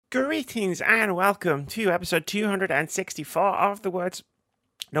Greetings and welcome to episode 264 of the words.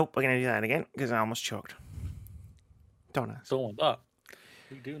 Nope, we're going to do that again because I almost choked. Don't ask. Don't want that.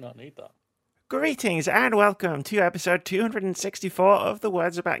 We do not need that. Greetings and welcome to episode 264 of the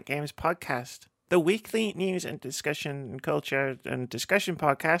Words About Games podcast, the weekly news and discussion and culture and discussion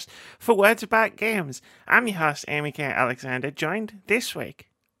podcast for Words About Games. I'm your host, Amy K. Alexander, joined this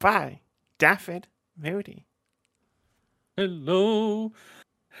week by Daffyd Moody. Hello,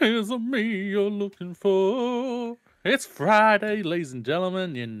 here's me you're looking for. It's Friday, ladies and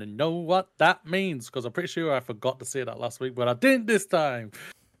gentlemen. You know what that means, because I'm pretty sure I forgot to say that last week, but I didn't this time.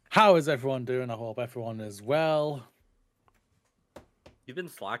 How is everyone doing? I hope everyone is well. You've been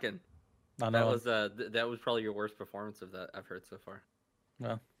slacking. I know. That was probably your worst performance of that I've heard so far.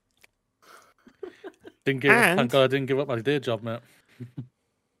 Well, thank God I didn't give up my day job, mate.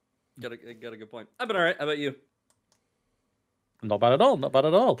 Got a good point. I've been all right. How about you? Not bad at all. Not bad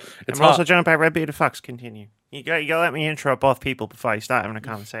at all. I'm also joined by Red Bearded Fox. Continue. You gotta let me intro both people before you start having a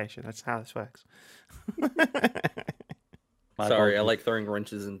conversation. That's how this works. Sorry, I like throwing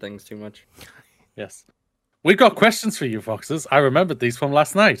wrenches and things too much. Yes. We've got questions for you, Foxes. I remembered these from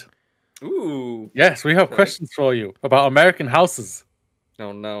last night. Ooh. Yes, we have questions for you about American houses.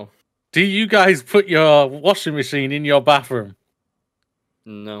 Oh, no. Do you guys put your washing machine in your bathroom?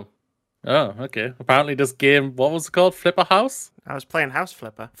 No. Oh, okay. Apparently this game, what was it called? Flipper House? I was playing House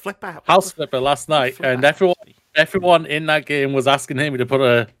Flipper. House Flipper last night, and everyone in that game was asking him to put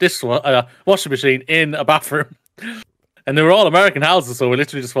a washing machine in a bathroom. And they were all American houses, so we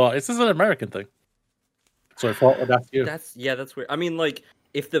literally just thought, is this an American thing? So I thought I'd ask you. That's weird. I mean, like,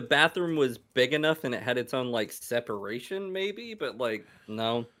 if the bathroom was big enough and it had its own, like, separation, maybe, but, like,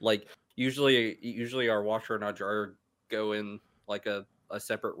 no. Like, usually our washer and our dryer go in, like, a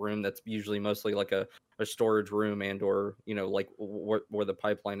separate room that's usually mostly like a storage room and or like where the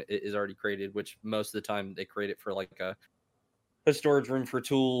pipeline is already created, which most of the time they create it for like a storage room for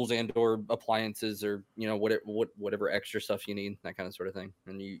tools and or appliances or whatever extra stuff you need, that kind of sort of thing.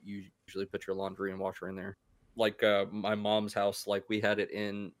 And you usually put your laundry and washer in there. Like my mom's house, like we had it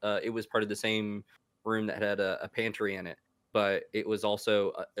in it was part of the same room that had a pantry in it, but it was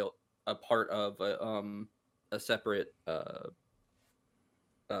also a part of a separate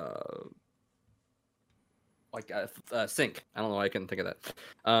like a sink. I don't know why I couldn't think of that.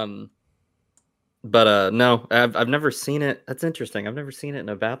 But no, I've never seen it. That's interesting. I've never seen it in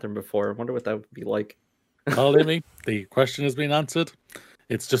a bathroom before. I wonder what that would be like. Oh, Amy, the question has been answered.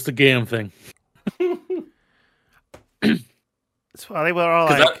 It's just a game thing. Well, they were all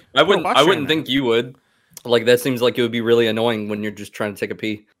like, I wouldn't think you would. Like, that seems like it would be really annoying when you're just trying to take a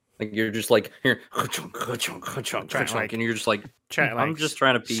pee. Like, you're just like, here, and you're just like, I'm just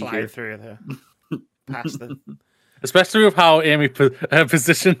trying to pee slide here. through the past the. Especially with how Amy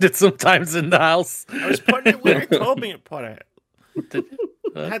positioned it sometimes in the house. I was putting it where it told me to put it. Did you?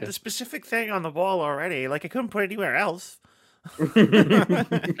 Okay. I had the specific thing on the wall already. Like, I couldn't put it anywhere else.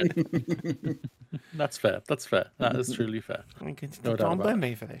 That's fair. That's fair. That is truly fair. I mean, No doubt don't about blame it.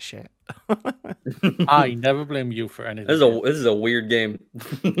 me for this shit. I never blame you for anything. This is a weird game.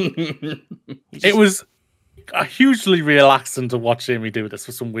 It was hugely relaxing to watch Amy do this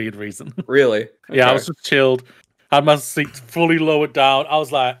for some weird reason. Really? Yeah, I Okay. was just chilled. Had my seat fully lowered down. I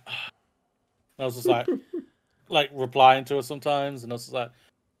was just like replying to her sometimes, and I was just like,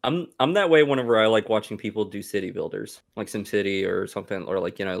 I'm that way whenever I like watching people do city builders, like SimCity or something, or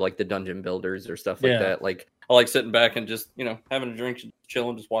like like the dungeon builders or stuff like that. Like I like sitting back and just having a drink,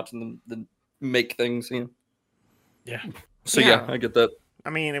 chilling, just watching them make things. yeah. So yeah, I get that.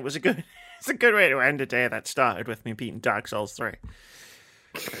 I mean, it's a good way to end a day that started with me beating Dark Souls 3.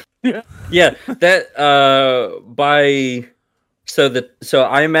 Yeah, that so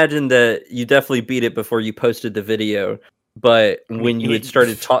I imagine that you definitely beat it before you posted the video, but when you had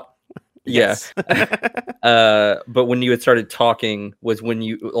started Yes. but when you had started talking was when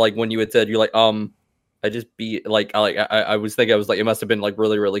you had said you're like I just beat I was thinking, I was like, it must have been like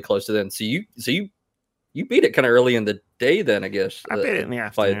really really close to then. So you beat it kind of early in the day then, I guess. I beat it in the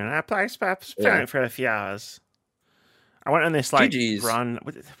afternoon. I played it for a few hours. I went on this like GG's. run.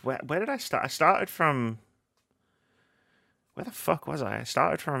 Where did I start? I started from. Where the fuck was I? I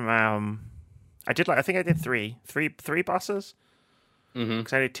started from. I think I did three bosses.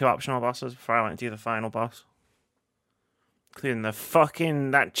 Because I did 2 optional bosses before I went to do the final boss, including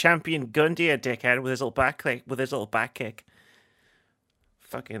that champion Gundyr dickhead with his little back kick.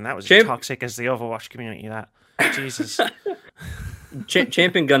 Fucking, that was as toxic as the Overwatch community. That Jesus.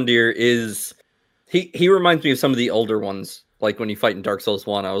 Champion Gundyr is. He reminds me of some of the older ones, like when you fight in Dark Souls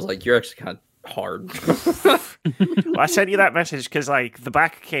 1. I was like, you're actually kind of hard. Well, I sent you that message because like the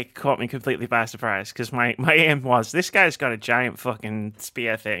back kick caught me completely by surprise because my aim was this guy's got a giant fucking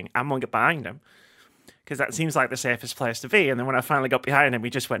spear thing. I'm gonna get behind him because that seems like the safest place to be. And then when I finally got behind him, he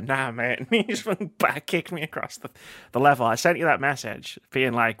just went, "Nah, mate," and he just went back kicked me across the level. I sent you that message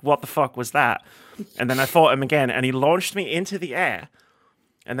being like, "What the fuck was that?" And then I fought him again, and he launched me into the air.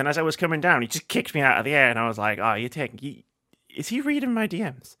 And then as I was coming down, he just kicked me out of the air, and I was like, "Oh, is he reading my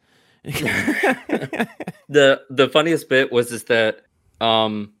DMs?" The funniest bit was that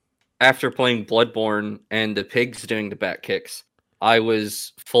after playing Bloodborne and the pigs doing the back kicks, I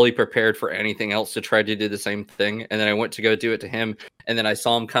was fully prepared for anything else to try to do the same thing, and then I went to go do it to him, and then I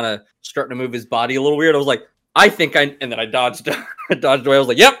saw him kind of starting to move his body a little weird. I was like, and then I dodged away. I was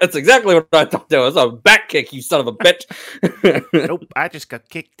like, "Yep, that's exactly what I thought that was, a back kick, you son of a bitch." Nope, I just got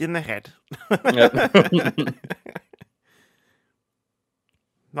kicked in the head.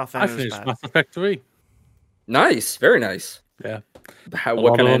 Nothing. I finished Mass Effect 3. Nice, very nice. Yeah.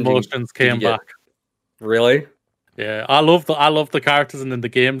 What kind of emotions came back? Really? Yeah, I love the characters and in the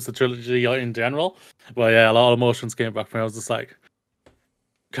games, the trilogy in general. But yeah, a lot of emotions came back for me. I was just like,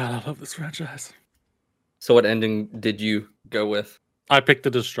 God, I love this franchise. So what ending did you go with? I picked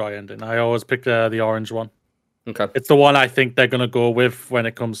the Destroy ending. I always pick the orange one. Okay. It's the one I think they're going to go with when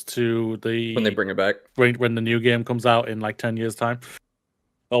it comes to when they bring it back. When the new game comes out in like 10 years' time.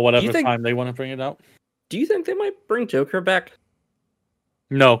 Or whatever time they want to bring it out. Do you think they might bring Joker back?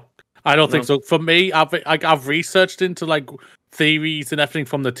 No, I don't think so. For me, I've researched into like theories and everything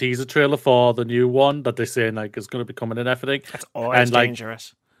from the teaser trailer for the new one that they're saying like is going to be coming and everything. That's always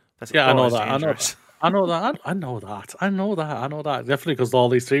dangerous. That's I know dangerous. I know that. Definitely, because all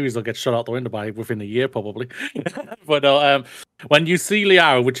these theories will get shut out the window by within a year, probably. But when you see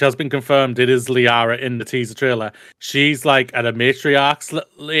Liara, which has been confirmed, it is Liara in the teaser trailer. She's like at a matriarch's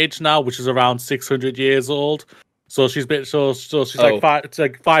age now, which is around 600 years old. So she's like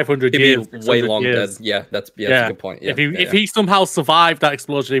 500 years, way long dead. Yeah, that's a good point. Yeah, if he somehow survived that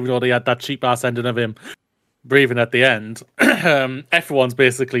explosion, even though they had that cheap ass ending of him breathing at the end, everyone's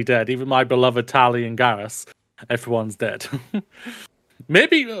basically dead. Even my beloved Tali and Garrus, everyone's dead.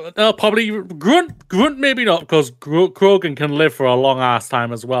 Maybe probably Grunt maybe not, because Krogan can live for a long ass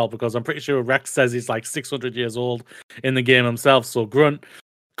time as well, because I'm pretty sure Rex says he's like 600 years old in the game himself. So Grunt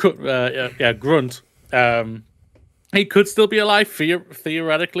he could still be alive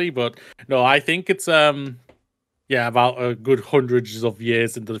theoretically, but no, I think it's about a good hundreds of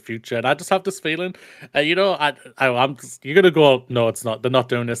years into the future. And I just have this feeling, you're going to go, no, it's not. They're not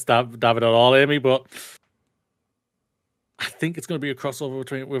doing this, David, at all, Amy, but I think it's going to be a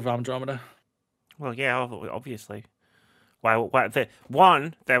crossover with Andromeda. Well, yeah, obviously.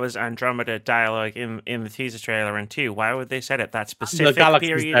 There was Andromeda dialogue in the teaser trailer, and 2, why would they set it that specific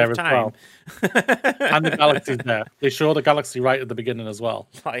period of time? Well. And the galaxy's there. They show the galaxy right at the beginning as well.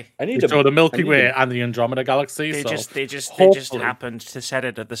 They show the Milky Way and the Andromeda galaxy. They just happened to set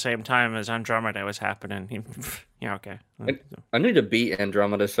it at the same time as Andromeda was happening. Yeah, okay. I need to beat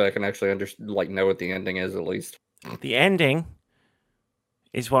Andromeda so I can actually know what the ending is at least. The ending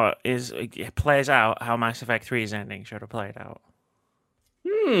it plays out how Mass Effect 3's ending should have played out.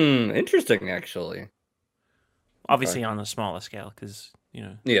 Interesting, actually. Obviously on a smaller scale, because,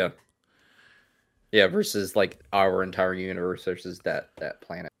 Yeah. Yeah, versus, like, our entire universe versus that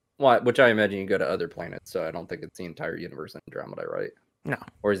planet. Well, which I imagine you go to other planets, so I don't think it's the entire universe in Andromeda, right? No.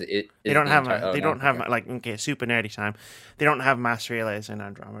 Or is it? They don't have super nerdy time. They don't have mass relays in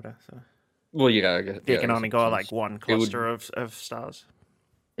Andromeda, so... Well, yeah. They can only go, like, one cluster of stars.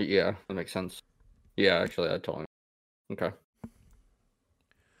 Yeah, that makes sense. Yeah, actually, I told him. Okay.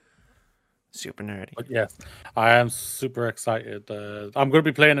 Super nerdy. But yes, I am super excited. I'm going to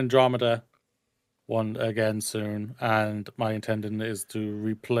be playing Andromeda 1 again soon, and my intention is to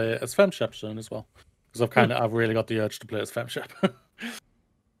replay as Femshep soon as well, because I've really got the urge to play as Femshep.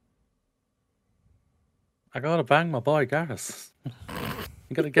 I gotta bang my boy Garrus.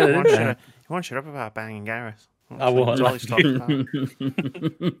 You gotta get it in there. You won't shut up about banging Garrus. I won't. Banging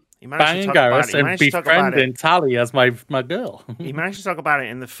Garrus and befriending Tali as my girl. He managed to talk about it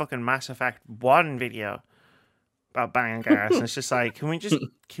in the fucking Mass Effect 1 video about banging Garrus, and it's just like, can we just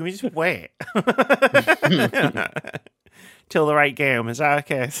wait till the right game? Is that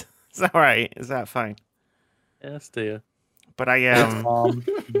okay? Is that right? Is that fine? Yes, dear. But I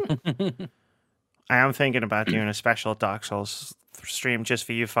am thinking about doing a special Dark Souls stream just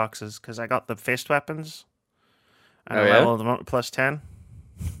for you foxes, because I got the fist weapons. And I leveled them up to plus 10.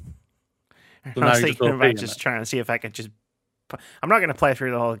 So I was thinking about just trying to see if I could just... I'm not going to play through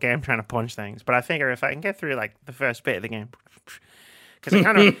the whole game trying to punch things, but I figure if I can get through like the first bit of the game...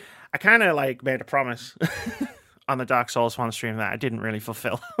 Because I kind of like made a promise on the Dark Souls 1 stream that I didn't really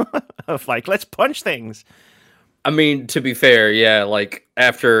fulfill of like, let's punch things. I mean, to be fair, yeah, like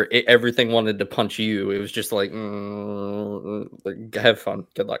after everything wanted to punch you, it was just like, have fun,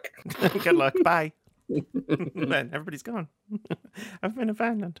 good luck. Good luck, bye. Then everybody's gone. I've been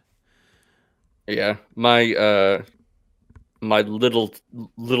abandoned. Yeah, my little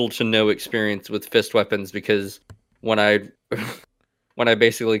to no experience with fist weapons, because when I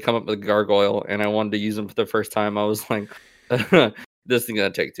basically come up with a gargoyle and I wanted to use them for the first time, I was like, this is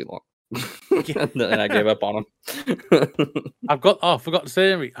gonna take too long. And then I gave up on them. I forgot to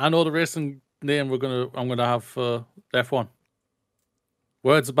say, Henry, I know the racing name I'm gonna have for F1.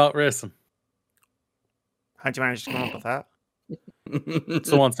 Words about racing. How'd you manage to come up with that?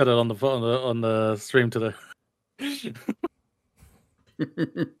 Someone said it on the stream today.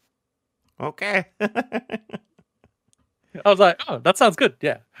 Okay. I was like, oh, that sounds good.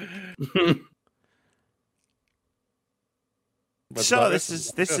 Yeah. So this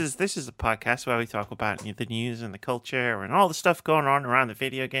is a podcast where we talk about the news and the culture and all the stuff going on around the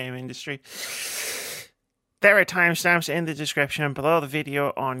video game industry. There are timestamps in the description below the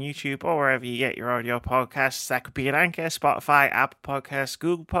video on YouTube or wherever you get your audio podcasts. That could be at Anchor, Spotify, Apple Podcasts,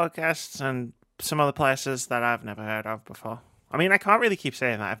 Google Podcasts, and some other places that I've never heard of before. I mean, I can't really keep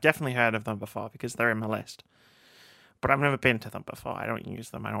saying that. I've definitely heard of them before because they're in my list. But I've never been to them before. I don't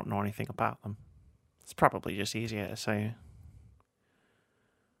use them. I don't know anything about them. It's probably just easier to say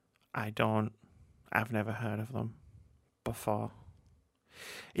I've never heard of them before.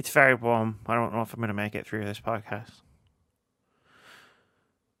 It's very warm. I don't know if I'm going to make it through this podcast.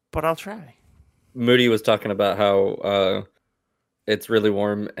 But I'll try. Moody was talking about how it's really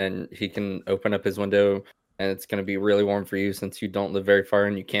warm and he can open up his window and it's going to be really warm for you since you don't live very far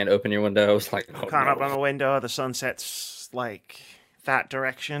and you can't open your window. I was like, oh, can't open the window. The sun sets like that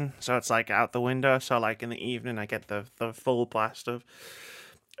direction. So it's like out the window. So like in the evening, I get the full blast of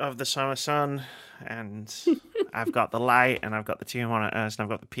the summer sun, and I've got the light, and I've got the two monitors, and I've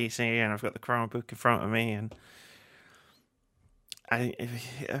got the PC, and I've got the Chromebook in front of me, and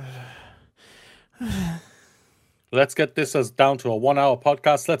Let's get this as down to a 1 hour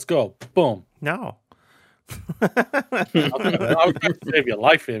podcast. Let's go. Boom. No. I was going to save your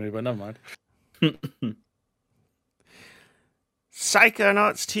life, Amy, but never mind.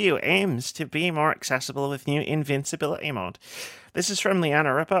 Psychonauts 2 aims to be more accessible with new invincibility mode. This is from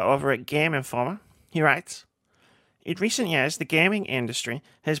Leanna Ripper over at Game Informer. He writes, in recent years, the gaming industry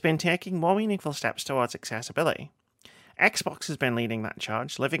has been taking more meaningful steps towards accessibility. Xbox has been leading that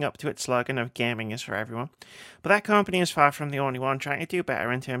charge, living up to its slogan of gaming is for everyone, but that company is far from the only one trying to do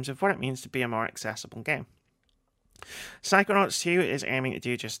better in terms of what it means to be a more accessible game. Psychonauts 2 is aiming to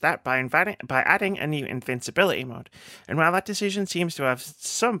do just that by adding a new invincibility mode, and while that decision seems to have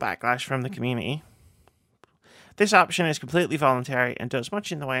some backlash from the community, this option is completely voluntary and does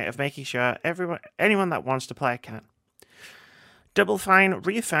much in the way of making sure anyone that wants to play can. Double Fine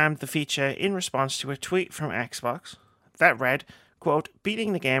reaffirmed the feature in response to a tweet from Xbox that read, quote,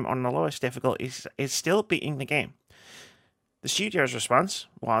 beating the game on the lowest difficulty is still beating the game. The studio's response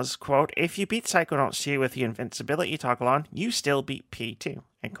was, quote, if you beat Psychonauts 2 with the invincibility toggle on, you still beat P2,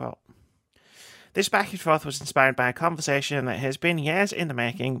 end quote. This back and forth was inspired by a conversation that has been years in the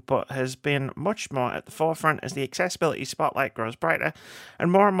making, but has been much more at the forefront as the accessibility spotlight grows brighter,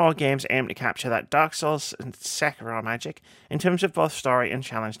 and more games aim to capture that Dark Souls and Sekiro magic in terms of both story and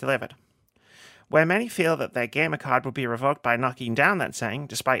challenge delivered. Where many feel that their gamer card would be revoked by knocking down that setting,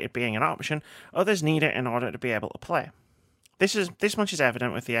 despite it being an option, others need it in order to be able to play. This much is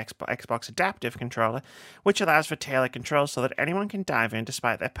evident with the Xbox Adaptive Controller, which allows for tailored controls so that anyone can dive in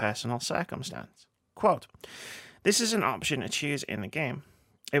despite their personal circumstance. Quote, this is an option to choose in the game.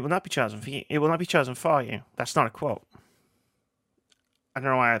 It will not be chosen for you. It will not be chosen for you. That's not a quote. I don't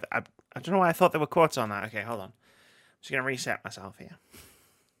know why I don't know why I thought there were quotes on that. Okay, hold on. I'm just going to reset myself here.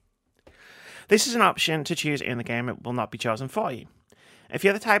 This is an option to choose in the game. It will not be chosen for you. If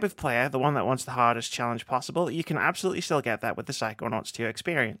you're the type of player, the one that wants the hardest challenge possible, you can absolutely still get that with the Psychonauts 2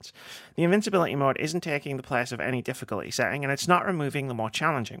 experience. The invincibility mode isn't taking the place of any difficulty setting, and it's not removing the more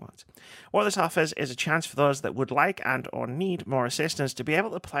challenging ones. What this offers is a chance for those that would like and or need more assistance to be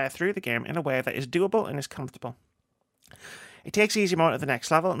able to play through the game in a way that is doable and is comfortable. It takes easy mode to the next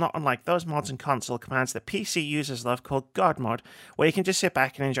level, not unlike those mods and console commands that PC users love called God Mode, where you can just sit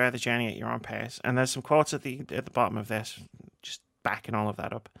back and enjoy the journey at your own pace. And there's some quotes at the bottom of this, just backing all of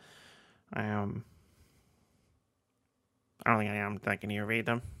that up. I don't think I am thinking you read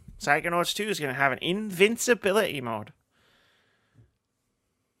them. Psychonauts 2 is going to have an invincibility mode.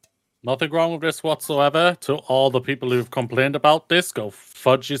 Nothing wrong with this whatsoever. To all the people who've complained about this, go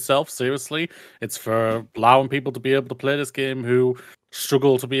fudge yourself, seriously. It's for allowing people to be able to play this game who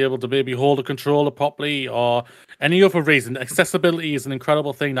struggle to be able to maybe hold a controller properly or any other reason. Accessibility is an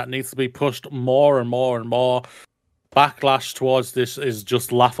incredible thing that needs to be pushed more and more and more. Backlash towards this is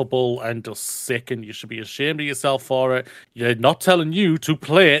just laughable and just sick, and you should be ashamed of yourself for it. You're not telling you to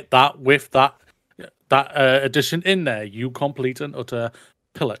play it that with that addition in there. You complete and utter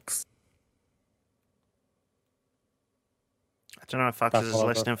pillocks. I don't know if Fox is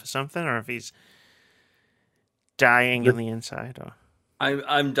listening for something or if he's dying on the inside. Or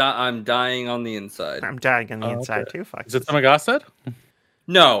I'm dying on the inside. I'm dying on the inside too, Fox. Is it something I said?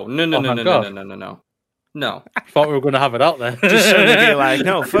 No. I thought we were going to have it out there. Just suddenly be like,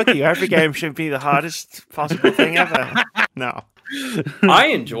 no, fuck you. Every game should be the hardest possible thing ever. No. I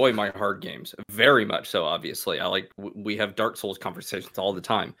enjoy my hard games very much so, obviously. We have Dark Souls conversations all the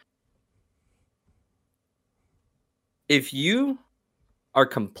time. If you are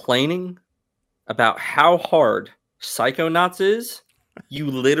complaining about how hard Psychonauts is, you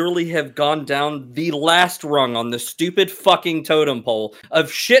literally have gone down the last rung on the stupid fucking totem pole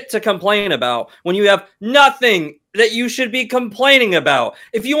of shit to complain about when you have nothing that you should be complaining about.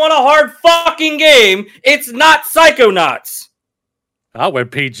 If you want a hard fucking game, it's not Psychonauts. I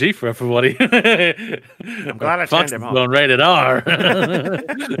went PG for everybody. I'm glad I turned him off. Going rated R. I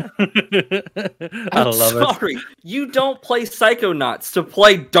love it. Sorry, you don't play Psychonauts to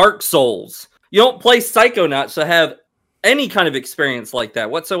play Dark Souls. You don't play Psychonauts to have any kind of experience like that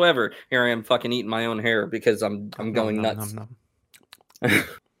whatsoever. Here I am fucking eating my own hair because I'm going nuts.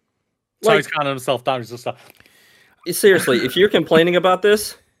 So he's counting himself down. He's just seriously, if you're complaining about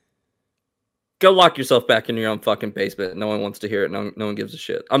this, go lock yourself back in your own fucking basement. No one wants to hear it. No one gives a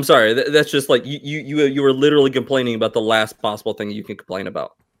shit. I'm sorry. That's just like you were literally complaining about the last possible thing you can complain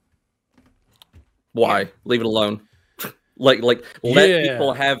about. Why? Leave it alone. Let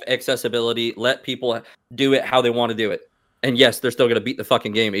people have accessibility. Let people do it how they want to do it. And yes, they're still gonna beat the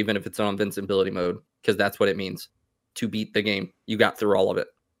fucking game, even if it's on invincibility mode, because that's what it means to beat the game. You got through all of it.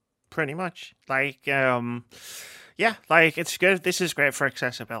 Pretty much. It's good. This is great for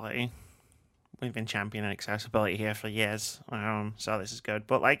accessibility. We've been championing accessibility here for years, so this is good.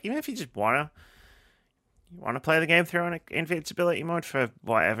 But even if you just wanna play the game through on invincibility mode for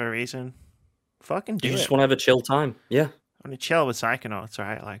whatever reason, fucking do it. You just want to have a chill time, yeah. I want to chill with Psychonauts,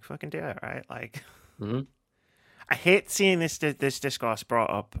 right? Fucking do it, right? Mm-hmm. I hate seeing this discourse brought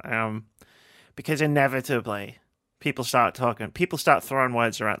up, because inevitably people start throwing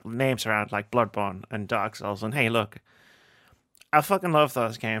names around like Bloodborne and Dark Souls, and hey, look, I fucking love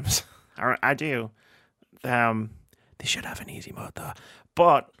those games. I do. They should have an easy mode though,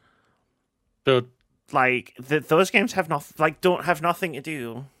 but those games don't have nothing to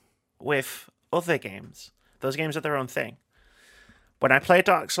do with other games. Those games are their own thing. When I played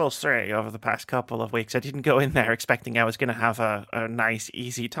Dark Souls 3 over the past couple of weeks, I didn't go in there expecting I was going to have a nice,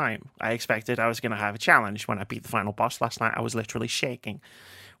 easy time. I expected I was going to have a challenge. When I beat the final boss last night, I was literally shaking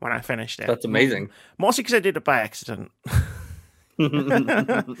when I finished it. That's amazing. Mostly because I did it by accident.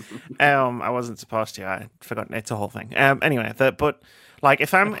 I wasn't supposed to. I forgot. It's a whole thing. Anyway,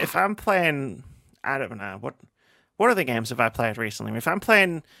 if I'm playing, I don't know what other games have I played recently. If I'm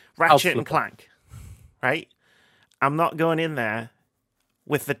playing Ratchet and Clank, right, I'm not going in there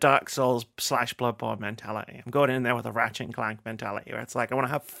with the Dark Souls / Bloodborne mentality. I'm going in there with a Ratchet and Clank mentality, where it's like I want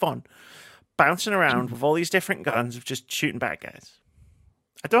to have fun, bouncing around with all these different guns, of just shooting bad guys.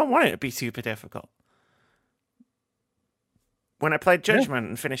 I don't want it to be super difficult. When I played Judgment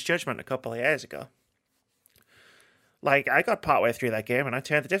and finished Judgment a couple of years ago, I got partway through that game and I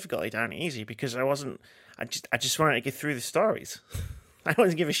turned the difficulty down to easy because I just wanted to get through the stories. I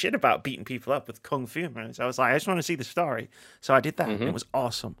don't give a shit about beating people up with kung fu moves. I was like, I just want to see the story. So I did that, and it was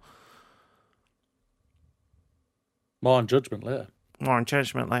awesome. More on Judgment later.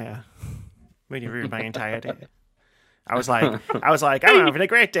 Really ruined my entire day. I was like, I'm having a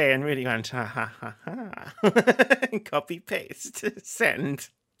great day, and really went, ha ha ha ha. Copy paste, send.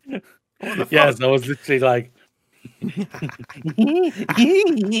 Yes, I was literally like.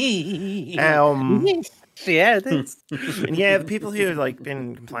 Yeah, and the people who have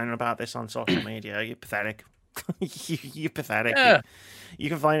been complaining about this on social media, you're pathetic. You're pathetic. Yeah. You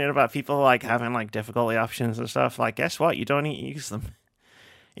complaining about people having difficulty options and stuff. Guess what? You don't need to use them.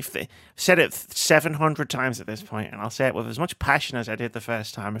 If they said it 700 times at this point, and I'll say it with as much passion as I did the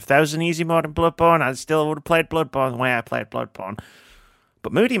first time. If there was an easy mode in Bloodborne, I still would have played Bloodborne the way I played Bloodborne.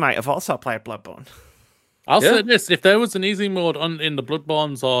 But Moody might have also played Bloodborne. I'll say this, if there was an easy mode in the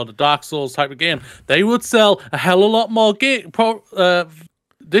Bloodborns or the Dark Souls type of game, they would sell a hell of a lot more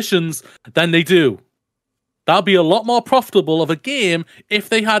conditions than they do. That'd be a lot more profitable of a game if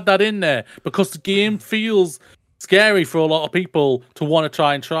they had that in there, because the game feels scary for a lot of people to want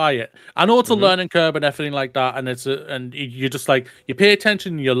to try it. I know it's a learning curve and everything like that, and and you just like, you pay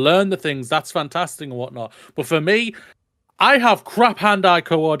attention, you learn the things, that's fantastic and whatnot. But for me, I have crap hand-eye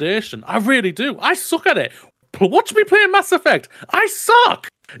coordination. I really do. I suck at it. Watch me play Mass Effect. I suck.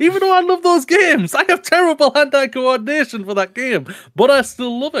 Even though I love those games, I have terrible hand-eye coordination for that game, but I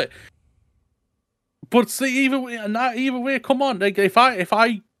still love it. But see, either way, come on. Like,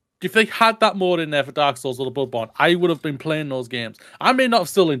 if they had that mode in there for Dark Souls or the Bloodborne, I would have been playing those games. I may not have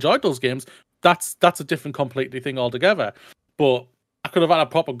still enjoyed those games. That's a different completely thing altogether. But I could have had a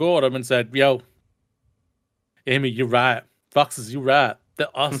proper go at them and said, "Yo, Amy, you're right. Foxes, you're right. They're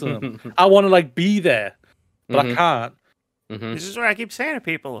awesome. I want to like be there, but I can't." This is what I keep saying to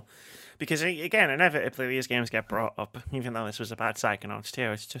people, because again, inevitably these games get brought up, even though this was about Psychonauts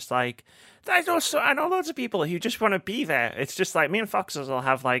too. It's just like, I know loads of people who just want to be there. It's just like, me and Foxes will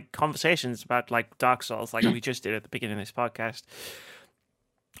have like conversations about like Dark Souls, like we just did at the beginning of this podcast,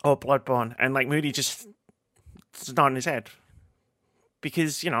 or Bloodborne, and like Moody just, it's nodding his head.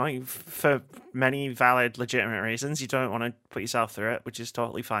 Because, you know, for many valid, legitimate reasons, you don't want to put yourself through it, which is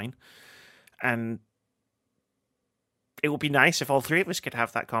totally fine. And it would be nice if all three of us could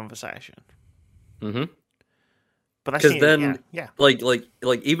have that conversation. But that's because then,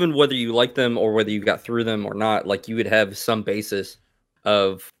 like even whether you like them or whether you got through them or not, like you would have some basis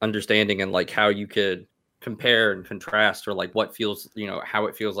of understanding and like how you could compare and contrast, or like what feels, you know, how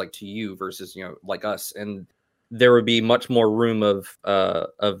it feels like to you versus, you know, like us. And there would be much more room of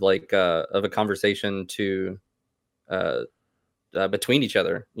a conversation to between each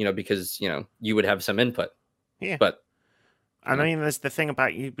other, you know, because, you know, you would have some input. Yeah. But I mean, there's the thing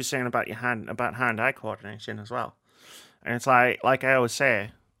about, you were saying about hand-eye coordination as well. And it's like I always say,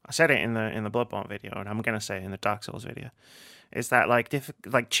 I said it in the Bloodborne video, and I'm gonna say it in the Dark Souls video, is that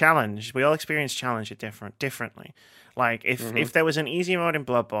like challenge, we all experience challenge differently. Like if there was an easy mode in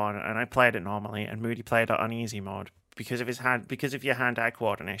Bloodborne and I played it normally, and Moody played it on easy mode because of your hand-eye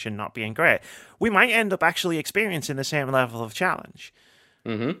coordination not being great, we might end up actually experiencing the same level of challenge.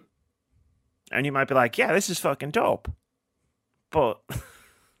 And you might be like, yeah, this is fucking dope. But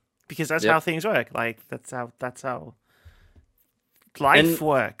because that's how things work. Like that's how life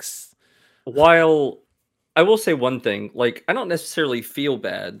works. While I will say one thing, like I don't necessarily feel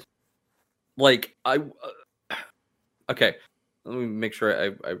bad. Like okay, let me make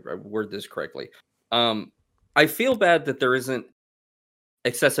sure I word this correctly. I feel bad that there isn't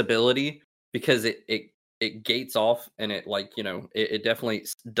accessibility, because it gates off, and it, like, you know, it definitely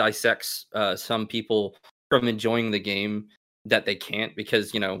dissects some people from enjoying the game that they can't,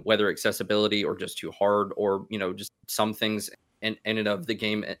 because, you know, whether accessibility or just too hard, or, you know, just some things in and of the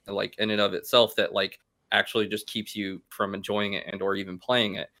game, like in and of itself, that like actually just keeps you from enjoying it and or even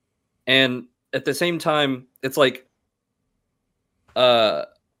playing it. And at the same time, it's like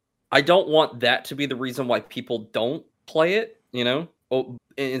I don't want that to be the reason why people don't play it, you know,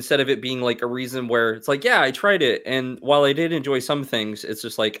 instead of it being like a reason where it's like, yeah, I tried it, and while I did enjoy some things, it's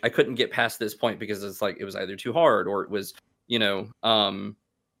just like I couldn't get past this point because it's like it was either too hard, or it was, you know,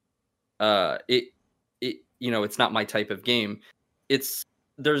 you know, it's not my type of game.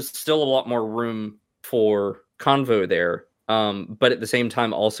 There's still a lot more room for convo there, but at the same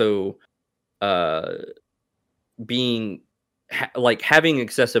time also being like having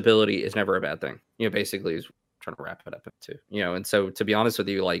accessibility is never a bad thing, you know, basically, is trying to wrap it up too, you know. And so, to be honest with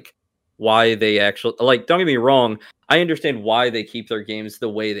you, like, why they actually, like, don't get me wrong, I understand why they keep their games the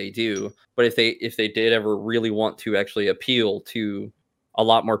way they do, but if they did ever really want to actually appeal to a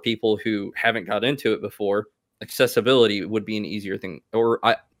lot more people who haven't got into it before, accessibility would be an easier thing. Or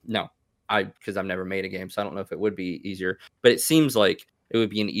because I've never made a game, so I don't know if it would be easier, but it seems like it would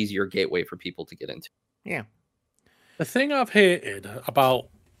be an easier gateway for people to get into. Yeah. The thing I've hated about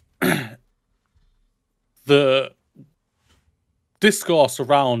the discourse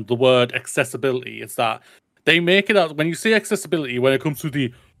around the word accessibility is that they make it out, when you say accessibility, when it comes to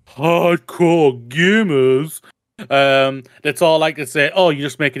the hardcore gamers, it's all like to say, oh, you're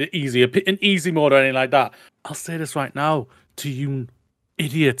just making it easy, an easy mode or anything like that. I'll say this right now to you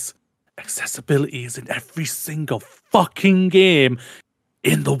idiots. Accessibility is in every single fucking game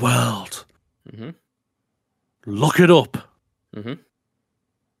in the world. Look it up.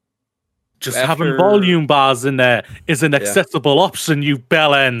 Just having volume bars in there is an accessible option, you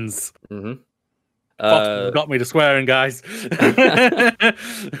bellends. Mm-hmm. Got me to swearing, guys.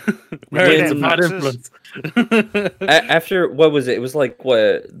 Parents a bad influence. After what was it? It was like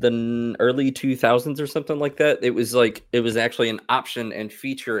what the early 2000s or something like that. It was actually an option and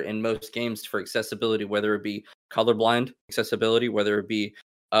feature in most games for accessibility, whether it be colorblind accessibility, whether it be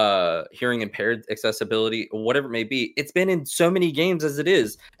hearing impaired accessibility, whatever it may be. It's been in so many games as it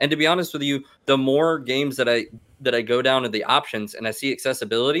is. And to be honest with you, the more games that I go down to the options and I see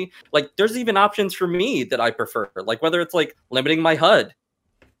accessibility, like there's even options for me that I prefer, like whether it's like limiting my HUD.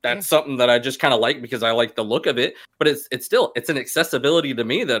 That's something that I just kind of like because I like the look of it, but it's an accessibility to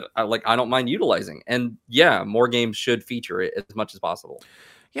me that I don't mind utilizing. And yeah, more games should feature it as much as possible.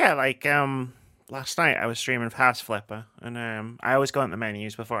 Yeah, like last night I was streaming House Flipper, and I always go into the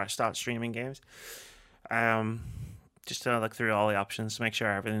menus before I start streaming games. Just to look through all the options to make sure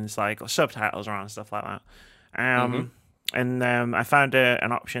everything's like subtitles are on and stuff like that. And I found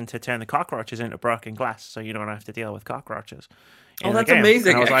an option to turn the cockroaches into broken glass, so you don't have to deal with cockroaches. Oh, that's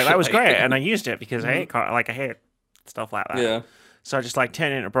amazing! And I was like, that was great, and I used it because I hate stuff like that. Yeah. So I just like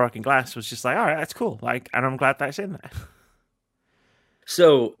turning it into broken glass was just like, all right, that's cool. Like, and I'm glad that's in there.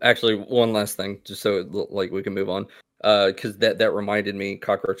 So actually, one last thing, just so like we can move on, because that reminded me,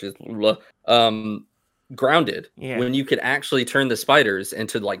 cockroaches. Grounded. Yeah. When you could actually turn the spiders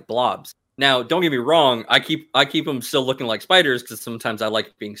into like blobs. Now, don't get me wrong. I keep them still looking like spiders because sometimes I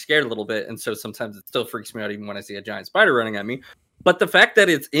like being scared a little bit, and so sometimes it still freaks me out even when I see a giant spider running at me. But the fact that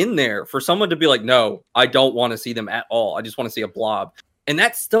it's in there for someone to be like, no, I don't want to see them at all. I just want to see a blob. And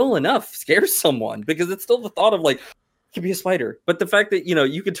that's still enough scares someone because it's still the thought of like, it could be a spider. But the fact that,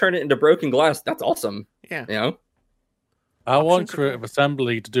 you could turn it into broken glass, that's awesome. Yeah. I want Creative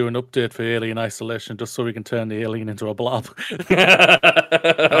Assembly to do an update for Alien Isolation just so we can turn the alien into a blob. I think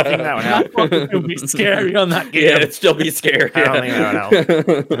that would help. It would be scary on that game. Yeah, it'd still be scary. I don't think that would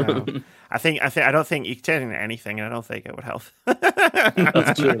help. No. I don't think you can turn it into anything, and I don't think it would help.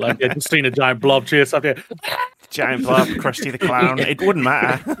 That's true. Like, just seen a giant blob chase up here. Giant blob, Krusty the Clown. It wouldn't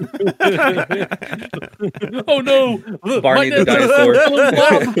matter. Oh no! Barney the dinosaur.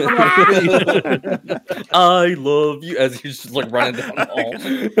 I love you, as he's just like running down the hall.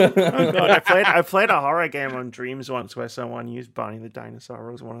 Oh God, I played a horror game on Dreams once where someone used Barney the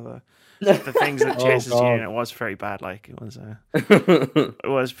dinosaur as one of the things that chases you, and it was very bad. Like it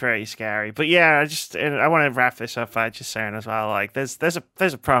was pretty scary. But yeah, I want to wrap this up by just saying as well, like there's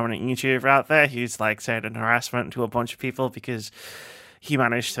a prominent YouTuber out there who's like sending harassment to a bunch of people because he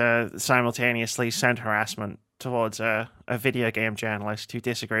managed to simultaneously send harassment towards a video game journalist who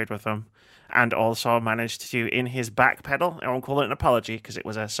disagreed with him, and also managed to, in his backpedal, I won't call it an apology because it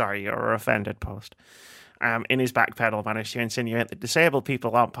was a sorry you're offended post. In his backpedal, managed to insinuate that disabled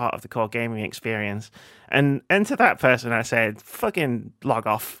people aren't part of the core gaming experience. And to that person, I said, fucking log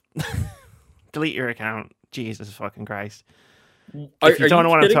off. Delete your account. Jesus fucking Christ. If you don't know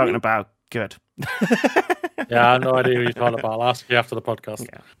what I'm talking about, good. Yeah, I have no idea who you're talking about. I'll ask you after the podcast.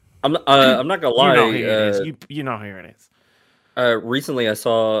 Yeah. I'm not gonna lie. You know who it is. You know who it is. Recently, I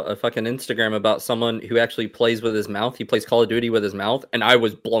saw a fucking Instagram about someone who actually plays with his mouth. He plays Call of Duty with his mouth, and I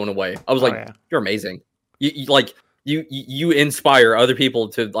was blown away. I was You're amazing. You inspire other people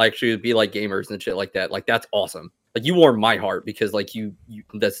to actually be like gamers and shit like that. Like that's awesome. Like you warm my heart because like you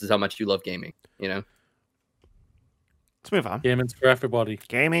this is how much you love gaming. Let's move on. Gaming's for everybody.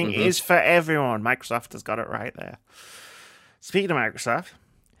 Gaming is for everyone. Microsoft has got it right there. Speaking of Microsoft,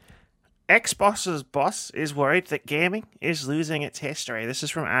 Xbox's boss is worried that gaming is losing its history. This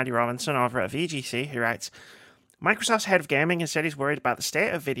is from Andy Robinson over at VGC, who writes, Microsoft's head of gaming has said he's worried about the state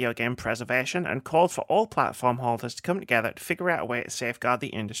of video game preservation and called for all platform holders to come together to figure out a way to safeguard the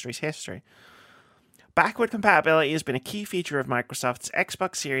industry's history. Backward compatibility has been a key feature of Microsoft's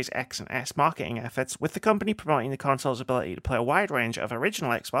Xbox Series X and S marketing efforts, with the company promoting the console's ability to play a wide range of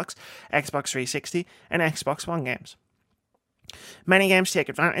original Xbox, Xbox 360, and Xbox One games. Many games take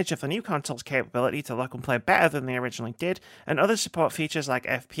advantage of the new console's capability to look and play better than they originally did, and others support features like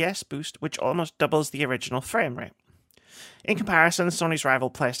FPS Boost, which almost doubles the original frame rate. In comparison, Sony's rival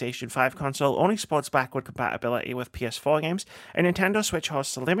PlayStation 5 console only supports backward compatibility with PS4 games, and Nintendo Switch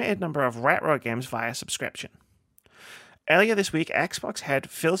hosts a limited number of retro games via subscription. Earlier this week, Xbox head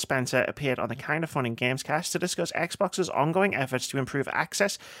Phil Spencer appeared on the Kinda Funny Gamescast to discuss Xbox's ongoing efforts to improve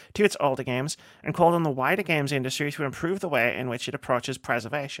access to its older games and called on the wider games industry to improve the way in which it approaches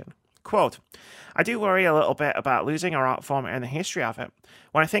preservation. Quote, I do worry a little bit about losing our art form and the history of it.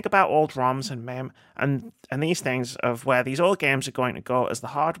 When I think about old ROMs and MIM and these things of where these old games are going to go as the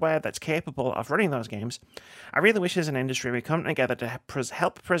hardware that's capable of running those games, I really wish as an industry we come together to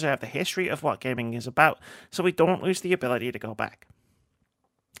help preserve the history of what gaming is about so we don't lose the ability to go back.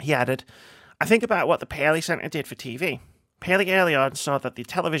 He added, I think about what the Paley Center did for TV. Paley early on saw that the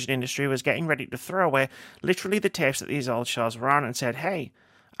television industry was getting ready to throw away literally the tapes that these old shows were on and said, hey,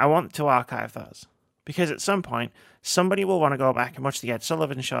 I want to archive those. Because at some point, somebody will want to go back and watch the Ed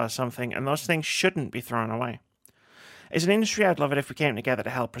Sullivan Show or something, and those things shouldn't be thrown away. As an industry, I'd love it if we came together to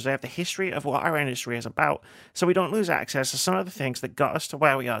help preserve the history of what our industry is about, so we don't lose access to some of the things that got us to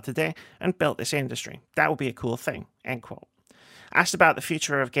where we are today and built this industry. That would be a cool thing. End quote. Asked about the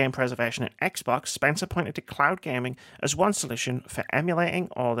future of game preservation at Xbox, Spencer pointed to cloud gaming as one solution for emulating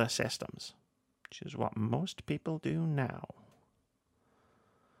older systems, which is what most people do now.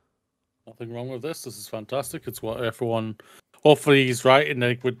 Nothing wrong with this. This is fantastic. It's what everyone, hopefully he's right, and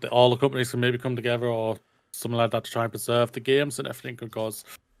like with all the companies can maybe come together or something like that to try and preserve the games and everything, because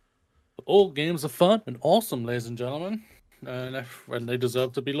old games are fun and awesome, ladies and gentlemen, and they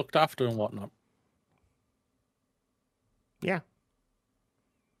deserve to be looked after and whatnot. Yeah.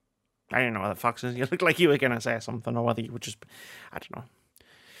 I didn't know what the fuck is. You looked like you were gonna say something, or whether you would just, I don't know.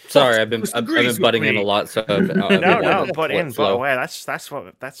 Sorry, I've been butting in a lot, so no, butt in, butt away.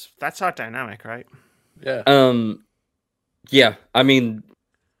 That's our dynamic, right? Yeah. Yeah. I mean,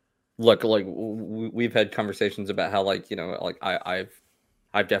 look, like we've had conversations about how, like, you know, like I've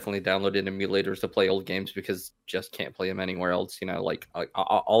definitely downloaded emulators to play old games because just can't play them anywhere else. You know, like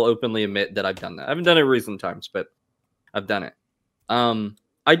I'll openly admit that I've done that. I haven't done it recent times, but I've done it.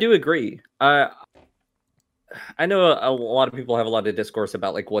 I do agree. I know a lot of people have a lot of discourse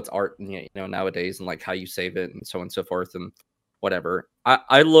about like what's art, you know, nowadays, and like how you save it and so on and so forth and whatever.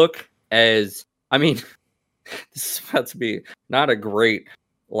 I look as, I mean, this is about to be not a great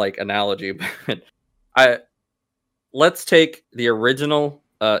like analogy, but let's take the original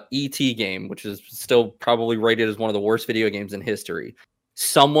E.T. game, which is still probably rated as one of the worst video games in history.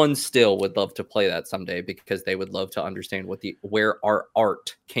 Someone still would love to play that someday because they would love to understand where our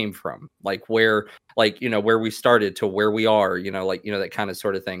art came from, like where, like, you know, where we started to where we are, you know, like, you know, that kind of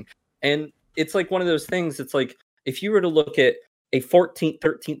sort of thing. And it's like one of those things. It's like if you were to look at a 14th,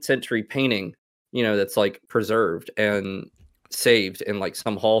 13th century painting, you know, that's like preserved and saved in like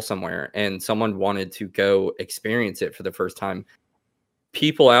some hall somewhere, and someone wanted to go experience it for the first time,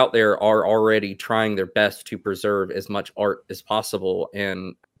 people out there are already trying their best to preserve as much art as possible,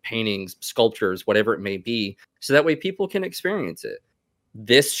 and paintings, sculptures, whatever it may be, so that way people can experience it.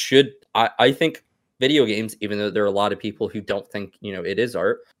 This should, I think video games, even though there are a lot of people who don't think, you know, it is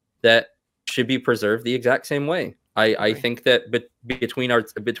art, that should be preserved the exact same way. I think that between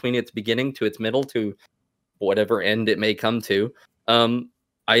its beginning to its middle to whatever end it may come to,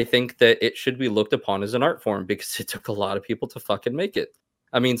 I think that it should be looked upon as an art form because it took a lot of people to fucking make it.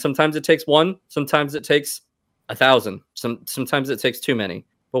 I mean, sometimes it takes one, sometimes it takes 1,000, sometimes it takes too many.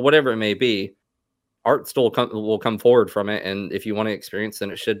 But whatever it may be, art still will come forward from it, and if you want to experience,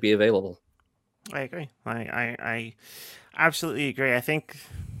 then it should be available. I agree. I absolutely agree. I think,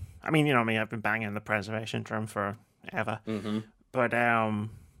 I mean, you know me, I've been banging the preservation drum forever. Mm-hmm. But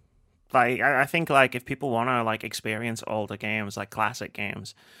like I think like if people want to like experience older games, like classic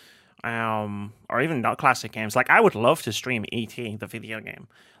games, or even not classic games, like I would love to stream E.T. the video game.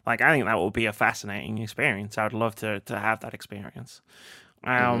 Like I think that would be a fascinating experience. I would love to have that experience.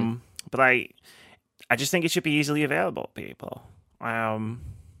 But I just think it should be easily available to people. Like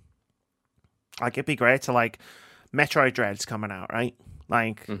it'd be great to like Metroid Dread's coming out, right?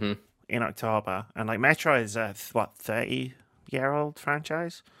 Like in October, and like Metroid is a 30-year-old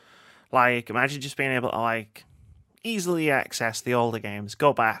franchise. Like imagine just being able to like easily access the older games,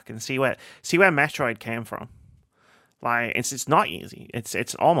 go back and see where Metroid came from. Like it's not easy.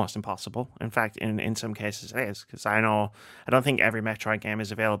 It's almost impossible. In fact, in some cases it is, because I don't think every Metroid game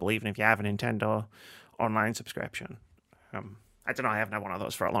is available, even if you have a Nintendo online subscription. I don't know. I haven't had one of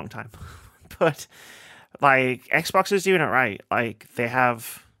those for a long time, but like Xbox is doing it right. Like they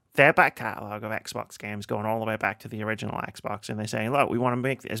have their back catalog of Xbox games going all the way back to the original Xbox, and they're saying, look, we want to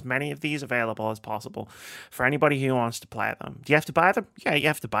make as many of these available as possible for anybody who wants to play them. Do you have to buy them? Yeah, you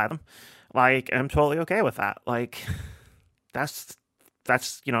have to buy them. Like, I'm totally okay with that. Like, that's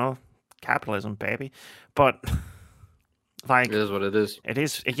you know, capitalism, baby. But like, it is what it is. It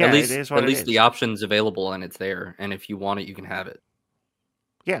is. Yeah, it is what it is. At least the option's available and it's there, and if you want it, you can have it.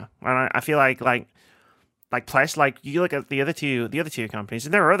 Yeah, and I feel like place, like you look at the other two companies,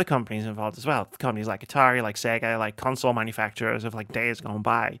 and there are other companies involved as well. Companies like Atari, like Sega, like console manufacturers of like days gone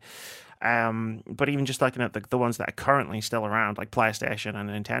by. But even just looking at the ones that are currently still around, like PlayStation and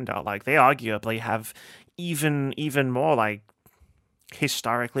Nintendo, like they arguably have even more like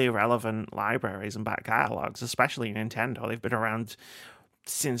historically relevant libraries and back catalogs, especially Nintendo. They've been around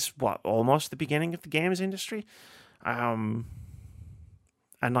since almost the beginning of the games industry. And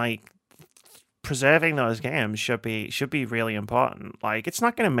like preserving those games should be really important. Like, it's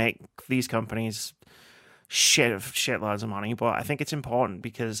not going to make these companies shitloads of money, but I think it's important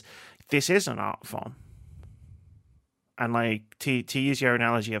because this is an art form. And like to use your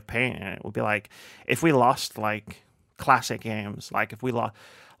analogy of painting, it would be like if we lost like classic games, like if we lost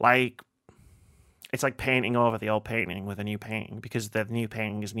like it's like painting over the old painting with a new painting because the new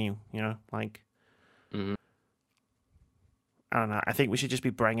painting is new, you know, like. Mhm. I don't know. I think we should just be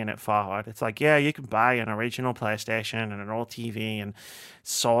bringing it forward. It's like, yeah, you can buy an original PlayStation and an old TV and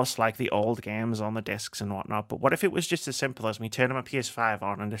source like the old games on the discs and whatnot. But what if it was just as simple as me turning my PS5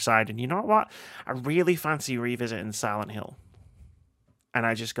 on and deciding, you know what? I really fancy revisiting Silent Hill. And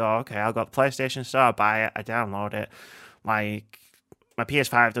I just go, okay, I'll go to the PlayStation Store, I buy it, I download it. Like, my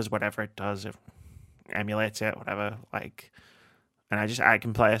PS5 does whatever it does. It emulates it, whatever. Like... And I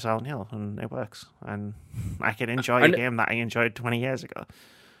can play a Silent Hill, and it works. And I can enjoy a game that I enjoyed 20 years ago.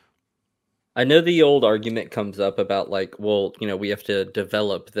 I know the old argument comes up about like, well, you know, we have to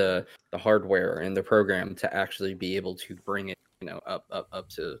develop the hardware and the program to actually be able to bring it, you know, up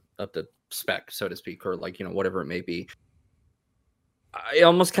to spec, so to speak, or like, you know, whatever it may be. I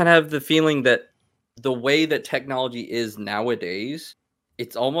almost kind of have the feeling that the way that technology is nowadays,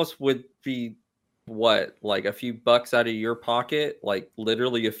 it's almost would be what, like a few bucks out of your pocket, like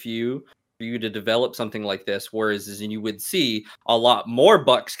literally a few, for you to develop something like this, whereas you would see a lot more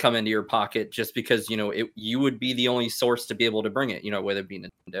bucks come into your pocket just because, you know, you would be the only source to be able to bring it, you know, whether it be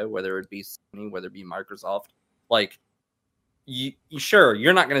Nintendo, whether it be Sony, whether it be Microsoft. Like, sure,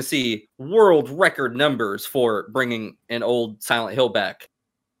 you're not going to see world record numbers for bringing an old Silent Hill back.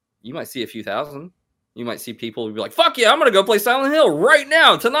 You might see a few thousand. You might see people who be like, fuck yeah, I'm going to go play Silent Hill right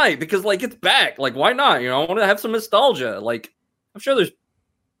now, tonight, because, like, it's back. Like, why not? You know, I want to have some nostalgia. Like, I'm sure there's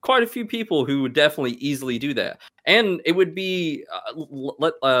quite a few people who would definitely easily do that. And it would be,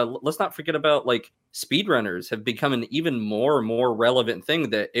 let's not forget about, like, speedrunners have become an even more relevant thing,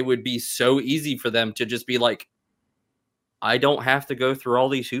 that it would be so easy for them to just be like, I don't have to go through all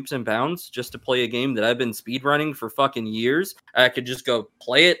these hoops and bounds just to play a game that I've been speedrunning for fucking years. I could just go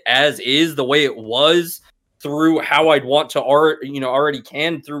play it as is, the way it was, through how I'd want to already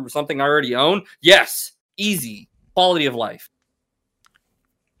can, through something I already own. Yes, easy, quality of life.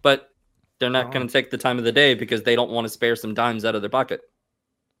 But they're not going to take the time of the day because they don't want to spare some dimes out of their pocket.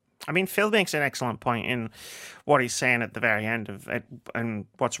 I mean, Phil makes an excellent point in what he's saying at the very end of it, and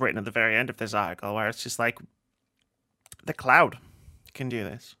what's written at the very end of this article, where it's just like, the cloud can do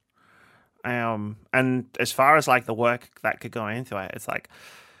this. And as far as like the work that could go into it, it's like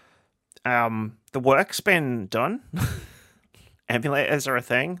the work's been done. Emulators are a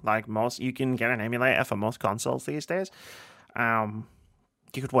thing. Like, you can get an emulator for most consoles these days. You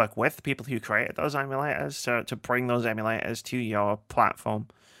could work with people who created those emulators to bring those emulators to your platform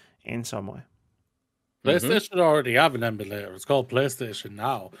in some way. PlayStation already have an emulator. It's called PlayStation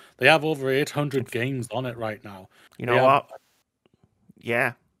Now. They have over 800 games on it right now. You know what?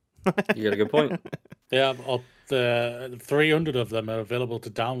 Yeah. You got a good point. They have 300 of them are available to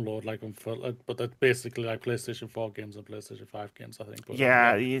download, but they're basically like PlayStation 4 games and PlayStation 5 games, I think. But,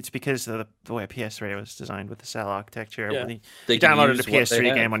 yeah, it's because of the way PS3 was designed with the cell architecture. Yeah. When you downloaded a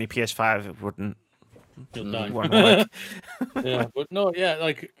PS3 game on your PS5, it wouldn't work. Yeah, but no, yeah,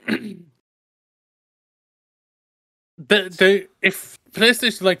 like... If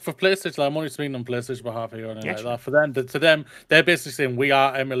PlayStation, like for PlayStation, like I'm only speaking on PlayStation behalf here, and like that. For them, to them, they're basically saying we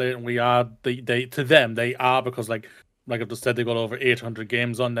are emulating. We are to them, they are, because like I've just said, they've got over 800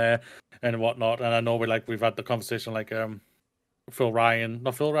 games on there and whatnot. And I know we've had the conversation like Phil Ryan,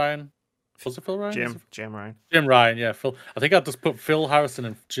 not Phil Ryan. Was it Phil Ryan? Jim Ryan. Jim Ryan, yeah. Phil. I think I just put Phil Harrison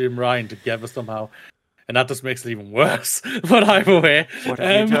and Jim Ryan together somehow, and that just makes it even worse. But either way, what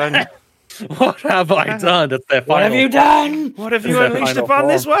have you done? What have I done? That's their final. What have you done? What have you unleashed upon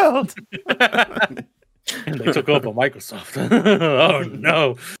this world? And they took over Microsoft. Oh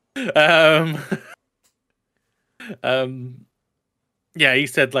no. Yeah, he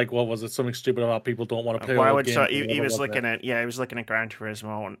said like, what was it? Something stupid about people don't want to play. Why would he was looking at he was looking at Gran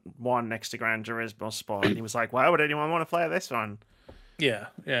Turismo one next to Gran Turismo Sport, and he was like, why would anyone want to play this one? Yeah,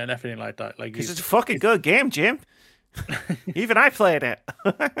 and everything like that. Like, because it's a fucking good game, Jim. Even I played it.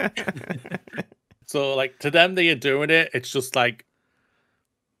 So, like, to them, they are doing it. It's just like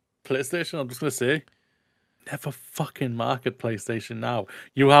PlayStation. I'm just gonna say, never fucking market PlayStation Now.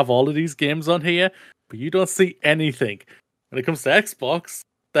 You have all of these games on here, but you don't see anything. When it comes to Xbox,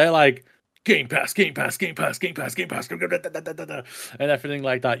 they're like Game Pass, Game Pass, Game Pass, Game Pass, Game Pass, and everything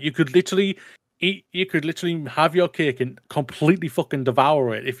like that. You could literally have your cake and completely fucking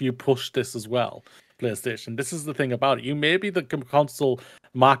devour it if you push this as well. PlayStation. This is the thing about it. You may be the console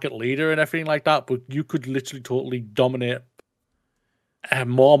market leader and everything like that, but you could literally totally dominate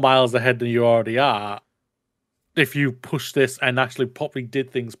more miles ahead than you already are if you push this and actually properly did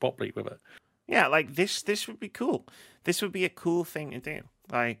things properly with it. Yeah, like this would be cool. This would be a cool thing to do.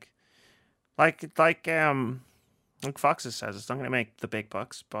 Like Fox says, it's not going to make the big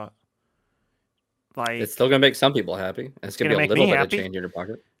bucks, but like It's still gonna make some people happy. It's gonna be a make little me bit happy. of change in your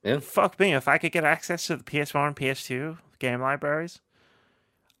pocket. Yeah. fuck me, if I could get access to the PS1 and PS2 game libraries,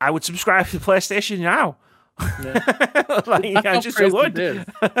 I would subscribe to PlayStation now. Yeah. Like, I just would.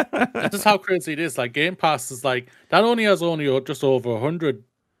 This is how crazy it is. Like Game Pass is like that only has just over 100,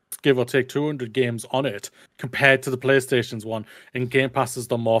 give or take 200 games on it compared to the PlayStation's one. And Game Pass is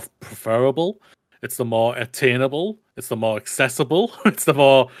the more preferable. It's the more attainable. It's the more accessible. It's the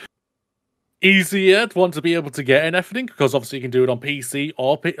more easier to want to be able to get in everything because obviously you can do it on PC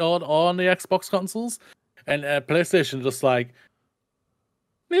or on the Xbox consoles. And PlayStation just like,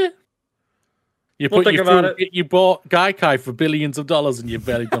 yeah. You We'll think about it. You bought Gaikai for billions of dollars and you've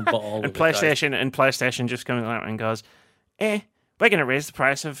barely done all of And it. Guys. PlayStation just comes out and goes, we're going to raise the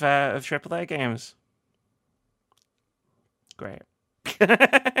price of AAA games. Great.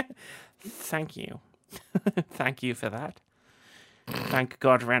 Thank you. Thank you for that. Thank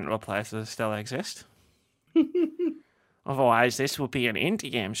God rental places still exist. Otherwise, this would be an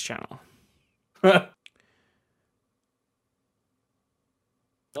indie games channel. I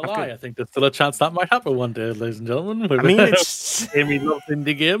think there's still a chance that might happen one day, ladies and gentlemen. I mean, it's Amy loves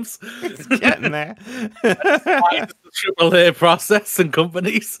indie games. it's getting there. It's the AAA process and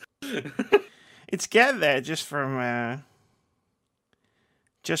companies. It's getting there just from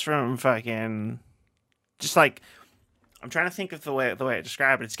fucking, just like, I'm trying to think of the way to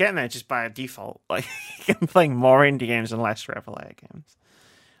describe it. It's getting there just by default. Like, I'm playing more indie games and less AAA games.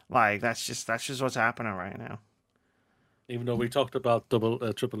 Like, that's just what's happening right now. Even though we talked about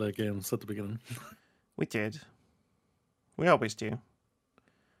AAA games at the beginning. We did. We always do.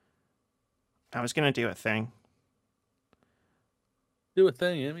 I was gonna do a thing. Do a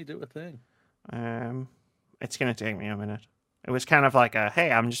thing, Amy. Do a thing. It's gonna take me a minute. It was kind of like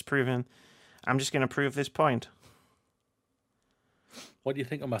hey, I'm just gonna prove this point. What do you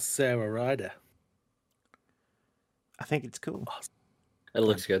think of my Sarah Ryder? I think it's cool. It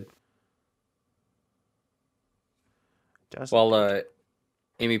looks good. Does While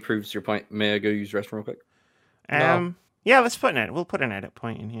Amy proves your point, may I go use the restroom real quick? No. Yeah, we'll put an edit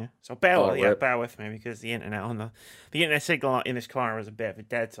point in here. So bear with me because the internet signal in this corner was a bit of a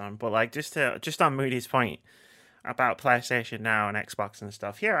dead zone. But like just on Moody's point about PlayStation Now and Xbox and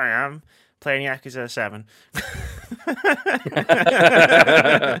stuff, here I am playing Yakuza 7.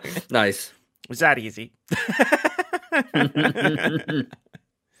 Nice. Was that easy?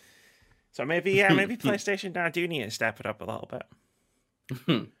 So maybe PlayStation Now do need to step it up a little bit.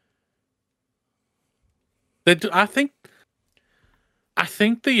 They do, I think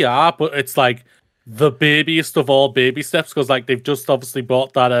they are, but it's like the babiest of all baby steps because like they've just obviously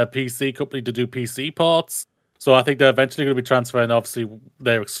bought that PC company to do PC ports. So I think they're eventually going to be transferring obviously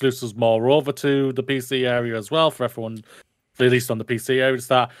their exclusives more over to the PC area as well for everyone, at least on the PC area to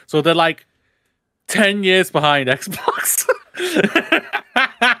start. So they're like 10 years behind Xbox.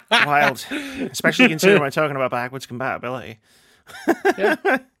 Wild, especially considering we're talking about backwards compatibility.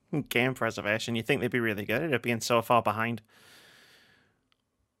 Yeah. Game preservation. You think they'd be really good at it being so far behind?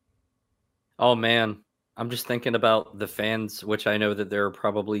 Oh man, I'm just thinking about the fans, which I know that there are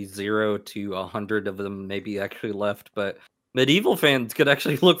probably 0 to 100 of them maybe actually left, but Medieval fans could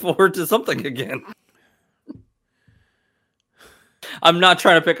actually look forward to something again. I'm not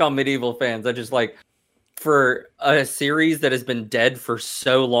trying to pick on Medieval fans. I just like, for a series that has been dead for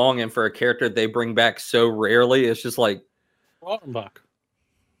so long and for a character they bring back so rarely, it's just like... Brought him back.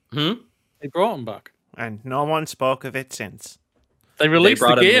 They brought him back. And no one spoke of it since. They released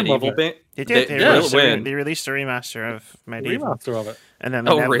the game of it. They did. They released a remaster of Medieval. Remaster of it. And then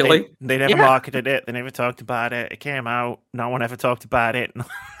really? They never marketed it. They never talked about it. It came out. No one ever talked about it.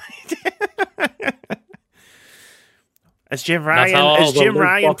 As Jim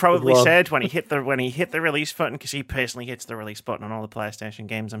Ryan probably said when he hit the release button, because he personally hits the release button on all the PlayStation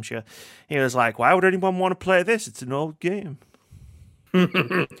games, I'm sure. He was like, "Why would anyone want to play this? It's an old game."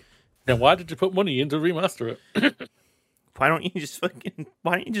 Then why did you put money into remaster it? Why don't you just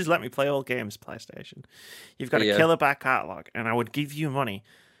let me play old games, PlayStation? You've got a killer back catalog, and I would give you money.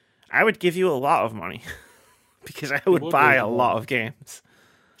 I would give you a lot of money because I would buy a lot of games.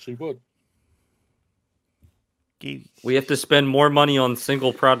 She would. We have to spend more money on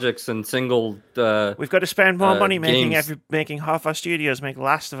single projects and single. We've got to spend more money games. making half our studios make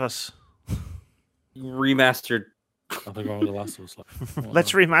Last of Us. remastered. Nothing wrong with The Last of Us.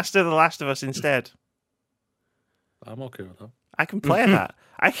 Let's remaster The Last of Us instead. I'm okay with that. I can play that.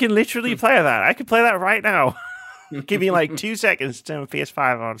 I can literally play that. I can play that right now. Give me like 2 seconds to turn my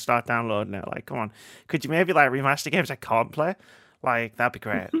PS5 on and start downloading it. Like, come on. Could you maybe like remaster games I can't play? Like, that'd be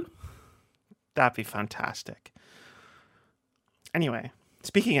great. That'd be fantastic. Anyway,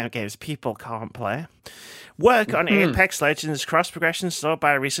 speaking of games people can't play, work on Apex Legends cross-progression slowed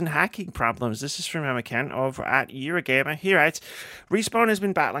by recent hacking problems. This is from Emma Kent over at Eurogamer. He writes, Respawn has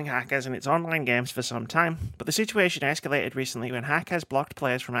been battling hackers in its online games for some time, but the situation escalated recently when hackers blocked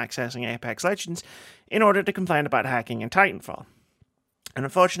players from accessing Apex Legends in order to complain about hacking in Titanfall. And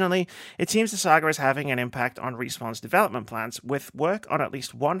unfortunately, it seems the saga is having an impact on Respawn's development plans, with work on at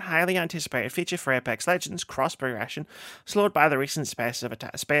least one highly anticipated feature for Apex Legends, cross-progression, slowed by the recent spate of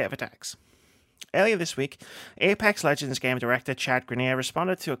attacks. Earlier this week, Apex Legends game director Chad Grenier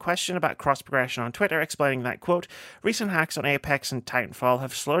responded to a question about cross-progression on Twitter, explaining that, quote, recent hacks on Apex and Titanfall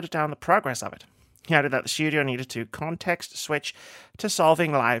have slowed down the progress of it. He added that the studio needed to context switch to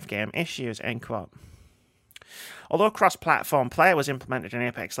solving live game issues, end quote. Although cross-platform play was implemented in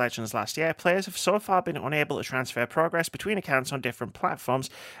Apex Legends last year, players have so far been unable to transfer progress between accounts on different platforms,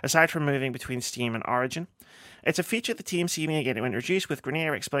 aside from moving between Steam and Origin. It's a feature the team seem eager to introduce, with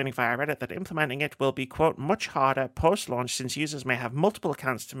Grenier explaining via Reddit that implementing it will be, quote, much harder post-launch since users may have multiple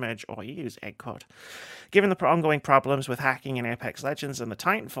accounts to merge or use, end quote. Given the ongoing problems with hacking in Apex Legends and the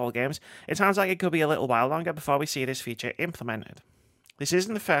Titanfall games, it sounds like it could be a little while longer before we see this feature implemented. This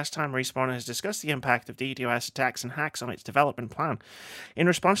isn't the first time Respawn has discussed the impact of DDoS attacks and hacks on its development plan. In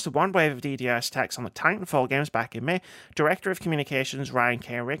response to one wave of DDoS attacks on the Titanfall games back in May, Director of Communications Ryan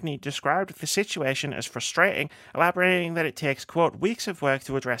K. Rigney described the situation as frustrating, elaborating that it takes, quote, weeks of work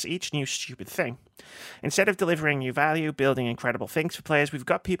to address each new stupid thing. Instead of delivering new value, building incredible things for players, we've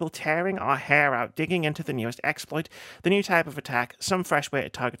got people tearing our hair out, digging into the newest exploit, the new type of attack, some fresh way to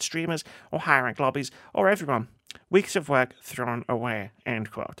target streamers, or high-rank lobbies, or everyone. Weeks of work thrown away,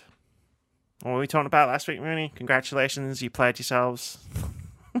 end quote. What were we talking about last week, Mooney? Congratulations, you played yourselves.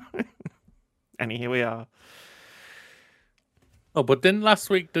 And here we are. Oh, but didn't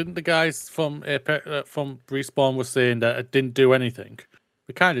the guys from Respawn were saying that it didn't do anything?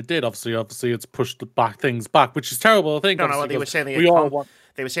 It kind of did, obviously it's pushed things back, which is terrible, I think. No, they were saying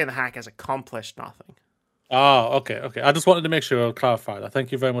they were saying the hack has accomplished nothing. Oh, okay. I just wanted to make sure I clarified that.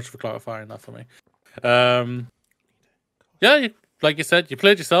 Thank you very much for clarifying that for me. Yeah, like you said, you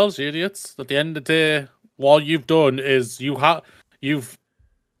played yourselves, you idiots. At the end of the day, what you've done is you've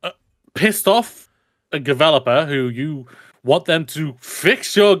pissed off a developer who you want them to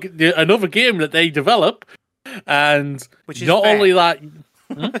fix another game that they develop, and which is not fair. only that,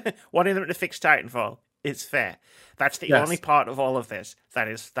 wanting them to fix Titanfall, it's fair. That's the only part of all of this that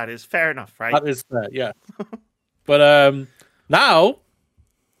is fair enough, right? That is fair, yeah. But now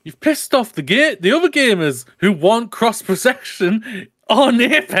you've pissed off the other gamers who want cross-progression on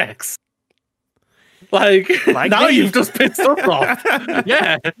Apex. Like now me. You've just pissed us off.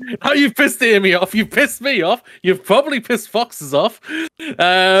 Yeah. Now you've pissed Amy off. You've pissed me off. You've probably pissed Foxes off.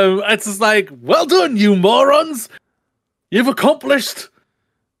 It's just like, well done, you morons. You've accomplished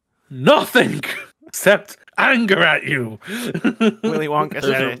nothing except anger at you. Willy Wonka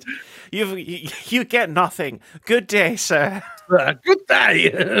said it. You get nothing. Good day, sir. Good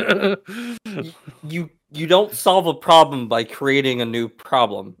day. You don't solve a problem by creating a new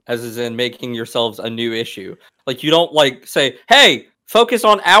problem, as is in making yourselves a new issue. Like, you don't say, hey, focus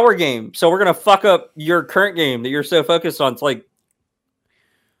on our game, so we're gonna fuck up your current game that you're so focused on. It's like,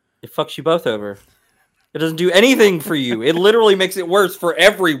 it fucks you both over. It doesn't do anything for you. It literally makes it worse for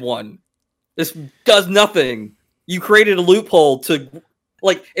everyone. This does nothing. You created a loophole to,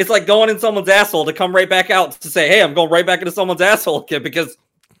 it's like going in someone's asshole to come right back out to say, hey, I'm going right back into someone's asshole, kid, because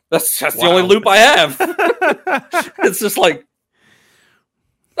that's the only loop I have. It's just like,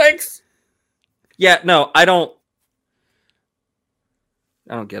 thanks. Yeah, no, I don't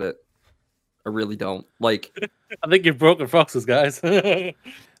get it. I really don't. I think you've broken Foxes, guys. The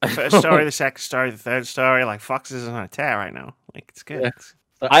first story, the second story, the third story. Foxes is on a tear right now. It's good. Yeah.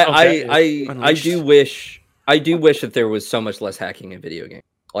 I do wish that there was so much less hacking in video games.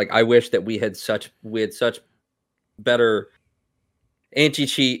 I wish that we had such better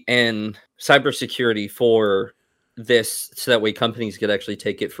anti-cheat and cybersecurity for this, so that way companies could actually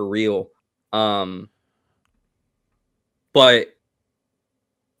take it for real. But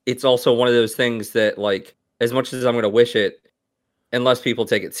it's also one of those things that, as much as I'm going to wish it, unless people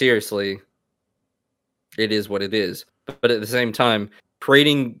take it seriously, it is what it is. But at the same time,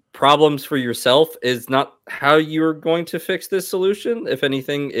 creating problems for yourself is not how you're going to fix this solution. If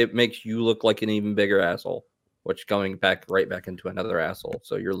anything, it makes you look like an even bigger asshole, which going right back into another asshole.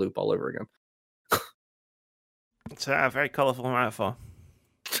 So you're loop all over again. It's a very colourful metaphor.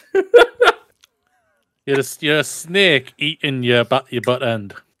 You're a snake eating your butt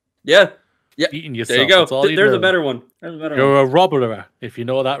end. Yeah. Eating yourself. There you go. That's all There's a better one. You're a robber. If you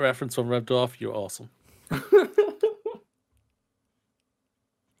know that reference from Red Dwarf, you're awesome.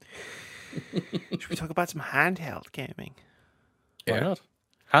 Should we talk about some handheld gaming? Why not?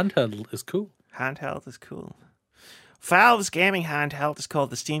 Handheld is cool. Handheld is cool. Valve's gaming handheld is called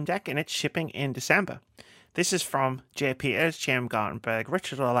the Steam Deck, and it's shipping in December. This is from Jay Peters, James Gartenberg,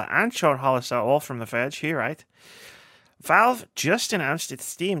 Richard Lawler, and Sean Hollister, all from The Verge. Who right? Valve just announced the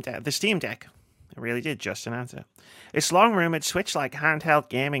Steam Deck. It really did just announce it. Its long-rumored Switch-like handheld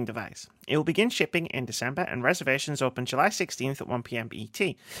gaming device. It will begin shipping in December, and reservations open July 16th at 1 p.m. ET.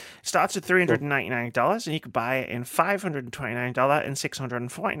 It starts at $399, and you can buy it in $529 and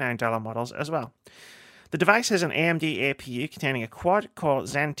 $649 models as well. The device has an AMD APU containing a quad-core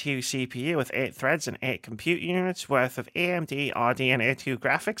Zen 2 CPU with 8 threads and 8 compute units worth of AMD RDNA2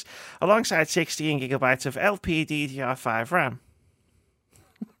 graphics, alongside 16GB of LPDDR5 RAM.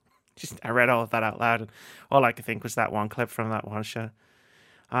 I read all of that out loud, and all I could think was that one clip from that one show.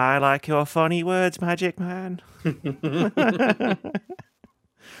 I like your funny words, Magic Man.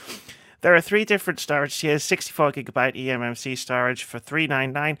 There are 3 different storage tiers: 64GB eMMC storage for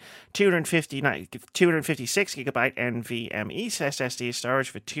 $399, 256GB NVMe SSD storage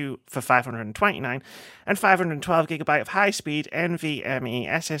for $529, and 512GB of high-speed NVMe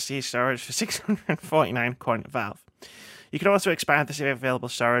SSD storage for $649, according to Valve. You can also expand this available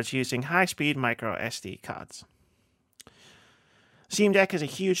storage using high-speed micro SD cards. Steam Deck has a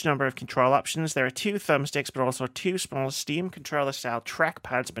huge number of control options. There are 2 thumbsticks, but also 2 small Steam controller-style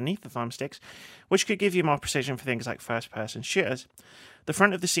trackpads beneath the thumbsticks, which could give you more precision for things like first-person shooters. The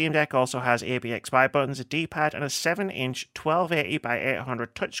front of the Steam Deck also has ABXY buttons, a D-pad, and a 7-inch 1280x800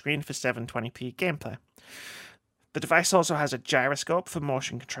 touchscreen for 720p gameplay. The device also has a gyroscope for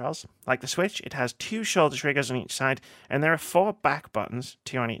motion controls. Like the Switch, it has 2 shoulder triggers on each side, and there are 4 back buttons,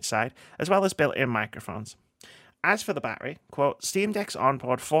 2 on each side, as well as built-in microphones. As for the battery, quote, Steam Deck's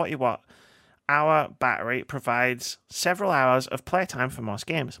onboard 40-watt-hour battery provides several hours of playtime for most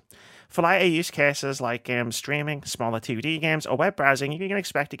games. For lighter use cases like game streaming, smaller 2D games, or web browsing, you can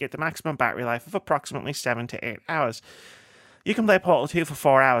expect to get the maximum battery life of approximately 7 to 8 hours. You can play Portal 2 for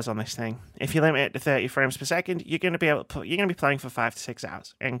 4 hours on this thing. If you limit it to 30 frames per second, you're going to be playing for 5 to 6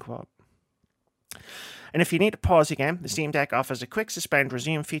 hours. End quote. And if you need to pause your game, the Steam Deck offers a quick suspend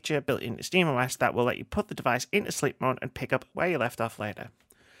resume feature built into SteamOS that will let you put the device into sleep mode and pick up where you left off later.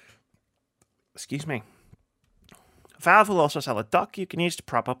 Excuse me. Valve will also sell a dock you can use to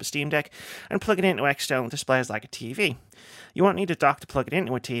prop up a Steam Deck and plug it into external displays like a TV. You won't need a dock to plug it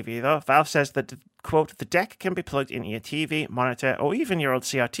into a TV though. Valve says that, quote, the deck can be plugged into your TV, monitor, or even your old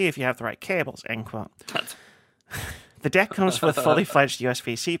CRT if you have the right cables, end quote. The deck comes with fully fledged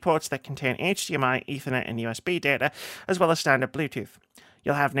USB-C ports that contain HDMI, Ethernet, and USB data, as well as standard Bluetooth.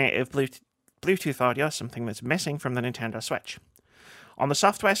 You'll have native Bluetooth audio, something that's missing from the Nintendo Switch. On the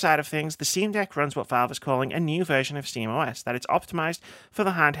software side of things, the Steam Deck runs what Valve is calling a new version of SteamOS, that it's optimized for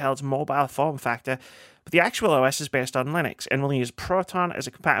the handheld's mobile form factor, but the actual OS is based on Linux and will use Proton as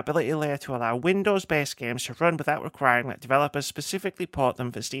a compatibility layer to allow Windows-based games to run without requiring that developers specifically port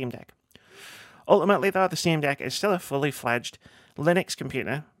them for Steam Deck. Ultimately, though, the Steam Deck is still a fully fledged Linux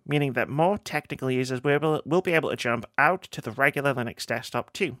computer, meaning that more technical users will be able to jump out to the regular Linux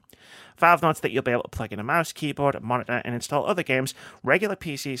desktop too. Valve notes that you'll be able to plug in a mouse, keyboard, monitor, and install other games, regular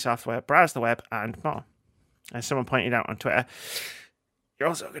PC software, browse the web, and more. As someone pointed out on Twitter, you're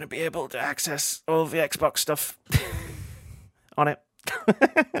also going to be able to access all the Xbox stuff on it,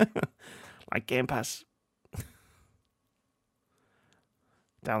 like Game Pass.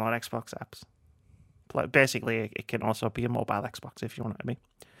 Download Xbox apps. Basically, it can also be a mobile Xbox if you want it to be.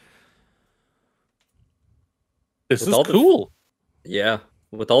 This is cool. Yeah,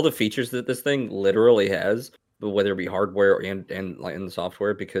 with all the features that this thing literally has, whether it be hardware and like in the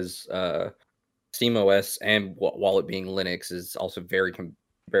software, because SteamOS and while it being Linux is also very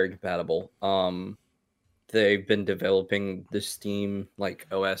compatible. They've been developing the Steam like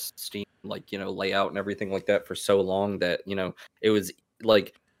OS Steam layout and everything like that for so long that it was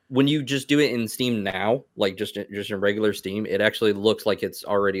like. When you just do it in Steam now, like just in regular Steam, it actually looks like it's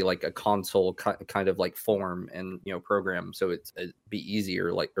already like a console kind of like form and program. So it'd be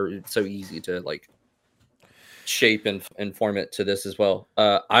easier, or it's so easy to like shape and form it to this as well.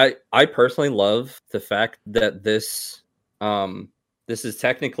 I personally love the fact that this This is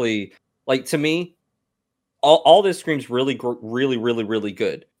technically, like, to me, all this screams really, really, really, really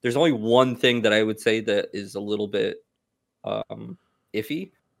good. There's only one thing that I would say that is a little bit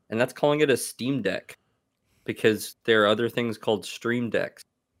iffy, and that's calling it a Steam Deck, because there are other things called Stream Decks.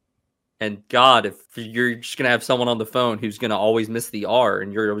 And God, if you're just gonna have someone on the phone who's gonna always miss the R,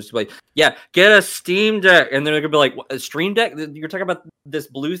 and you're always like, "Yeah, get a Steam Deck," and they're gonna be like, "A Stream Deck? You're talking about this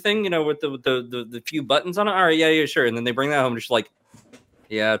blue thing, with the few buttons on it? All right, yeah, sure." And then they bring that home, and just like,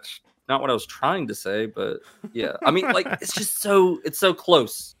 "Yeah, it's not what I was trying to say, but yeah." I mean, like, it's so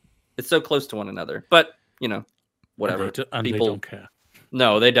close. It's so close to one another, but whatever. And People they don't care.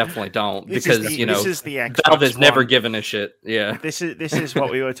 No, they definitely don't, because this is the Xbox Valve has never One. given a shit. Yeah, this is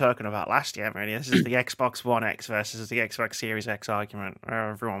what we were talking about last year, really. This is the Xbox One X versus the Xbox Series X argument,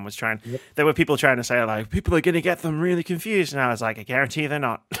 where everyone was trying. Yep. There were people trying to say, like, people are going to get them really confused, and I was like, I guarantee they're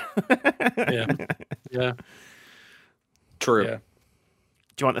not. Yeah. true. Yeah.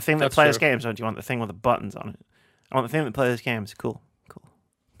 Do you want the thing that That's plays true. games, or do you want the thing with the buttons on it? I want the thing that plays games. Cool.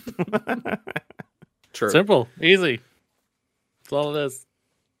 True. Simple, easy. That's all it is.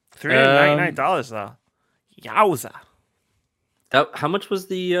 $399 though. Yowza. How much was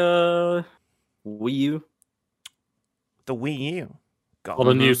the Wii U? The Wii U. God. Or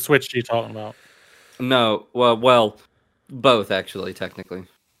the new Switch you're talking about. No, well, both actually, technically.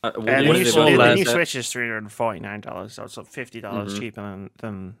 The What new, is it Switch- on the that? new Switch is $349, so it's $50 Mhm. cheaper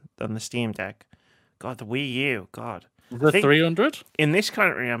than the Steam Deck. God, the Wii U. God. The think- 300? In this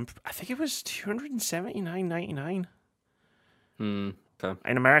country, I think it was $279.99. Okay.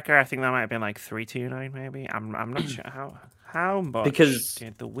 In America, I think that might have been like $329, maybe. I'm not sure how much Because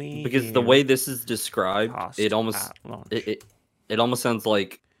did the Wii the U way this is described, cost it almost at launch? it almost sounds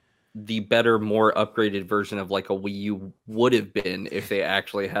like the better, more upgraded version of like a Wii U would have been if they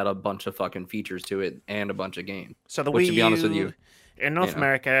actually had a bunch of fucking features to it and a bunch of games. So the Which, Wii to be honest with U, you, in North know.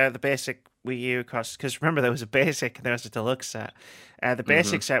 America, the basic Wii U cost, because remember there was a basic and there was a deluxe set. The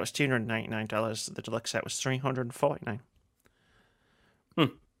basic set was $299. The deluxe set was $349.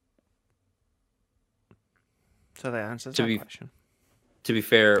 So that answers that question. To be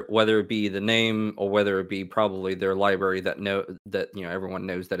fair, whether it be the name or whether it be probably their library that everyone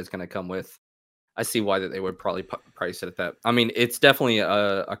knows that it's going to come with, I see why that they would probably price it at that. I mean, it's definitely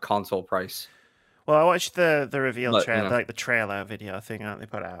a console price. Well, I watched the reveal But, trailer, like the trailer video thing that they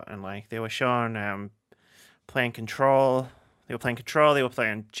put out, and like they were showing playing Control. They were playing Control. They were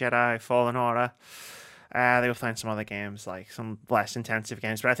playing Jedi Fallen Order. They were playing some other games, like some less intensive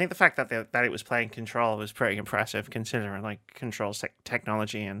games. But I think the fact that it was playing Control was pretty impressive, considering like Control's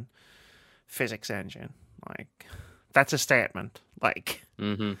technology and physics engine. Like that's a statement. Like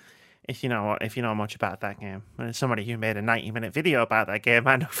if you know much about that game, and as somebody who made a 90-minute video about that game,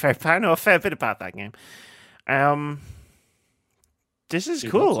 I know a fair bit about that game. This is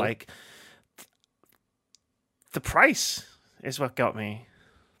cool. Like the price is what got me.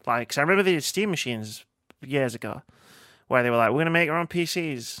 Like, 'cause I remember the Steam machines years ago, where they were like, "We're gonna make our own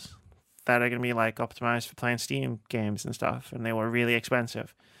PCs that are gonna be like optimized for playing Steam games and stuff," and they were really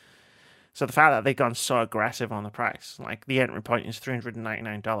expensive. So the fact that they've gone so aggressive on the price, like the entry point is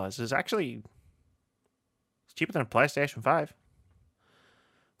 $399, is actually cheaper than a PlayStation 5.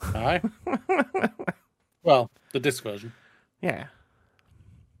 Aye. Well, the disc version. Yeah.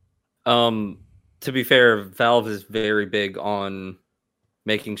 To be fair, Valve is very big on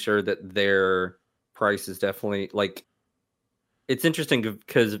making sure that their price is definitely like. It's interesting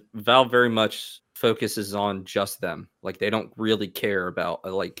because Valve very much focuses on just them. Like they don't really care about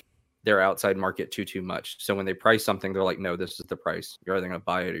like their outside market too much. So when they price something, they're like, "No, this is the price. You're either gonna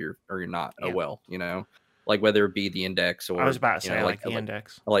buy it or you're not." Yeah. Oh well, like whether it be the Index or I was about to say like the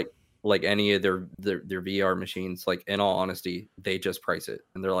Index. like any of their VR machines. Like in all honesty, they just price it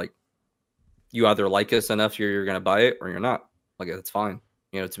and they're like, "You either like us enough, you're gonna buy it, or you're not." Like that's fine.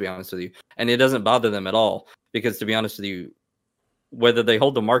 To be honest with you, and it doesn't bother them at all because to be honest with you, whether they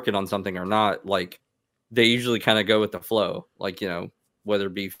hold the market on something or not, like they usually kind of go with the flow. Like whether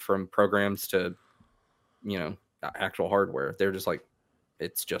it be from programs to actual hardware, they're just like,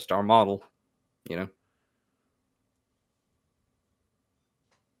 it's just our model. Yep.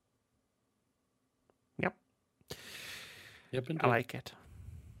 Yep, indeed. I like it.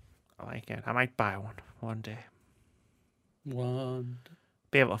 I might buy one day.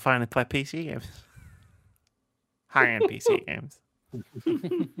 Be able to finally play PC games. High-end PC games. But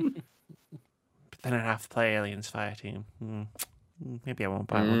then I'd have to play Aliens Fireteam. Maybe I won't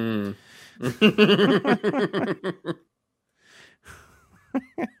buy one.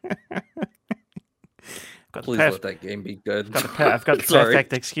 Please let that game be good. I've got the Sorry.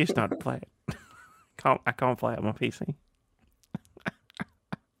 perfect excuse not to play it. I can't play it on my PC.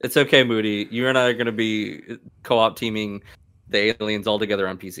 It's okay, Moody. You and I are going to be co-op teaming the aliens all together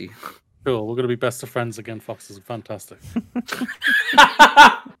on PC. Cool. We're going to be best of friends again, Fox. Is fantastic.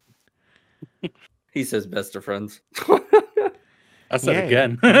 He says best of friends. I said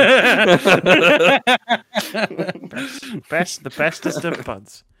again. The bestest of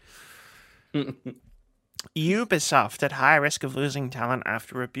buds. Ubisoft at high risk of losing talent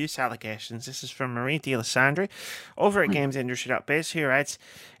after abuse allegations. This is from Marie D'Alessandri over at GamesIndustry.biz, who writes,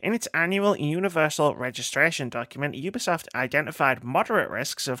 in its annual universal registration document, Ubisoft identified moderate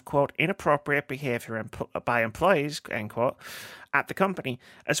risks of, quote, inappropriate behavior by employees, end quote, at the company,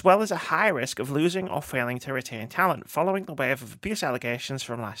 as well as a high risk of losing or failing to retain talent following the wave of abuse allegations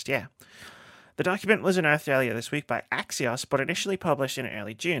from last year. The document was unearthed earlier this week by Axios, but initially published in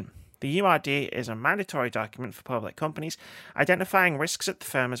early June. The URD is a mandatory document for public companies, identifying risks at the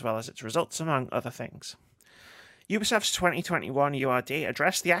firm as well as its results, among other things. Ubisoft's 2021 URD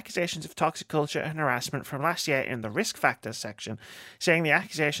addressed the accusations of toxic culture and harassment from last year in the risk factors section, saying the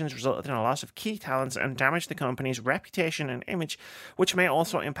accusations resulted in a loss of key talents and damaged the company's reputation and image, which may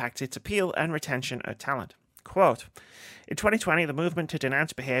also impact its appeal and retention of talent. Quote, in 2020, the movement to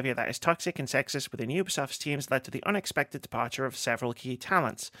denounce behavior that is toxic and sexist within Ubisoft's teams led to the unexpected departure of several key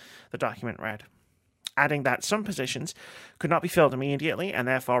talents, the document read, adding that some positions could not be filled immediately and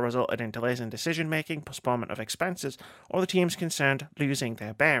therefore resulted in delays in decision-making, postponement of expenses, or the teams concerned losing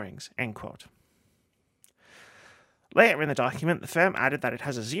their bearings, end quote. Later in the document, the firm added that it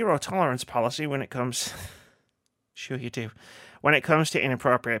has a zero-tolerance policy when it comes... Sure you do. When it comes to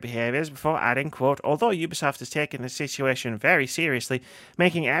inappropriate behaviours, before adding, quote, although Ubisoft has taken this situation very seriously,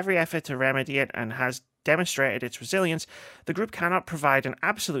 making every effort to remedy it and has demonstrated its resilience, the group cannot provide an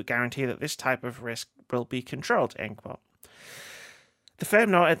absolute guarantee that this type of risk will be controlled, end quote. The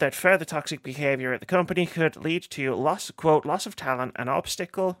firm noted that further toxic behaviour at the company could lead to loss of talent, an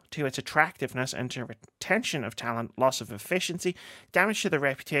obstacle to its attractiveness and to retention of talent, loss of efficiency, damage to the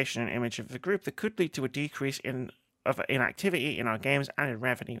reputation and image of the group that could lead to a decrease of activity in our games and in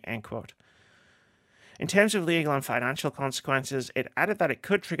revenue, end quote. In terms of legal and financial consequences, it added that it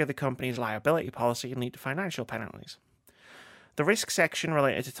could trigger the company's liability policy and lead to financial penalties. The risk section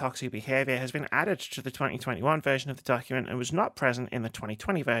related to toxic behaviour has been added to the 2021 version of the document and was not present in the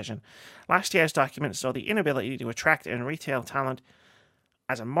 2020 version. Last year's document saw the inability to attract and retain talent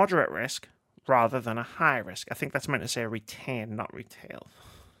as a moderate risk rather than a high risk. I think that's meant to say retain, not retail.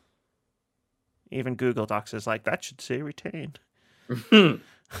 Even Google Docs is like, that should say retain. Either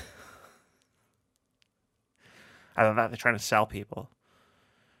that, they're trying to sell people.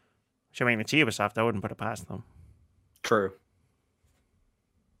 Which, I mean, it's Ubisoft. I wouldn't put it past them. True.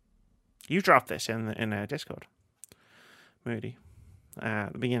 You dropped this in Discord, Moody.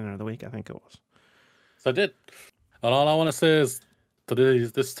 At the beginning of the week, I think it was. So I did. And all I want to say is to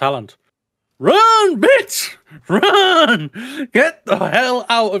this talent. Run, bitch! Run! Get the hell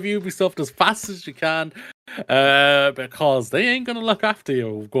out of Ubisoft as fast as you can, because they ain't going to look after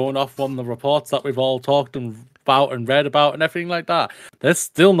you, going off on the reports that we've all talked about and read about and everything like that. They're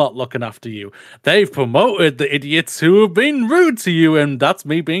still not looking after you. They've promoted the idiots who have been rude to you, and that's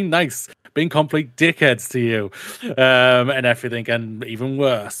me being nice, being complete dickheads to you, and everything, and even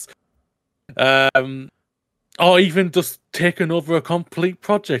worse. Or even just taking over a complete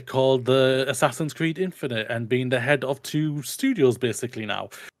project called the Assassin's Creed Infinite and being the head of 2 studios basically now.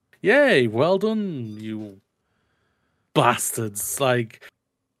 Yay, well done, you bastards. Like,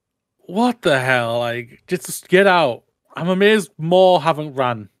 what the hell? Like, just get out. I'm amazed more haven't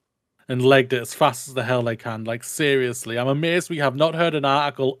ran and legged it as fast as the hell they can. Like, seriously, I'm amazed we have not heard an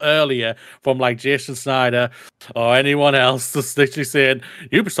article earlier from, like, Jason Snyder or anyone else just literally saying,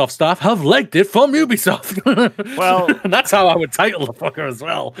 Ubisoft staff have legged it from Ubisoft. Well... and that's how I would title the fucker as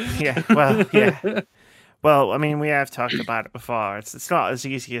well. Yeah, well, yeah. Well, I mean, we have talked about it before. It's not as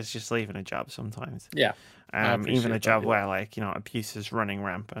easy as just leaving a job sometimes. Yeah. Even a job where, like, you know, abuse is running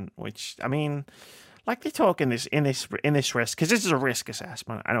rampant, which, I mean... Like they talk in this risk, because this is a risk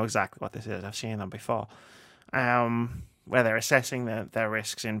assessment. I know exactly what this is. I've seen them before, where they're assessing their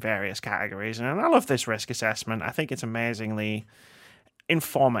risks in various categories. And I love this risk assessment. I think it's amazingly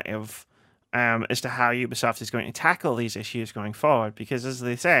informative as to how Ubisoft is going to tackle these issues going forward. Because as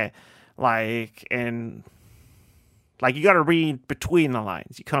they say, you got to read between the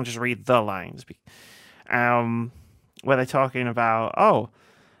lines. You can't just read the lines. Where they're talking about,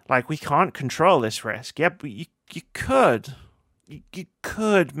 like, we can't control this risk. Yeah, but you could. You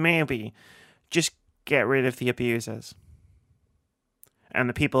could maybe just get rid of the abusers and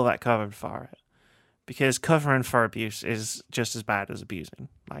the people that covered for it. Because covering for abuse is just as bad as abusing.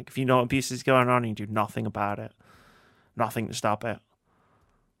 Like, if you know abuse is going on and you do nothing about it, nothing to stop it,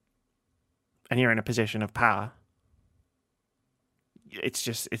 and you're in a position of power, it's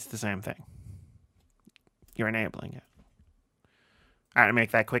the same thing. You're enabling it. I had to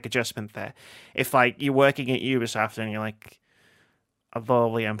make that quick adjustment there. If like you're working at Ubisoft and you're like a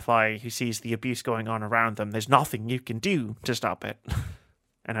lowly employee who sees the abuse going on around them, there's nothing you can do to stop it.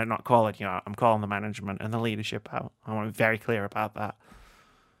 And I'm not calling you out. I'm calling the management and the leadership out. I want to be very clear about that.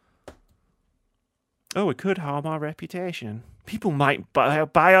 Oh, it could harm our reputation. People might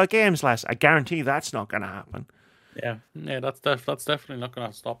buy our games less. I guarantee that's not going to happen. Yeah, that's definitely not going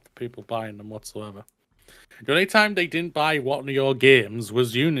to stop people buying them whatsoever. The only time they didn't buy one of your games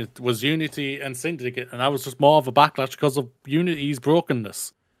was Unity and Syndicate, and that was just more of a backlash because of Unity's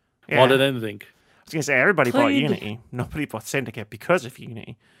brokenness more than anything. I was going to say, everybody bought Unity. Nobody bought Syndicate because of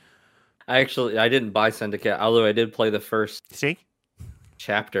Unity. I didn't buy Syndicate, although I did play the first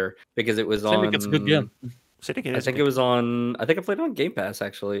chapter because it was Syndicate's on... a good game. Syndicate I think it was on... I think I played it on Game Pass,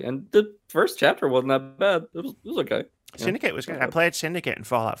 actually, and the first chapter wasn't that bad. It was okay. Syndicate was good. I played Syndicate and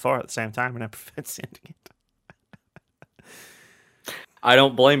Fallout 4 at the same time, and I preferred Syndicate. I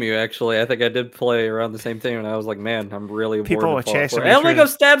don't blame you, actually. I think I did play around the same thing, and I was like, man, I'm really... People were chasing me. I'm gonna go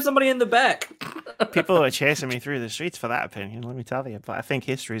stab somebody in the back! People were chasing me through the streets for that opinion, let me tell you. But I think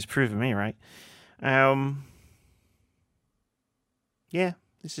history has proven me right. Yeah,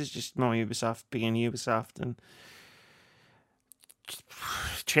 this is just more Ubisoft being Ubisoft and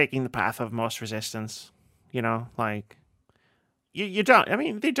taking the path of most resistance. You know, like... You don't, I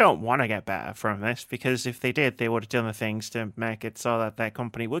mean, they don't want to get better from this, because if they did, they would have done the things to make it so that their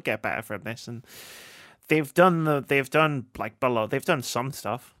company would get better from this. And they've done some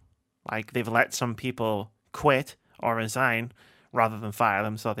stuff. Like, they've let some people quit or resign rather than fire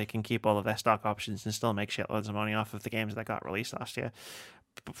them so they can keep all of their stock options and still make shitloads of money off of the games that got released last year.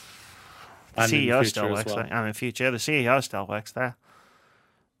 The CEO still works there. And in the future, the CEO still works there.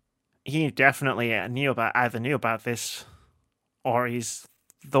 He definitely knew about this, or he's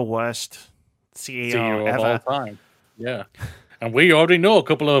the worst CEO ever. Of all time. Yeah. And we already know a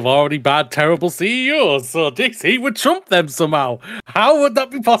couple of already bad, terrible CEOs, so he would trump them somehow. How would that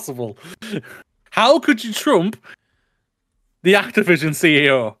be possible? How could you trump the Activision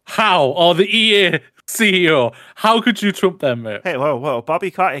CEO? How? Or the EA CEO? How could you trump them, mate? Hey, whoa.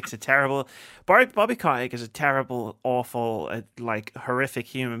 Bobby Kotick is a terrible, awful, horrific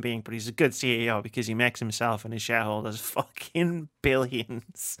human being, but he's a good CEO because he makes himself and his shareholders fucking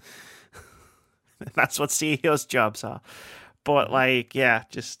billions. That's what CEOs' jobs are. But,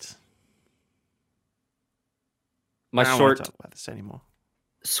 just... My I don't short, want to talk about this anymore.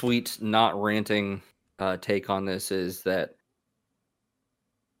 Sweet, not ranting take on this is that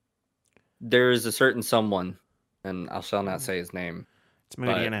there is a certain someone, and I shall not say his name. It's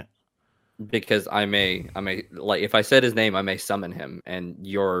Moody, in it. Because I may, if I said his name, I may summon him, and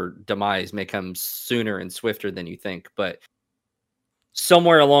your demise may come sooner and swifter than you think. But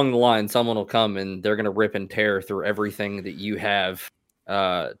somewhere along the line, someone will come, and they're going to rip and tear through everything that you have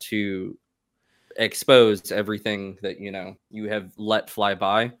to expose everything that you have let fly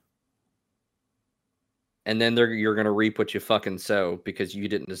by. And then you're going to reap what you fucking sow because you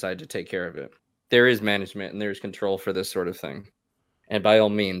didn't decide to take care of it. There is management and there's control for this sort of thing. And by all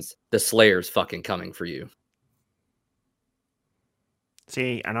means, the Slayer's fucking coming for you.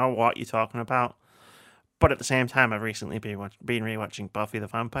 See, I know what you're talking about. But at the same time, I've recently been rewatching Buffy the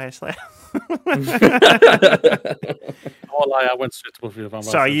Vampire Slayer. I went straight to Buffy the Vampire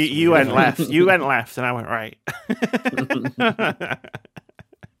Slayer. So you went left. You went left and I went right.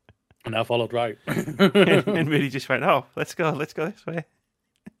 And I followed right. And Moody just went, let's go this way.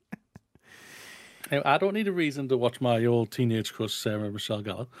 I don't need a reason to watch my old teenage crush, Sarah Michelle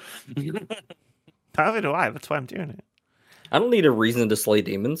Gellar. Neither do I. That's why I'm doing it. I don't need a reason to slay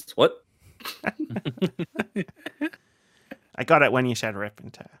demons. What? I got it when you said rip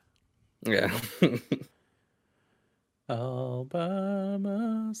and tear. Yeah. All by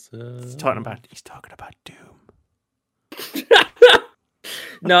myself. He's talking about Doom.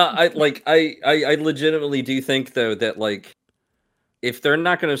 No, I legitimately do think though that if they're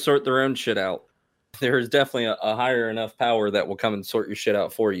not going to sort their own shit out, there is definitely a higher enough power that will come and sort your shit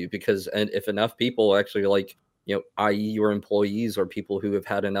out for you. Because if enough people actually i.e. your employees or people who have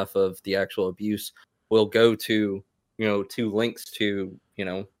had enough of the actual abuse will go to links to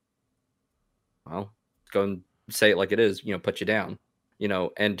go and say it like it is, put you down,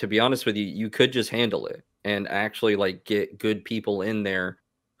 and to be honest with you, you could just handle it and actually get good people in there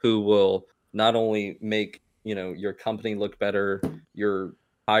who will not only make your company look better, your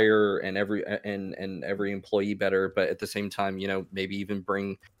hire and every employee better, but at the same time maybe even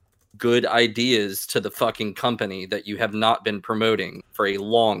bring good ideas to the fucking company that you have not been promoting for a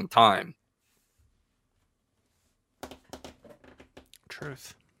long time.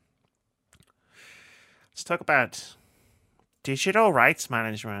 Truth. Let's talk about digital rights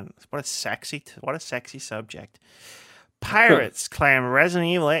management. What a sexy subject. Pirates claim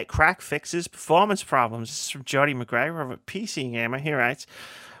Resident Evil 8 crack fixes performance problems. This is from Jody McGregor of PC Gamer. He writes,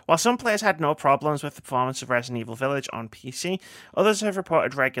 while some players had no problems with the performance of Resident Evil Village on PC, others have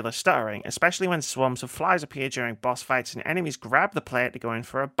reported regular stuttering, especially when swarms of flies appear during boss fights and enemies grab the player to go in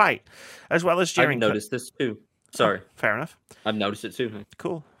for a bite, as well as during... I've noticed this too. Sorry. Oh, fair enough. I've noticed it too.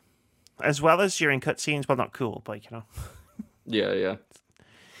 Cool. As well as during cutscenes, well, not cool, but, you know. Yeah.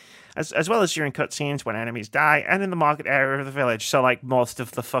 As well as during cutscenes when enemies die, and in the market area of the village, so, like, most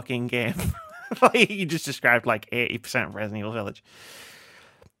of the fucking game. Like, you just described, like, 80% of Resident Evil Village.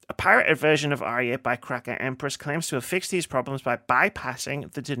 A pirated version of RE8 by Cracker Empress claims to have fixed these problems by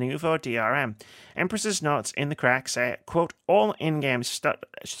bypassing the de novo DRM. Empress's notes in the crack say, quote, all in-game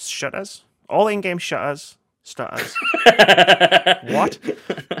shutters? All in-game shutters... Stutters. What?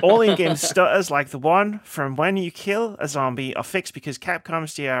 All in-game stutters like the one from when you kill a zombie are fixed because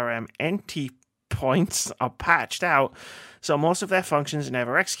Capcom's DRM NT points are patched out, so most of their functions are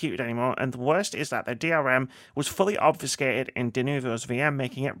never executed anymore, and the worst is that their DRM was fully obfuscated in Denuvo's VM,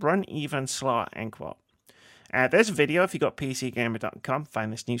 making it run even slower, end quote. There's a video, if you got PCGamer.com,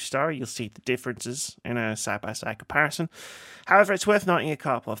 find this news story, you'll see the differences in a side-by-side comparison. However, it's worth noting a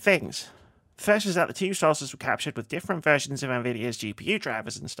couple of things. First is that the two sources were captured with different versions of NVIDIA's GPU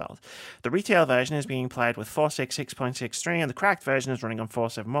drivers installed. The retail version is being played with 466.63 and the cracked version is running on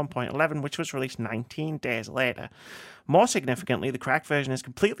 471.11, which was released 19 days later. More significantly, the cracked version is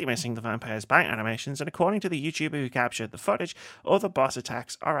completely missing the vampire's bite animations, and according to the YouTuber who captured the footage, other boss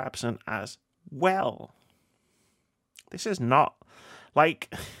attacks are absent as well. This is not,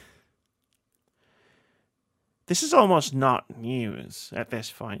 like... This is almost not news at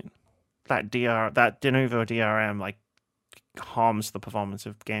this point. That de novo DRM like harms the performance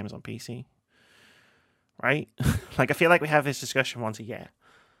of games on PC, right? Like I feel like we have this discussion once a year.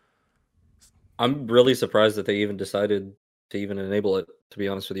 I'm really surprised that they even decided to even enable it, to be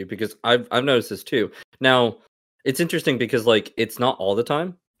honest with you, because I've noticed this too. Now, it's interesting because like it's not all the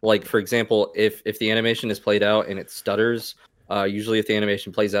time. Like for example, if the animation is played out and it stutters, usually if the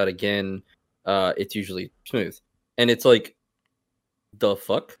animation plays out again, it's usually smooth. And it's like, the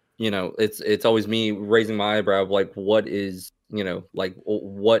fuck? You know, it's always me raising my eyebrow, like what is, you know, like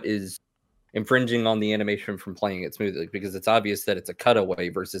what is infringing on the animation from playing it smoothly, because it's obvious that it's a cutaway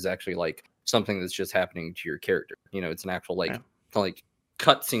versus actually like something that's just happening to your character. You know, it's an actual like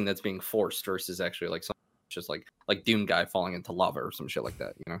cutscene that's being forced versus actually like something just like Doom guy falling into lava or some shit like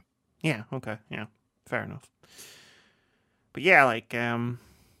that. You know? Yeah. Okay. Yeah. Fair enough. But yeah, like I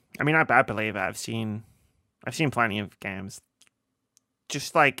mean, I believe I've seen plenty of games.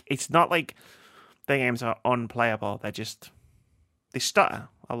 Just like it's not like the games are unplayable; they stutter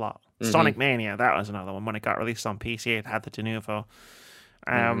a lot. Mm-hmm. Sonic Mania, that was another one. When it got released on PC, it had the de novo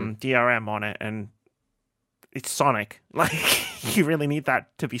DRM on it, and it's Sonic. Like you really need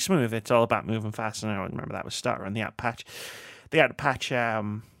that to be smooth. It's all about moving fast. And I remember that was stuttering. They had to patch the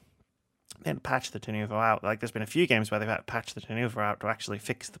de novo out. Like there's been a few games where they've had to patch the de novo out to actually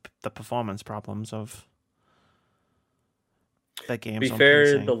fix the performance problems of the games. To be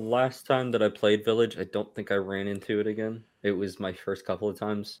fair, the last time that I played Village, I don't think I ran into it again. It was my first couple of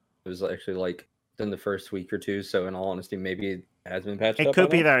times. It was actually like in the first week or two. So in all honesty, maybe it has been patched. It could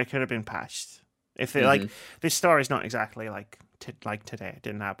be that it could have been patched. If it like this story's not exactly like today, it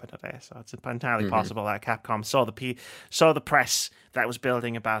didn't happen today, so it's entirely possible that Capcom saw the press that was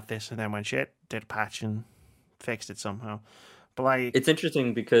building about this, and then when shit did a patch and fixed it somehow. But like, it's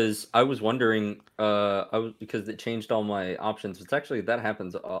interesting because I was wondering, because it changed all my options. It's actually that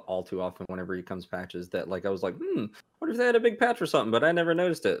happens all too often whenever he comes patches. That like I was like, what if they had a big patch or something? But I never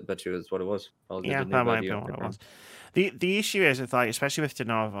noticed it. Bet you was what it was. Yeah, that might be what it was. The issue is with like, especially with de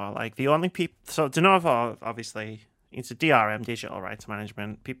novo, like the only people. So de novo, obviously, it's a DRM, digital rights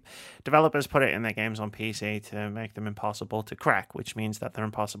management. Developers put it in their games on PC to make them impossible to crack, which means that they're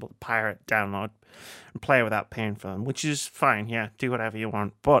impossible to pirate, download, and play without paying for them, which is fine. Yeah, do whatever you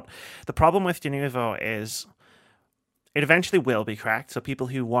want. But the problem with de novo is it eventually will be cracked, so people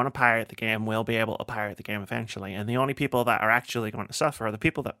who want to pirate the game will be able to pirate the game eventually, and the only people that are actually going to suffer are the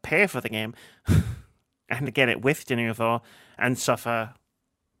people that pay for the game and to get it with de novo and suffer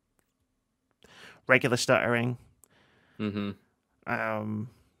regular stuttering, as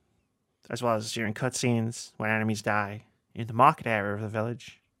well as during cutscenes when enemies die, in the market area of the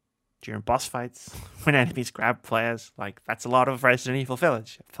village, during boss fights when enemies grab players. Like, that's a lot of Resident Evil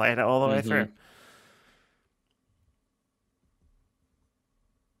Village. I've played it all the way through.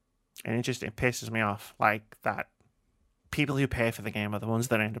 And it pisses me off, like, that people who pay for the game are the ones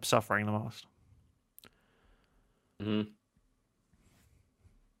that end up suffering the most. Mm-hmm.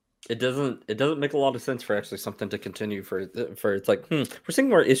 It doesn't make a lot of sense for actually something to continue for it's like we're seeing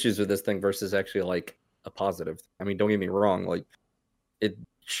more issues with this thing versus actually like a positive. I mean, don't get me wrong, like it's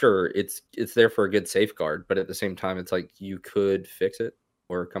there for a good safeguard, but at the same time it's like you could fix it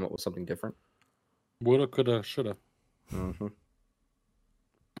or come up with something different. Woulda, coulda, shoulda. Mm-hmm.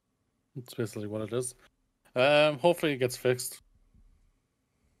 That's basically what it is. Hopefully it gets fixed.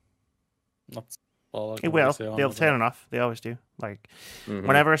 That's all I It can will. really say on They'll it. turn it off. They always do. Like, Mhm.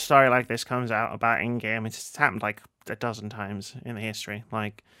 whenever a story like this comes out about in-game, it's happened like a dozen times in the history.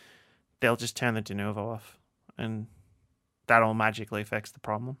 Like, they'll just turn the de novo off, and that'll magically fix the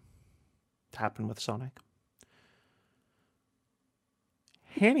problem. It happened with Sonic.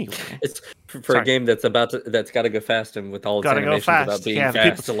 Anyway, It's for Sorry. a game that's got to go fast and with all its Gotta go animations fast. about being Yeah, the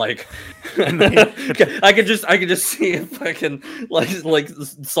fast. people- Like, And the I could just see if I can like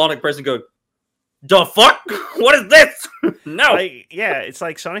Sonic person go, the fuck? What is this? No. it's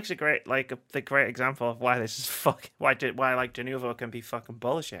like Sonic's a great the great example of why this is why like de novo can be fucking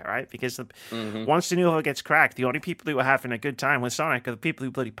bullshit, right? Because Mhm. once de novo gets cracked, the only people who are having a good time with Sonic are the people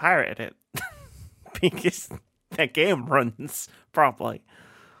who bloody pirated it, because that game runs properly.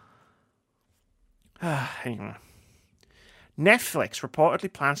 Anyway. Netflix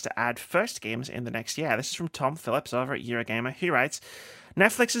reportedly plans to add first games in the next year. This is from Tom Phillips over at Eurogamer, who writes,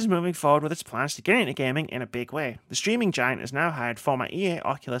 Netflix is moving forward with its plans to get into gaming in a big way. The streaming giant has now hired former EA,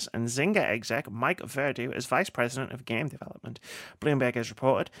 Oculus, and Zynga exec Mike Verdu as vice president of game development, Bloomberg has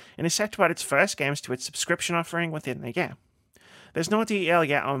reported, and is set to add its first games to its subscription offering within the year. There's no detail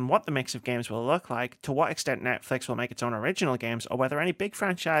yet on what the mix of games will look like, to what extent Netflix will make its own original games, or whether any big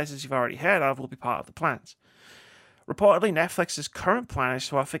franchises you've already heard of will be part of the plans. Reportedly, Netflix's current plan is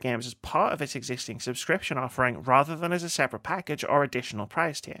to offer games as part of its existing subscription offering rather than as a separate package or additional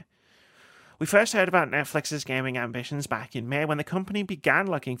price tier. We first heard about Netflix's gaming ambitions back in May when the company began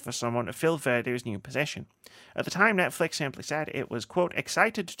looking for someone to fill Verdu's new position. At the time, Netflix simply said it was, quote,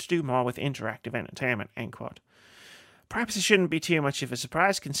 excited to do more with interactive entertainment, end quote. Perhaps it shouldn't be too much of a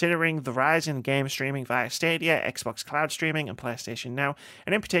surprise considering the rise in game streaming via Stadia, Xbox Cloud Streaming, and PlayStation Now,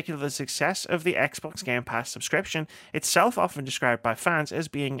 and in particular the success of the Xbox Game Pass subscription, itself often described by fans as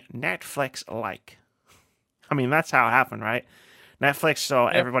being Netflix-like. I mean, that's how it happened, right? Netflix saw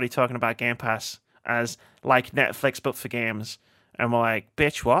everybody talking about Game Pass as like Netflix but for games, and we're like,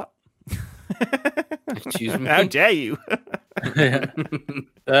 bitch, what? Excuse me. How dare you?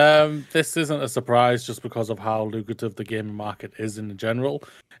 This isn't a surprise just because of how lucrative the gaming market is in general.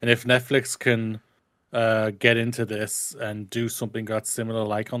 And if Netflix can get into this and do something that's similar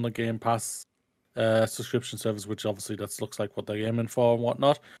like on the Game Pass subscription service, which obviously that looks like what they're aiming for and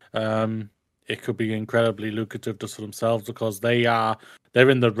whatnot, it could be incredibly lucrative just for themselves because they're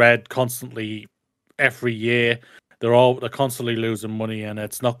in the red constantly every year. They're constantly losing money, and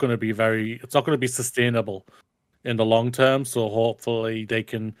it's not going to be sustainable in the long term. So hopefully they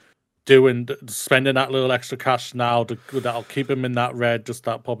can spending that little extra cash now that'll keep them in that red, just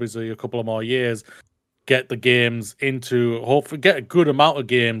that probably a couple of more years. Get the games into, hopefully get a good amount of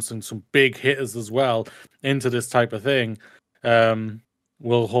games and some big hitters as well into this type of thing.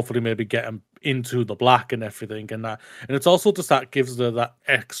 Will hopefully maybe get them into the black and everything, and it's also just that gives that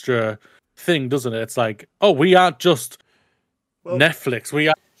extra thing, doesn't it? It's like, oh, we aren't just Netflix, we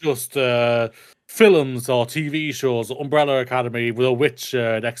aren't just films or TV shows, Umbrella Academy, The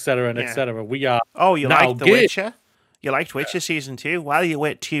Witcher, etc. and etc. We are. Oh, you now like The Witcher? You liked Witcher Season 2? While you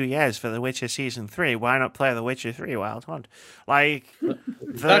wait 2 years for The Witcher Season 3, why not play The Witcher 3 Wild Hunt? Like,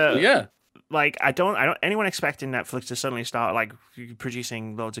 exactly, yeah. Like, I don't anyone expecting Netflix to suddenly start like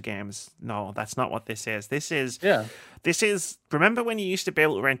producing loads of games. No, that's not what this is. This is remember when you used to be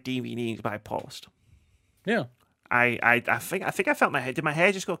able to rent DVDs by post? Yeah. I think I felt my hair. Did my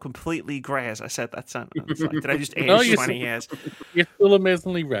hair just go completely grey as I said that sentence? Like, did I just age 20 years? You're still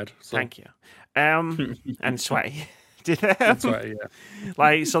amazingly red. So. Thank you. And sweaty. That's right,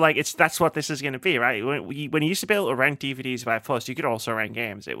 yeah. That's what this is going to be, right? When you used to be able to rent DVDs by post, you could also rent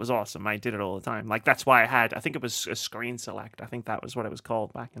games. It was awesome. I did it all the time. Like, that's why I think it was a Screen Select. I think that was what it was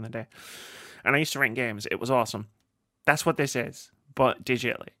called back in the day. And I used to rent games. It was awesome. That's what this is, but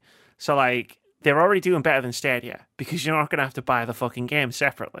digitally. So, like, they're already doing better than Stadia because you're not going to have to buy the fucking game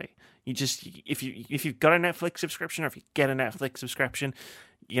separately. You just, if you've got a Netflix subscription or if you get a Netflix subscription,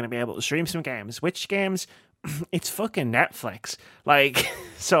 you're going to be able to stream some games. Which games? It's fucking Netflix. Like,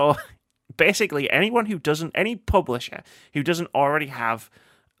 so basically any publisher who doesn't already have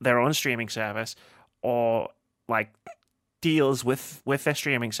their own streaming service or like deals with their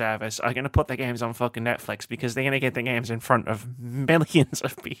streaming service are going to put their games on fucking Netflix because they're going to get the games in front of millions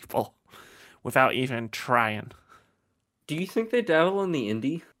of people without even trying. Do you think they dabble in the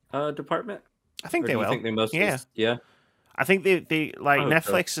indie department? I think Or they do you will. think they mostly? Yeah. Yeah. I think they like I hope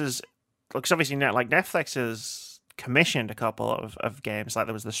so. Netflix is, because obviously Netflix has commissioned a couple of games. Like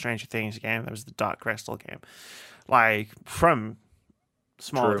there was the Stranger Things game, there was the Dark Crystal game, like from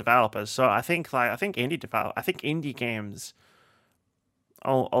smaller True. developers. So I think indie games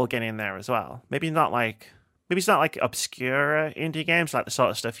all get in there as well. Maybe it's not like obscure indie games, like the sort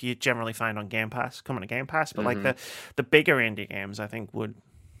of stuff you generally find on Game Pass, coming to Game Pass, but like the bigger indie games, I think would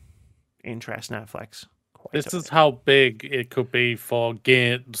interest Netflix. This is how big it could be for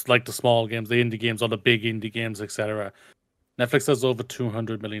games like the small games, the indie games, or the big indie games, etc. Netflix has over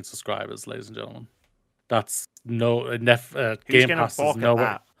 200 million subscribers, ladies and gentlemen. That's Game Pass is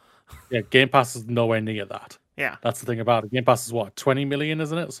nowhere. Yeah, Game Pass is nowhere near that. Yeah, that's the thing about it. Game Pass is what, 20 million,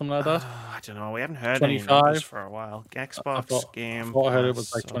 isn't it? Something like that. I don't know. We haven't heard any numbers for a while. Xbox Game Pass. I heard it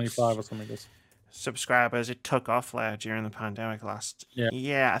was like 25 or something. Subscribers, it took off during the pandemic last.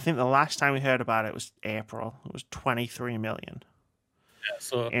 Yeah, I think the last time we heard about it was April. It was 23 million. Yeah,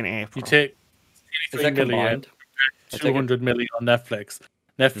 so in April. You take 23 million, 200 million on Netflix.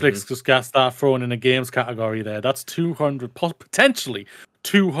 Netflix just got start throwing in a games category there. That's 200, potentially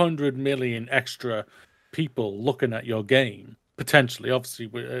 200 million extra people looking at your game. Potentially, obviously,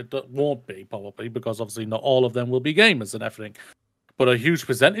 it won't be probably because obviously not all of them will be gamers and everything. But a huge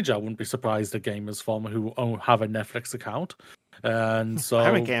percentage, I wouldn't be surprised, the gamers from who have a Netflix account. And so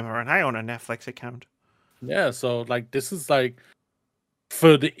I'm a gamer and I own a Netflix account. Yeah, so like this is like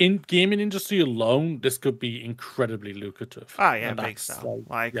for the gaming industry alone, this could be incredibly lucrative. Oh yeah, big stuff.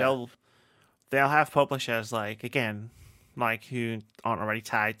 They'll have publishers again, who aren't already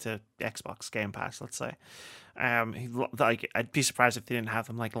tied to Xbox Game Pass, let's say. I'd be surprised if they didn't have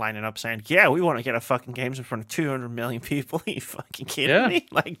them lining up saying, "Yeah, we want to get our fucking games in front of 200 million people." Are you fucking kidding me?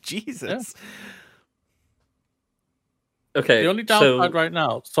 Jesus. Yeah. Okay. The only downside right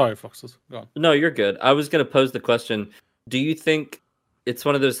now. Sorry, Foxes. Go on. No, you're good. I was going to pose the question: do you think it's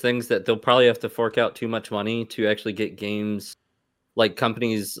one of those things that they'll probably have to fork out too much money to actually get games,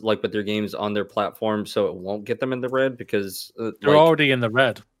 companies put their games on their platform, so it won't get them in the red because they're already in the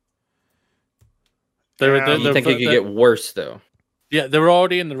red? You think it could get worse though? Yeah, they're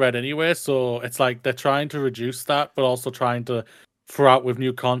already in the red anyway, so it's like they're trying to reduce that, but also trying to throw out with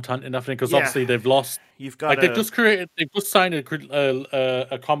new content and everything. Because obviously they've lost. You've got they've just signed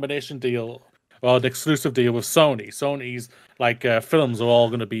a combination deal or an exclusive deal with Sony. Sony's films are all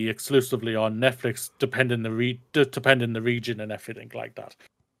going to be exclusively on Netflix, depending the region and everything like that.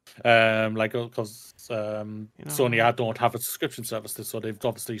 Because Sony, I don't have a subscription service, so they've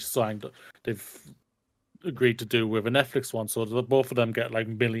obviously agreed to do with a Netflix one, so both of them get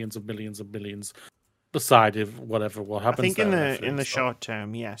millions and millions and millions. Beside what happens. I think in the short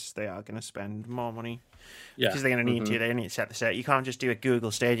term, yes, they are going to spend more money. Yeah, because they're going to need to. They need to set the set. You can't just do a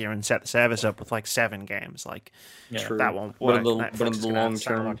Google Stadia and set the service up with 7 games. That won't work. But in the long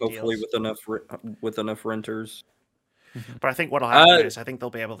term, hopefully with enough renters. But I think what'll happen is I think they'll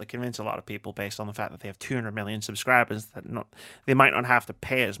be able to convince a lot of people based on the fact that they have 200 million subscribers that they might not have to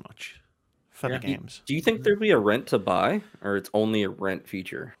pay as much for the games. Do you think there'd be a rent to buy, or it's only a rent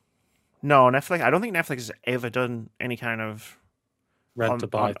feature? No, Netflix. I don't think Netflix has ever done any kind of rent to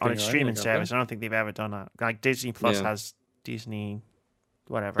buy on its streaming service. I don't think they've ever done that. Disney Plus has Disney,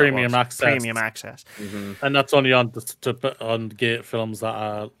 whatever premium access. Premium access, and that's only on Gate films that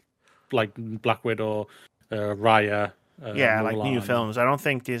are like Black Widow, Raya. Mulan. New films. I don't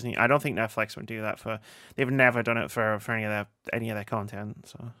think Netflix would do that for. They've never done it for any of their content.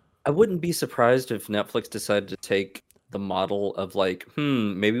 So I wouldn't be surprised if Netflix decided to take the model of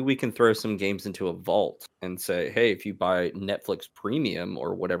maybe we can throw some games into a vault and say, hey, if you buy Netflix Premium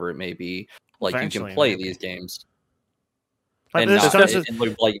or whatever it may be, you can play these games. And it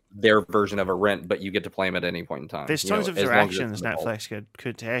look like their version of a rent, but you get to play them at any point in time. There's tons of directions Netflix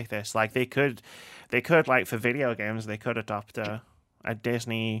could take this. They could for video games, they could adopt a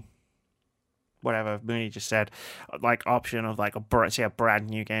Disney, whatever Mooney just said, option of a brand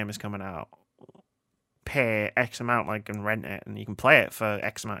new game is coming out. Pay X amount and rent it, and you can play it for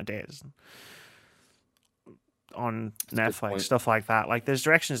X amount of days on Netflix, stuff like that. There's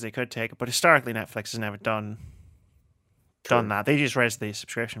directions they could take, but historically Netflix has never done that. They just raise the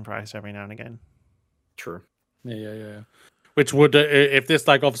subscription price every now and again. True. Yeah. Which would, if this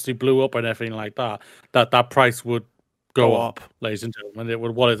obviously blew up and everything like that, that price would go up, ladies and gentlemen. It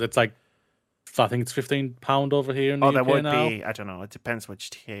would. What is it? It's I think it's £15 over here in the UK there would now. be. I don't know. It depends which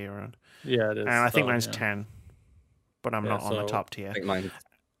tier you're on. Yeah, it is. And I think mine's 10. but I'm Yeah, not on the so- top tier. I think mine.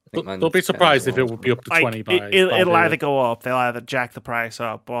 Don't be surprised if it would be up to 20 by It'll by either go up, they'll either jack the price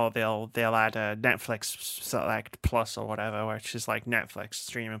up, or they'll add a Netflix Select Plus or whatever, which is like Netflix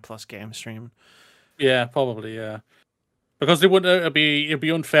streaming plus game streaming. Yeah, probably, yeah. Because it would it'd be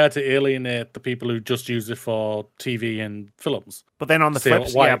unfair to alienate the people who just use it for TV and films. But then on the Say,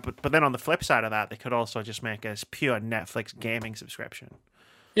 flip, why- yeah, but then on the flip side of that, they could also just make a pure Netflix gaming subscription.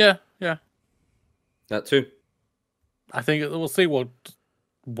 Yeah. That too. I think we'll see what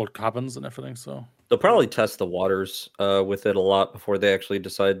happens and everything. So They'll probably test the waters with it a lot before they actually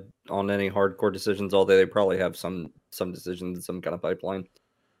decide on any hardcore decisions. Although they probably have some decisions, some kind of pipeline.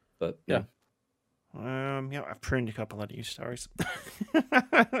 But yeah. Yeah, I've pruned a couple of news stories.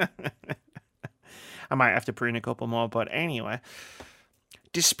 I might have to prune a couple more, but anyway.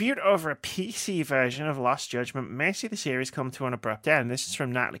 Dispute over a PC version of Lost Judgment may see the series come to an abrupt end. This is from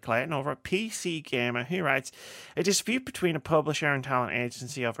Natalie Clayton over at PC Gamer, who writes, a dispute between a publisher and talent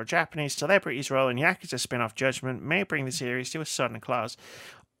agency over a Japanese celebrity's role in Yakuza spin-off Judgment may bring the series to a sudden close.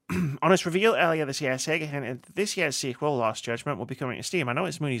 On its reveal earlier this year, Sega hinted that this year's sequel, Lost Judgment, will be coming to Steam. I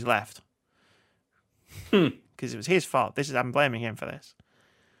noticed Mooney's left. Because it was his fault. I'm blaming him for this.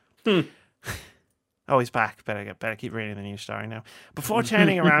 Oh, he's back. Better keep reading the news story now. Before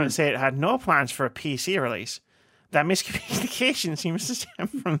turning around and say it had no plans for a PC release, that miscommunication seems to stem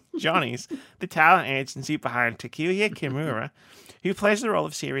from Johnny's, the talent agency behind Takuya Kimura, who plays the role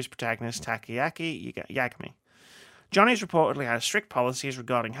of series protagonist Takoyaki Yagami. Johnny's reportedly has strict policies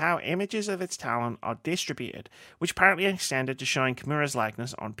regarding how images of its talent are distributed, which apparently extended to showing Kimura's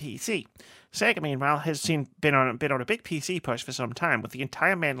likeness on PC. Sega, meanwhile, has been on a big PC push for some time, with the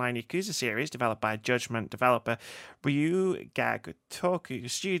entire mainline Yakuza series, developed by Judgment developer Ryu Gakutoku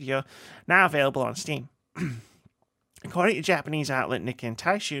Studio, now available on Steam. According to Japanese outlet Nikkei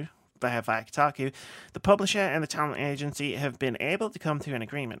Taishu via Kotaku, the publisher and the talent agency have been able to come to an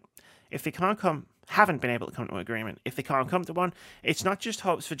agreement. If they haven't been able to come to an agreement. If they can't come to one, it's not just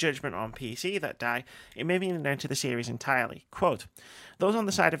hopes for Judgment on PC that die, it may mean an end to the series entirely. Quote, those on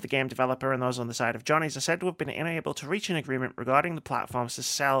the side of the game developer and those on the side of Johnny's are said to have been unable to reach an agreement regarding the platforms to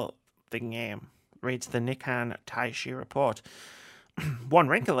sell the game, reads the Nikkei Taishu report. One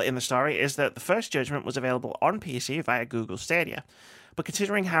wrinkle in the story is that the first Judgment was available on PC via Google Stadia. But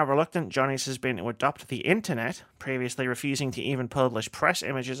considering how reluctant Johnny's has been to adopt the internet, previously refusing to even publish press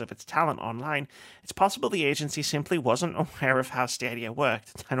images of its talent online, it's possible the agency simply wasn't aware of how Stadia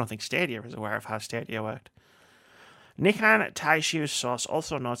worked. I don't think Stadia is aware of how Stadia worked. Nikkei Taishu's source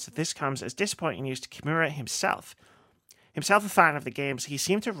also notes that this comes as disappointing news to Kimura himself. Himself a fan of the games, he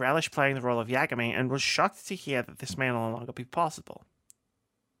seemed to relish playing the role of Yagami and was shocked to hear that this may no longer be possible.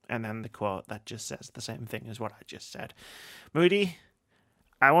 And then the quote that just says the same thing as what I just said. Moody,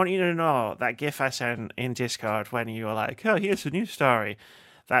 I want you to know that GIF I sent in Discord when you were like, oh, here's a new story.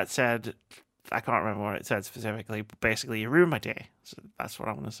 That said, I can't remember what it said specifically, but basically you ruined my day. So that's what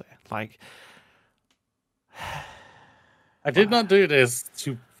I want to say. Like, I did not do this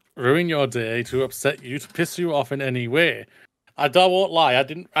to ruin your day, to upset you, to piss you off in any way. I won't lie.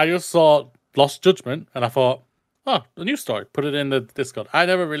 I just saw Lost Judgment and I thought, oh, a new story. Put it in the Discord. I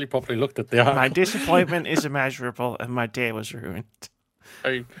never really properly looked at the article. My disappointment is immeasurable and my day was ruined.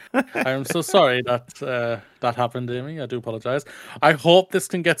 I am so sorry that that happened, Amy. I do apologize. I hope this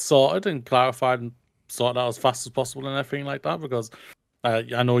can get sorted and clarified and sorted out as fast as possible and everything like that, because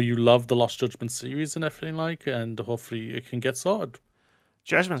I know you love the Lost Judgment series and everything like, and hopefully it can get sorted.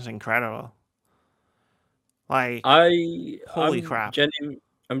 Judgment's incredible. Like, holy crap!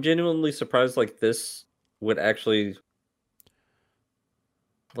 I'm genuinely surprised. Like this would actually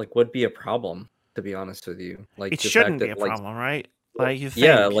would be a problem. To be honest with you, like it shouldn't be a problem, right? Like you think.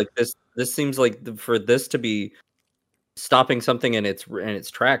 Yeah, like this seems like for this to be stopping something in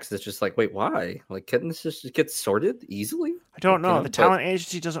its tracks. It's just like, wait, why? Like, couldn't this just get sorted easily? I don't know. The talent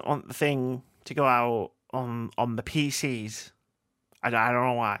agency doesn't want the thing to go out on the PCs. I don't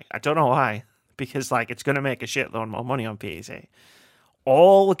know why. I don't know why. Because like it's going to make a shitload more money on PC.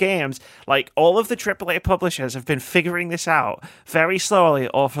 All the games, like all of the AAA publishers have been figuring this out very slowly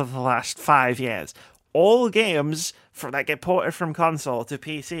over the last 5 years. All games that get ported from console to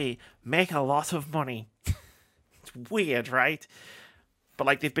PC make a lot of money. It's weird, right? But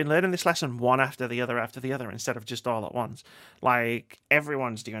like they've been learning this lesson one after the other instead of just all at once. Like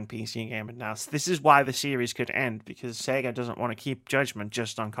everyone's doing PC gaming now. So this is why the series could end, because Sega doesn't want to keep Judgment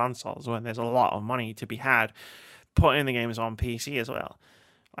just on consoles when there's a lot of money to be had putting the games on PC as well.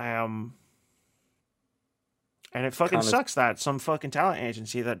 And it fucking sucks that some fucking talent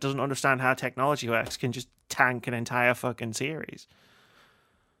agency that doesn't understand how technology works can just tank an entire fucking series.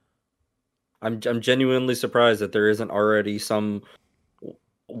 I'm genuinely surprised that there isn't already some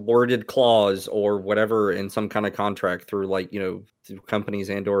worded clause or whatever in some kind of contract through like, through companies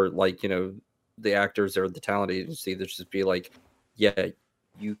and or like, the actors or the talent agency that just be like, yeah,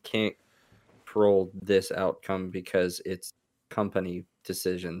 you can't control this outcome because it's company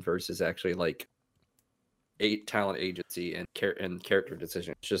decision versus actually like a talent agency and character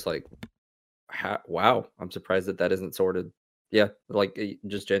decision. It's just like, wow, I'm surprised that isn't sorted. Yeah, like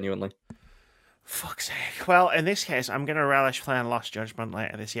just genuinely. Fuck's sake. Well, in this case, I'm going to relish playing Lost Judgment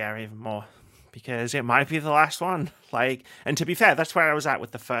later this year even more. Because it might be the last one. Like, and to be fair, that's where I was at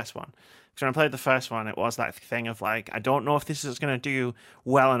with the first one. Because when I played the first one, it was that thing of like, I don't know if this is going to do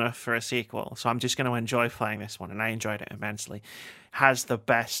well enough for a sequel, so I'm just going to enjoy playing this one, and I enjoyed it immensely. Has the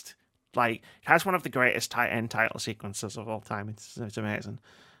best, like, it has one of the greatest end title sequences of all time. It's amazing.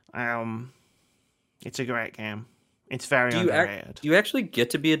 It's a great game. It's very underrated. Do you actually get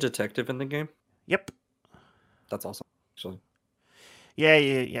to be a detective in the game? Yep. That's awesome, actually.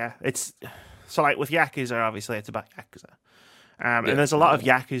 Yeah. It's so like with Yakuza, obviously it's about Yakuza, and there's a lot of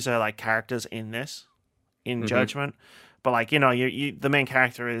Yakuza like characters in this, in Judgment, but like you the main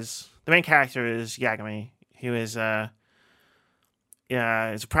character is Yagami, who is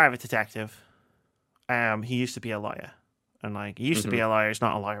is a private detective. He used to be a lawyer, and like he used to be a lawyer. He's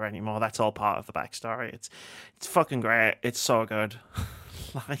not a lawyer anymore. That's all part of the backstory. It's fucking great. It's so good.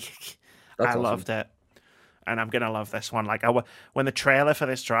 Like I loved it. And I'm gonna love this one. Like when the trailer for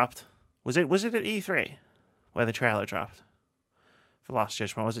this dropped, was it at E3 where the trailer dropped for Lost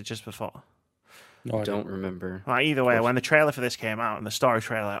Judgment? Was it just before? No, I don't remember. Well, either way, when the trailer for this came out and the story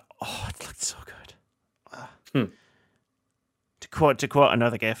trailer, it looked so good. To quote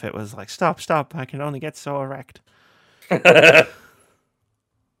another GIF, it was like, "Stop! I can only get so erect." So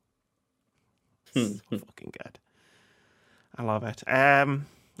fucking good. I love it.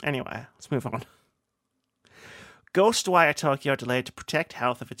 Anyway, let's move on. Ghostwire Tokyo delayed to protect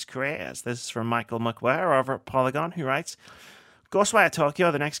health of its creators. This is from Michael McWare over at Polygon, who writes, Ghostwire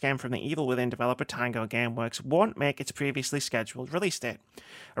Tokyo, the next game from the Evil Within developer Tango Gameworks, won't make its previously scheduled release date.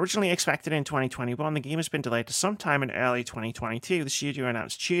 Originally expected in 2021, the game has been delayed to sometime in early 2022, the studio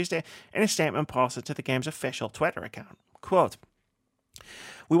announced Tuesday in a statement posted to the game's official Twitter account. Quote,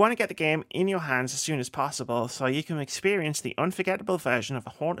 "We want to get the game in your hands as soon as possible so you can experience the unforgettable version of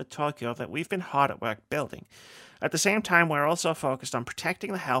a haunted Tokyo that we've been hard at work building. At the same time, we're also focused on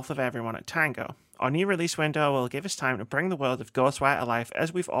protecting the health of everyone at Tango. Our new release window will give us time to bring the world of Ghostwire alive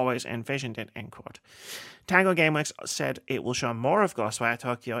as we've always envisioned it," end quote. Tango Gameworks said it will show more of Ghostwire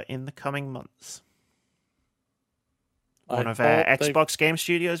Tokyo in the coming months. One of Xbox Game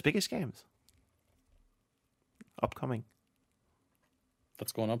Studios' biggest games. Upcoming.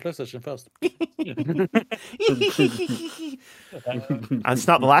 That's going on PlayStation first. And it's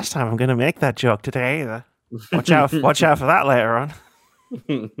not the last time I'm going to make that joke today either. Watch out for that later on.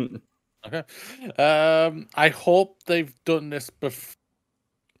 Okay. I hope they've done this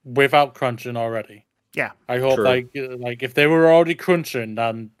without crunching already. Yeah. I hope like if they were already crunching,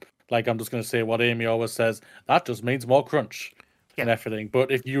 then like I'm just gonna say what Amy always says, that just means more crunch and everything.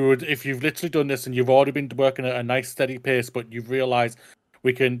 But if you've literally done this and you've already been working at a nice steady pace, but you've realized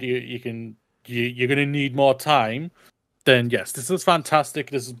you're gonna need more time, then yes, this is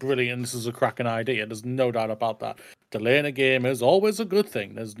fantastic. This is brilliant. This is a cracking idea. There's no doubt about that. Delaying a game is always a good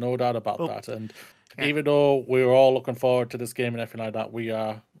thing. There's no doubt about that. And even though we're all looking forward to this game and everything like that,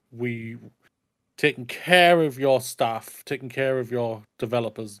 we taking care of your staff, taking care of your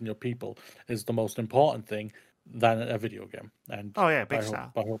developers and your people is the most important thing than a video game. And big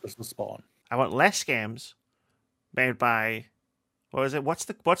stuff. I hope this is spot on. I want less games made by. What was it? What's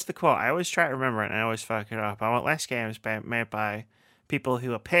the quote? I always try to remember it and I always fuck it up. I want less games made by people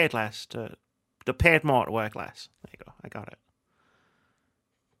who are paid less they're paid more to work less. There you go. I got it.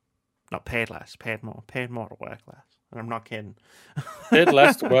 Not paid less, paid more. Paid more to work less. And I'm not kidding. Paid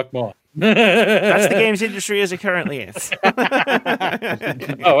less to work more. That's the games industry as it currently is.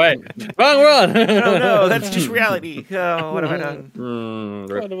 Oh, wait. Wrong run. No, that's just reality. Oh, what have I done?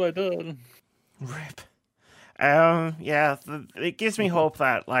 What have I done? Rip. It gives me hope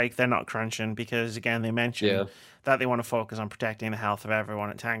that like they're not crunching because again they mentioned that they want to focus on protecting the health of everyone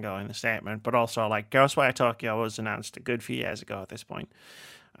at Tango in the statement, but also like Ghostwire Tokyo was announced a good few years ago at this point.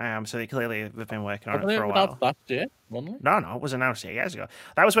 So they've been working on it for a while. Last year, wasn't it? No, it was announced 8 years ago.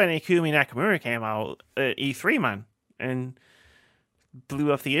 That was when Ikumi Nakamura came out at E3, man, and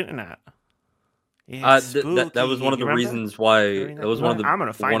blew up the internet. Yeah, it's that was one of the reasons why. That was one of the. I'm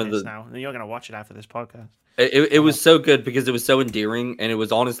gonna find one of this the. now, and you're gonna watch it after this podcast. It was so good because it was so endearing, and it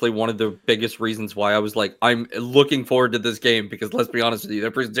was honestly one of the biggest reasons why I was like, I'm looking forward to this game because let's be honest with you,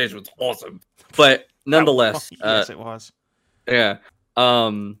 that presentation was awesome. But nonetheless, yes, it was. Yeah.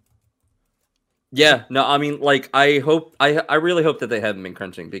 Yeah. No, I mean, like, I really hope that they haven't been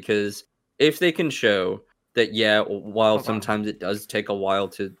crunching, because if they can show that, yeah, while sometimes it does take a while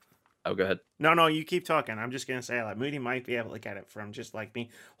to. Oh, go ahead. No, you keep talking. I'm just gonna say, like, Moody might be able to get it from just like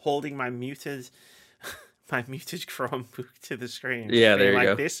me holding my muted Chromebook to the screen. Yeah, there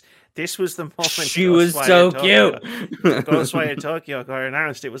you go. This was the moment. She was so cute. Ghostwire Tokyo got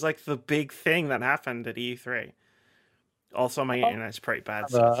announced. It was like the big thing that happened at E3. Also, my internet's pretty bad.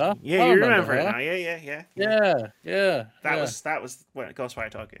 So yeah, you remember it now. Yeah. That was when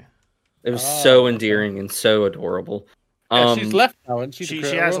Ghostwire Tokyo. It was so endearing and so adorable. Yeah, she's left now, and she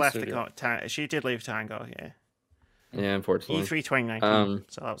has left she did leave Tango. Yeah, unfortunately. E3 2019.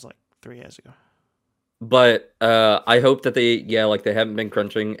 So that was like 3 years ago. But I hope that they haven't been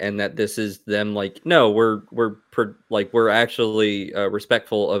crunching, and that this is them like, no, we're actually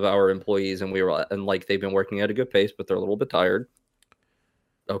respectful of our employees, and like they've been working at a good pace, but they're a little bit tired.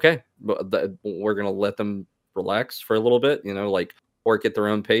 Okay, but we're gonna let them relax for a little bit, like work at their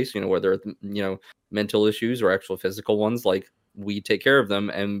own pace, whether it's mental issues or actual physical ones. Like, we take care of them,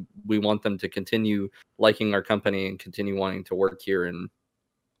 and we want them to continue liking our company and continue wanting to work here and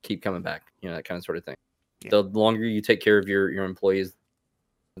keep coming back, that kind of sort of thing. Yeah. The longer you take care of your employees,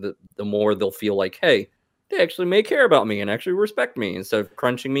 the more they'll feel like, hey, they actually may care about me and actually respect me instead of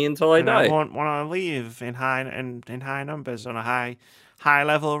crunching me until I die. I want to leave in high numbers on a high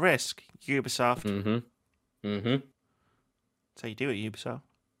level of risk. Ubisoft. Mm-hmm. That's how you do it, Ubisoft.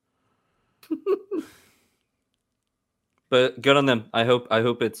 But good on them. I hope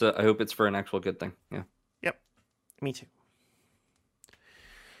it's for an actual good thing. Yeah. Yep. Me too.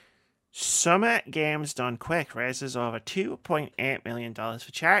 Summer Games Done Quick raises over $2.8 million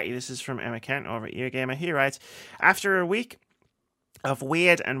for charity. This is from Emma Kent over at Eurogamer. He writes, after a week of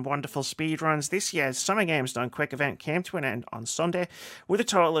weird and wonderful speedruns, this year's Summer Games Done Quick event came to an end on Sunday with a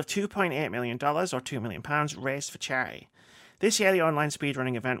total of $2.8 million, or £2 million, raised for charity. This year, the online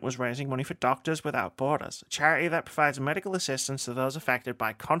speedrunning event was raising money for Doctors Without Borders, a charity that provides medical assistance to those affected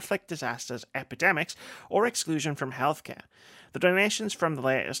by conflict, disasters, epidemics, or exclusion from healthcare. The donations from the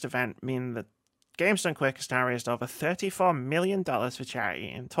latest event mean that Games Done Quick has now raised over $34 million for charity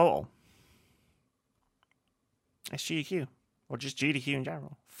in total. It's GDQ. Or just GDQ in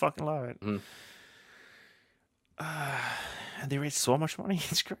general. Fucking love it. They raised so much money.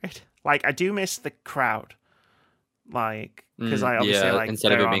 It's great. Like, I do miss the crowd. Like, because I obviously like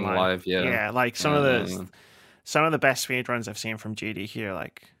instead of it being online. live, like some of the best speedruns I've seen from GDQ,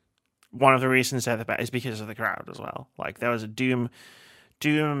 like one of the reasons they're the best is because of the crowd as well. Like, there was a Doom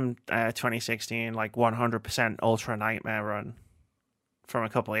 2016 like 100% Ultra Nightmare run from a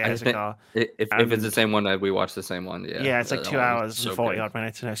couple of years ago. If it's the same one, we watched the same one. Yeah, it's like 2 hours and 40 odd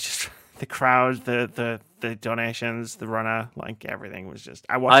minutes, and it's just the crowd, the donations, the runner, like everything was just.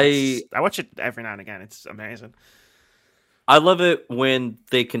 I watch it every now and again. It's amazing. I love it when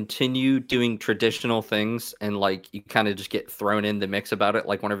they continue doing traditional things and like you kind of just get thrown in the mix about it.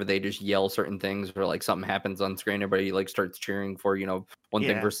 Like whenever they just yell certain things or like something happens on screen, everybody like starts cheering for, one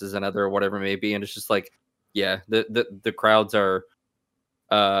thing versus another or whatever it may be. And it's just like, the crowds are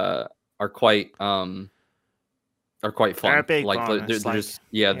quite fun. They're a big like bonus.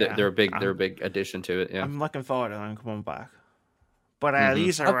 They're a big addition to it. Yeah. I'm looking forward to them coming back. But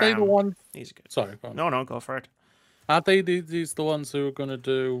these are they the ones? These are good. Sorry, go on. No, go for it. Are they these the ones who are going to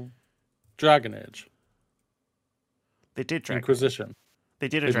do Dragon Age? They did Dragon Inquisition. Age. They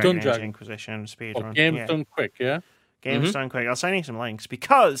did a Dragon Age Inquisition speedrun. Games Done Quick, yeah? Games Done Quick. I'll send you some links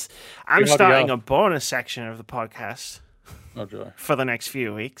because I'm starting a bonus section of the podcast for the next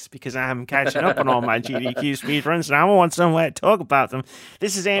few weeks because I'm catching up on all my GDQ speedruns and I want somewhere to talk about them.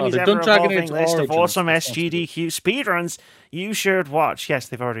 This is Amy's ever-evolving list of awesome SGDQ speedruns you should watch. Yes,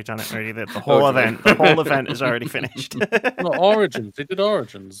 they've already done it already. The whole event. The whole event is already finished. No, Origins. They did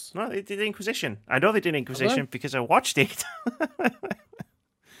Origins. No, they did Inquisition. I know they did Inquisition because I watched it.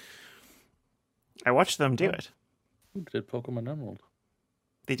 I watched them do it. They did Pokemon Emerald.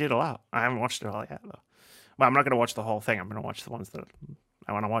 They did a lot. I haven't watched it all yet, though. Well, I'm not going to watch the whole thing. I'm going to watch the ones that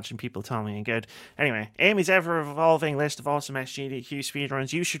I want to watch and people tell me are good. Anyway, Amy's ever-evolving list of awesome SGDQ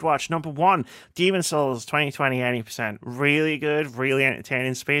speedruns you should watch. Number 1, Demon Souls 2020 80%. Really good, really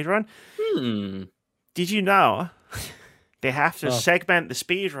entertaining speedrun. Did you know they have to segment the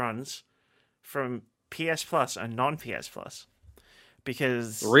speedruns from PS Plus and non-PS Plus?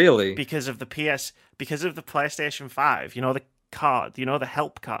 because Really? because of the PlayStation 5. You know the card, the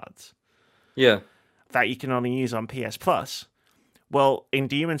help cards Yeah. that you can only use on PS Plus. Well, in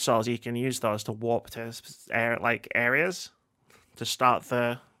Demon Souls, you can use those to warp to areas to start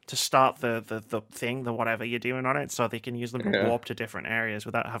the thing, the whatever you're doing on it, so they can use them to warp to different areas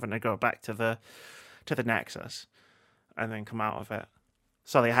without having to go back to the Nexus and then come out of it.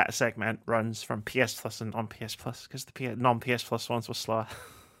 So they had to segment runs from PS Plus and non-PS Plus because the non-PS Plus ones were slower.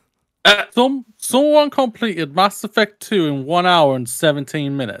 Someone completed Mass Effect 2 in 1 hour and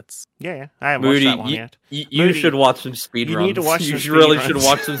 17 minutes. Yeah. I haven't watched that one yet. You should watch some speedruns. You need to watch some You really speedruns. should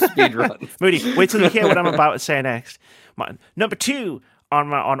watch some speedruns. Moody, wait till you hear what I'm about to say next. Number 2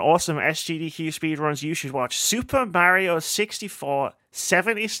 on awesome SGDQ speedruns, you should watch Super Mario 64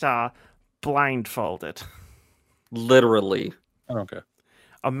 70-star blindfolded. Literally. I don't care.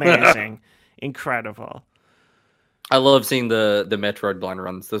 Amazing. Incredible. I love seeing the Metroid blind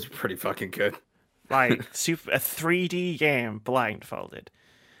runs. Those are pretty fucking good. Like a 3D game blindfolded.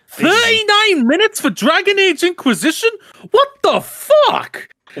 39 minutes for Dragon Age Inquisition? What the fuck?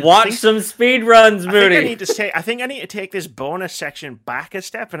 Watch some speedruns, Moody. I think I need to take this bonus section back a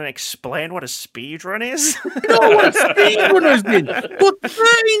step and explain what a speedrun is. No, what speedrunners did. But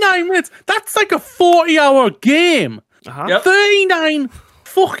 39 minutes, that's like a 40-hour game. Uh-huh. Yep. 39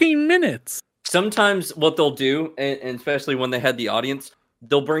 fucking minutes. Sometimes what they'll do, and especially when they had the audience,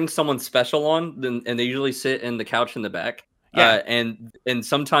 they'll bring someone special on, and they usually sit in the couch in the back. Yeah. And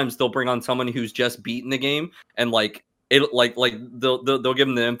sometimes they'll bring on someone who's just beaten the game, and like they'll give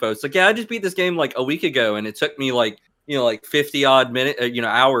them the info. It's like, yeah, I just beat this game like a week ago, and it took me like 50 odd minutes,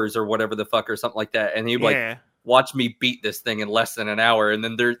 hours or whatever the fuck or something like that. And he'd like watch me beat this thing in less than an hour, and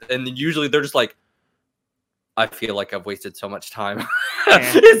then usually they're just like, I feel like I've wasted so much time.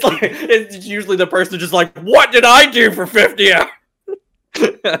 Yeah. It's usually the person just like, what did I do for 50 hours?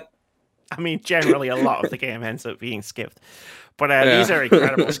 I mean, generally, a lot of the game ends up being skipped, but these are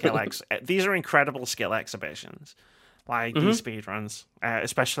incredible skill exhibitions, like these speedruns,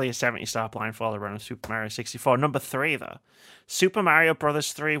 especially a 70-star blindfolded run of Super Mario 64. Number 3, though, Super Mario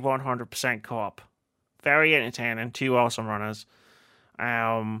Brothers 3 100% co-op, very entertaining. 2 awesome runners.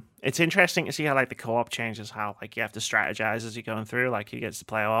 It's interesting to see how like the co-op changes, how like you have to strategize as you're going through, like who gets to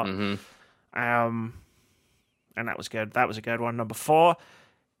play what. And that was good. That was a good one. Number 4,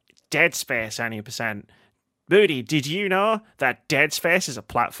 Dead Space 90%. Moody, did you know that Dead Space is a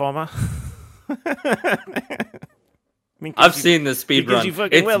platformer? I've seen the speed because run. You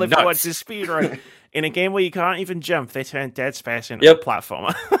fucking it's will nuts. if you watch the speed run. In a game where you can't even jump, they turn Dead Space into a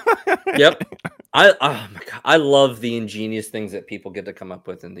platformer. Yep. Oh my god, I love the ingenious things that people get to come up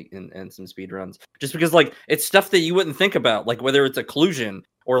with in some speedruns. Just because like it's stuff that you wouldn't think about, like whether it's occlusion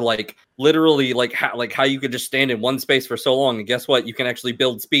or like literally like how you could just stand in one space for so long, and guess what? You can actually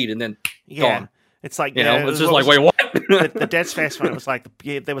build speed and then gone. It's like it's just like, wait, what? the Dead Space one, it was like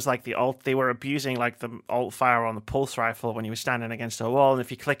there was like the alt. They were abusing like the alt fire on the pulse rifle when you were standing against a wall, and if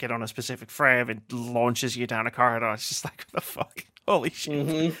you click it on a specific frame, it launches you down a corridor. It's just like, what the fuck? Holy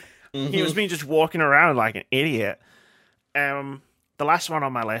shit! He was me just walking around like an idiot. The last one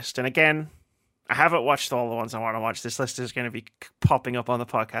on my list, and again, I haven't watched all the ones I want to watch. This list is going to be popping up on the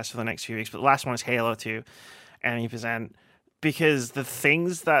podcast for the next few weeks. But the last one is Halo 2, 90%, because the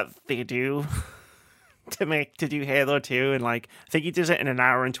things that they do to do Halo 2, and like I think he does it in 1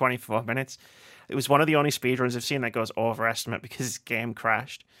 hour and 24 minutes. It was one of the only speedruns I've seen that goes overestimate because his game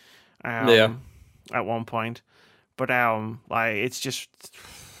crashed. At one point, but like it's just.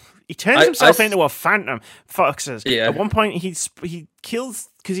 He turns himself into a phantom. Foxes. Yeah. At one point, he kills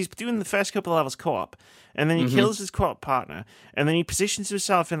because he's doing the first couple of levels co-op, and then he kills his co-op partner, and then he positions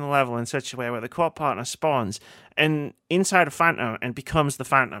himself in the level in such a way where the co-op partner spawns and inside a phantom and becomes the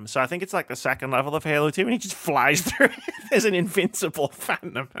phantom. So I think it's like the second level of Halo 2, and he just flies through it as an invincible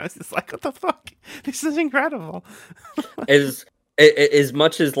phantom. I was just like, what the fuck? This is incredible. As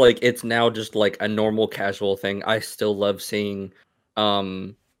much as like it's now just like a normal casual thing, I still love seeing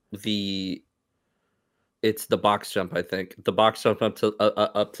it's the box jump. I think the box jump up to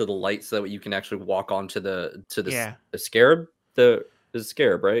the light so that you can actually walk onto the scarab. The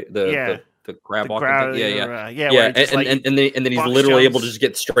scarab, right? The grab walking thing. And then he's literally able to just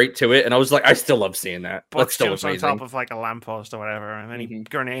get straight to it. And I was like, I still love seeing that. That's still jumps amazing. on top of like a lamppost or whatever, and then he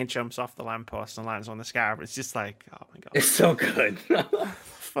grenade jumps off the lamppost and lands on the scarab. It's just like, oh my god, it's so good.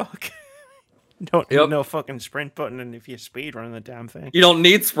 Fuck. Don't need no fucking sprint button, and if you speed running the damn thing, you don't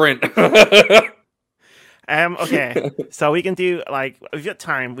need sprint. Okay, so we can do like if you've got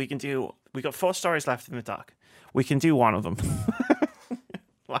time. We got 4 stories left in the dock. We can do one of them.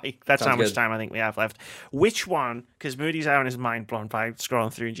 Like, that's Sounds how much good. time I think we have left. Which one, because Moody's having his mind blown by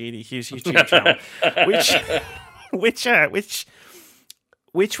scrolling through GDQ's YouTube channel,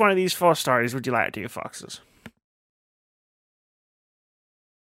 which one of these 4 stories would you like to do, Foxes?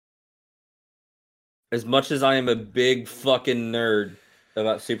 As much as I am a big fucking nerd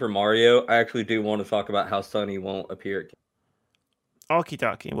about Super Mario, I actually do want to talk about how Sony won't appear at. Okie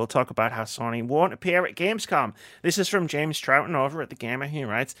dokie. We'll talk about how Sony won't appear at Gamescom. This is from James Troughton over at The Gamer. He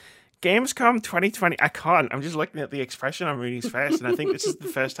writes, Gamescom 2020. I can't. I'm just looking at the expression on Moody's face, and I think this is the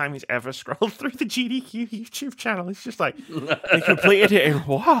first time he's ever scrolled through the GDQ YouTube channel. He's just like, they completed it in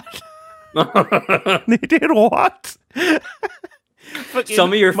what? They did what?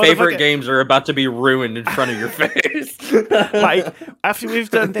 Some of your favorite games are about to be ruined in front of your face. Like, after we've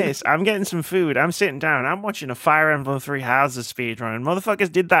done this, I'm getting some food, I'm sitting down, I'm watching a Fire Emblem 3 Houses speedrun, and motherfuckers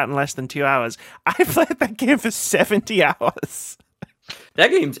did that in less than 2 hours. I played that game for 70 hours. That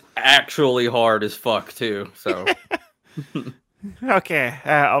game's actually hard as fuck, too, so... Okay,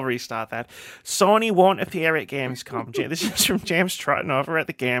 I'll restart that. Sony won't appear at Gamescom. This is from James Troughton over at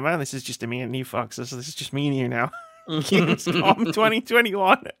The Gamer. This is just me and you, Foxes, so this is just me and you now. Gamescom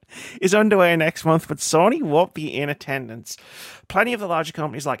 2021 is underway next month, but Sony won't be in attendance. Plenty of the larger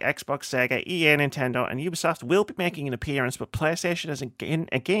companies like Xbox, Sega, EA, Nintendo, and Ubisoft will be making an appearance, but PlayStation has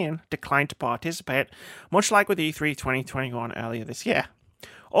again declined to participate, much like with E3 2021 earlier this year.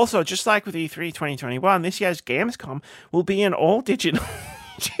 Also, just like with E3 2021, this year's Gamescom will be an all-digital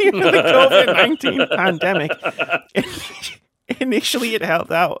due to the COVID-19 pandemic. Initially, it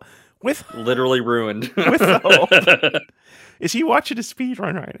held out with literally ruined. With the hope. Is he watching a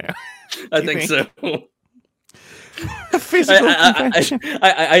speedrun right now? I think so. A physical convention.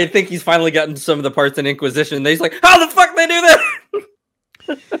 I think he's finally gotten some of the parts in Inquisition. And he's like, how the fuck they do that?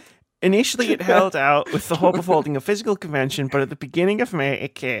 Initially, it held out with the hope of holding a physical convention, but at the beginning of May,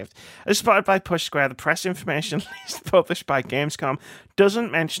 it caved. As spotted by Push Square, the press information list published by Gamescom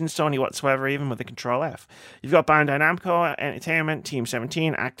doesn't mention Sony whatsoever, even with a Control F. You've got Bandai Namco Entertainment, Team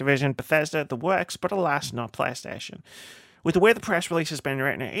 17, Activision, Bethesda, the works, but alas, not PlayStation. With the way the press release has been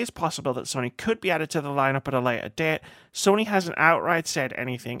written, it is possible that Sony could be added to the lineup at a later date. Sony hasn't outright said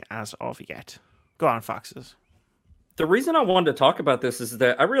anything as of yet. Go on, Foxes. The reason I wanted to talk about this is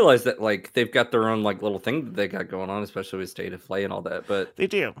that I realize that like they've got their own like little thing that they got going on, especially with State of Play and all that. But they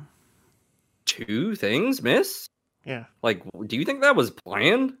do 2 things, miss. Yeah. Like, do you think that was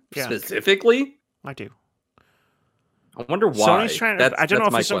planned specifically? I do. I wonder why. Sony's trying to. I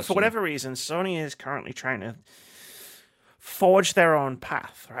don't know for whatever reason. Sony is currently trying to forge their own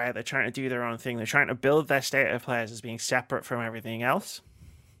path. Right? They're trying to do their own thing. They're trying to build their State of Play as being separate from everything else.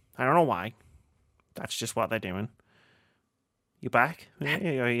 I don't know why. That's just what they're doing. You back?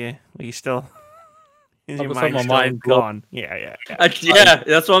 Are you still? Is your mind gone? Yeah. Yeah,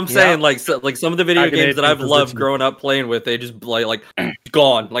 that's what I'm saying. Like some of the video games that I've loved growing up playing with, they just like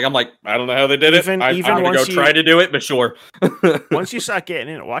gone. Like I'm like, I don't know how they did it. I'm gonna go try to do it, but sure. Once you start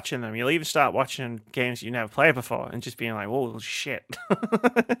getting into watching them, you'll even start watching games you never played before and just being like, "Whoa, shit."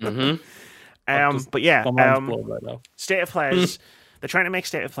 But yeah, State of Play. They're trying to make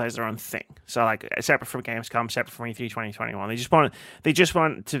State of Play their own thing. So, like, separate from Gamescom, separate from E3 2021. They just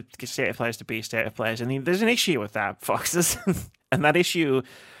want to get State of Plays to be State of Plays. And there's an issue with that, Foxes. And that issue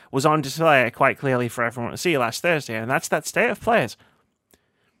was on display quite clearly for everyone to see last Thursday. And that's that State of Plays.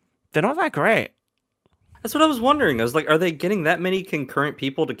 They're not that great. That's what I was wondering. I was like, are they getting that many concurrent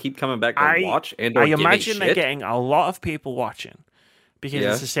people to keep coming back to watch? And I imagine they're getting a lot of people watching because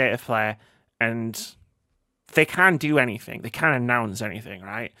it's a State of Play. And they can't do anything. They can't announce anything,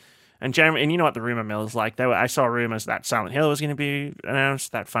 right? And you know what the rumor mill is like. I saw rumors that Silent Hill was going to be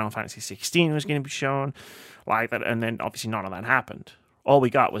announced, that Final Fantasy 16 was going to be shown, like that, and then obviously none of that happened. All we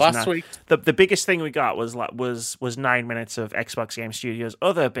got was last week. The biggest thing we got was 9 minutes of Xbox Game Studios'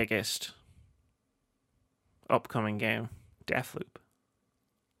 other biggest upcoming game, Deathloop.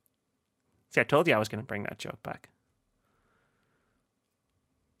 See, I told you I was going to bring that joke back.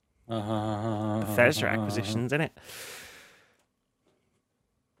 Bethesda acquisitions, innit?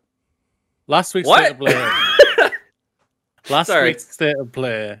 Last week's State of Play. Week's State of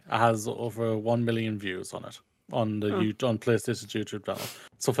Play has over 1 million views on it on the on PlayStation's YouTube channel.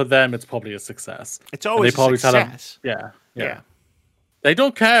 So for them, it's probably a success. It's always a success. Yeah. They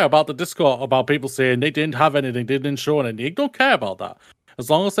don't care about the Discord about people saying they didn't have anything, they didn't show anything. They don't care about that. As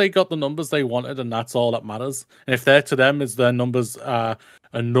long as they got the numbers they wanted, and that's all that matters. And if they're to them, is their numbers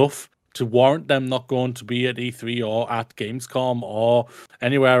enough to warrant them not going to be at E3 or at Gamescom or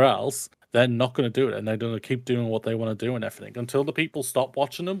anywhere else, they're not going to do it, and they're going to keep doing what they want to do and everything until the people stop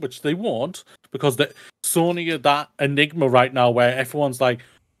watching them, which they won't, because Sony are that enigma right now where everyone's like,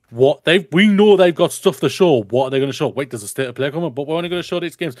 we know they've got stuff to show. What are they going to show? Wait, there's a state of play coming, but we're only going to show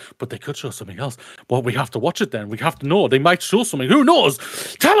these games. But they could show something else. Well, we have to watch it then. We have to know. They might show something. Who knows?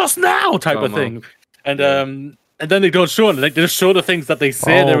 Tell us now, type of thing. And then they don't show it. They just show the things that they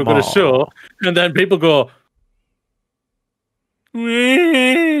say they were going to show, and then people go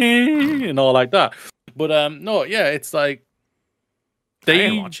and all like that. But no, yeah, it's like I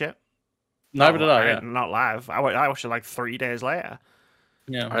didn't watch it. Neither did I. Yeah. Not live. I watched it like 3 days later.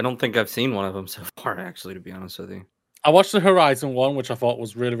 Yeah, I don't think I've seen one of them so far, actually, to be honest with you. I watched the Horizon one, which I thought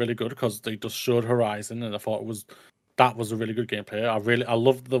was really, really good because they just showed Horizon, and I thought that was a really good gameplay. I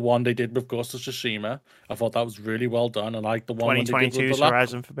loved the one they did with Ghost of Tsushima. I thought that was really well done. I liked the one 2022's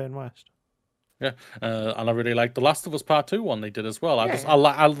Horizon Forbidden West. Yeah, and I really liked the Last of Us Part 2 one they did as well.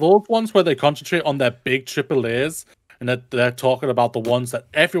 I love ones where they concentrate on their big AAAs and that they're talking about the ones that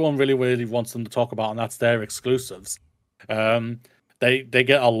everyone really, really wants them to talk about, and that's their exclusives. They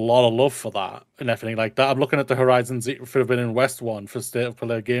get a lot of love for that and everything like that. I'm looking at the Horizon Forbidden West one for State of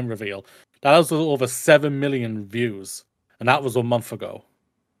Play game reveal. That has over 7 million views, and that was a month ago.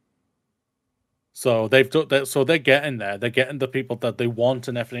 So they're getting there. They're getting the people that they want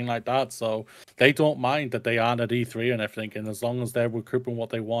and everything like that. So they don't mind that they aren't at E3 and everything. And as long as they're recouping what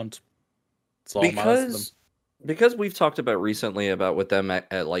they want, it's all matters to them. Because we've talked about recently about with them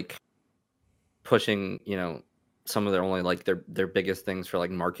at like pushing, some of their only like their biggest things for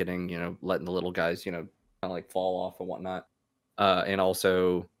like marketing, letting the little guys, kind of like fall off and whatnot, and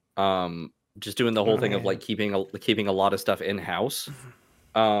also just doing the whole thing of like keeping a lot of stuff in house.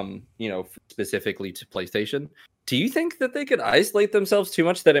 Specifically to PlayStation. Do you think that they could isolate themselves too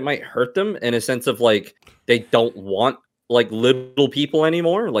much that it might hurt them in a sense of like they don't want like little people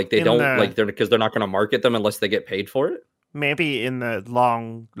anymore? Like they because they're not going to market them unless they get paid for it? Maybe in the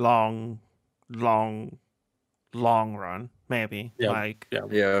long run, maybe.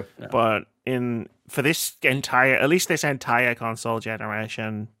 Yeah. But for this entire console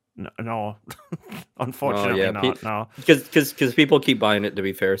generation, no, unfortunately not. No, because people keep buying it. To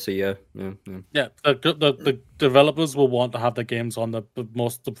be fair, so yeah. The developers will want to have the games on the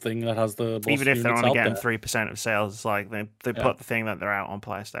most thing that has the most even if they're only getting 3% of sales. Like they put the thing that they're out on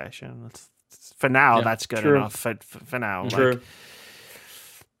PlayStation. For now, that's good enough. For now, true. Like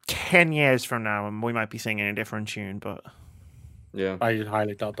 10 years from now, we might be singing a different tune, but yeah, I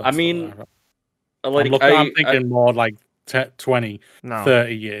highly doubt that. I mean, I'm thinking more like 20,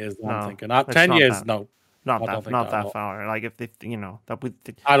 30 years. I'm thinking 10 years. No, not that far. Like if that would.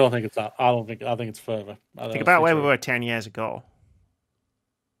 I don't think it's that. I think it's further. Think about where we were 10 years ago.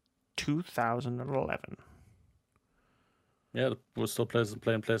 2011. Yeah, we're still playing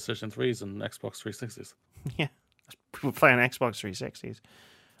PlayStation 3s and Xbox 360s. Yeah, we were playing Xbox 360s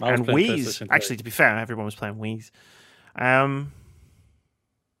and Wii's. Actually, to be fair, everyone was playing Wii's.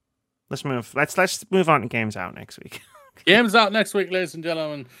 Let's move. Let's move on to games out next week. Games out next week, ladies and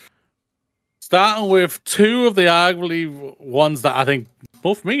gentlemen. Starting with two of the arguably ones that I think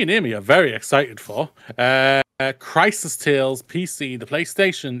both me and Amy are very excited for. Crisis Tales, PC, the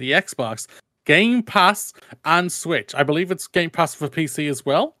PlayStation, the Xbox, Game Pass, and Switch. I believe it's Game Pass for PC as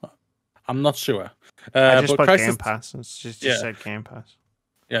well. I'm not sure. I just put Game Pass. It's just said Game Pass.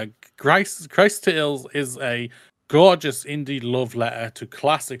 Yeah, Crisis Tales is a gorgeous indie love letter to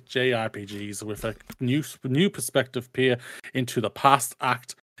classic JRPGs with a new perspective peer into the past,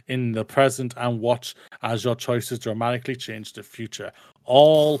 act in the present, and watch as your choices dramatically change the future.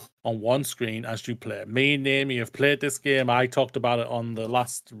 All on one screen as you play. Me and Amy have played this game. I talked about it on the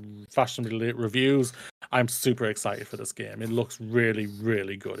last Fashionably Reviews. I'm super excited for this game. It looks really,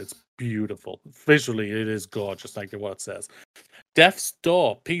 really good. It's beautiful. Visually, it is gorgeous, like what it says. Death's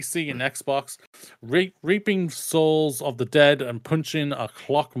Door, PC and Xbox. Reaping souls of the dead and punching a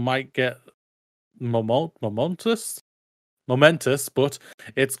clock might get momentous, but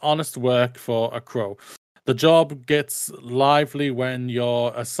it's honest work for a crow. The job gets lively when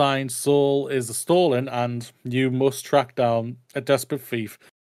your assigned soul is stolen and you must track down a desperate thief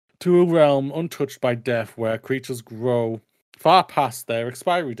to a realm untouched by death where creatures grow far past their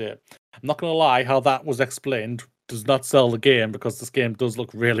expiry date. I'm not going to lie, how that was explained does not sell the game because this game does look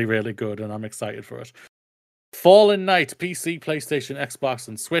really, really good and I'm excited for it. Fallen Knight, PC, PlayStation, Xbox,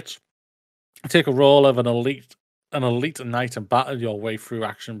 and Switch. Take a role of an elite knight and battle your way through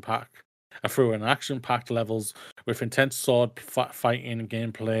an action-packed levels with intense sword fighting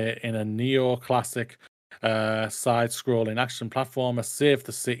gameplay in a neo-classic side-scrolling action platformer. Save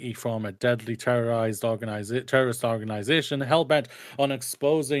the city from a deadly terrorist organization hell-bent on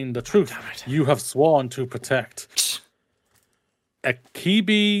exposing the truth you have sworn to protect.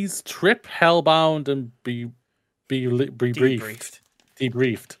 Akibi's trip, hellbound, and be debriefed.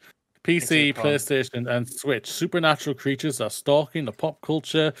 PC, PlayStation, and Switch. Supernatural creatures are stalking the pop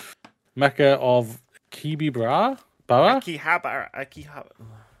culture mecca of Akihabara. Akihabara.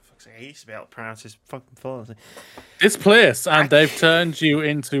 Fuck's sake, I used to be able to pronounce his fucking full name. This place, and they've turned you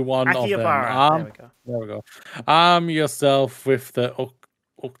into one of them. There we go. Arm yourself with the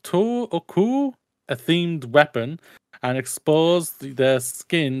Oku, a themed weapon, and expose their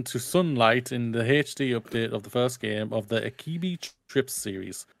skin to sunlight in the HD update of the first game of the Akiba Strip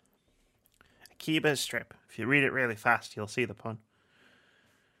series. Akiba Strip. If you read it really fast, you'll see the pun.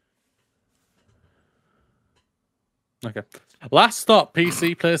 Okay. Last stop,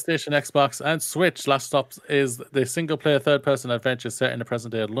 PC, PlayStation, Xbox, and Switch. Last stop is the single-player third-person adventure set in the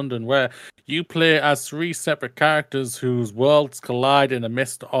present day of London, where you play as 3 separate characters whose worlds collide in the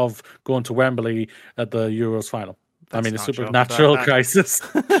midst of going to Wembley at the Euros final. That's a supernatural crisis.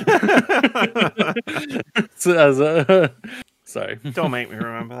 Sorry. Don't make me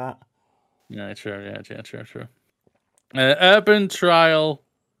remember that. Yeah, true. Urban Trial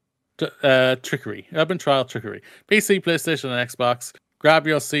Trickery. Urban Trial Trickery. PC, PlayStation, and Xbox. Grab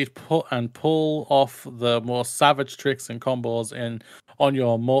your seat and pull off the most savage tricks and combos on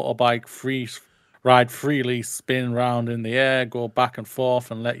your motorbike. Ride freely, spin round in the air, go back and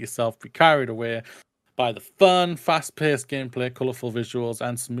forth, and let yourself be carried away by the fun, fast-paced gameplay, colourful visuals,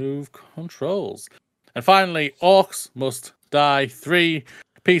 and smooth controls. And finally, Orcs Must Die 3.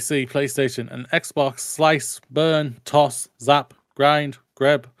 PC, PlayStation, and Xbox. Slice, burn, toss, zap, grind,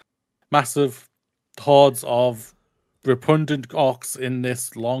 grab. Massive hordes of repugnant orcs in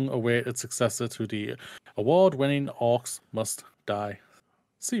this long-awaited successor to the award-winning Orcs Must Die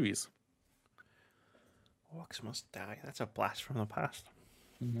series. Orcs Must Die. That's a blast from the past.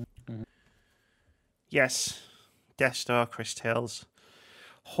 Mm-hmm. Yes. Death Star, Chris Tales.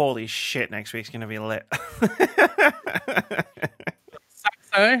 Holy shit, next week's going to be lit.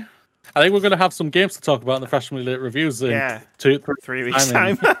 I think we're going to have some games to talk about in the freshly lit reviews in 3 weeks'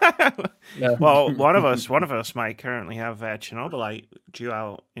 time. Yeah. Well, one of us might currently have Chernobylite due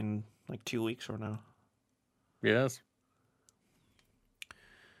out in like 2 weeks or now. Yes.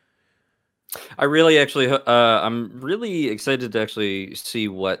 I really I'm really excited to actually see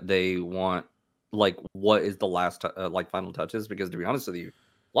what they want, like what is the last final touches, because to be honest with you,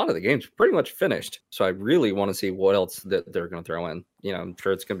 a lot of the game's pretty much finished. So I really want to see what else that they're going to throw in. You know, I'm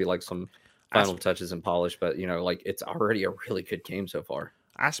sure it's going to be like some final touches and polish, but you know, like it's already a really good game so far.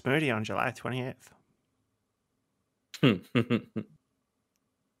 Ask Moody on July 28th.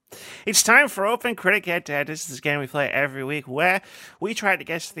 It's time for Open Critic Head-to-Head. This is a game we play every week where we try to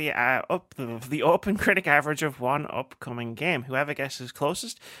guess the Open Critic average of one upcoming game. Whoever guesses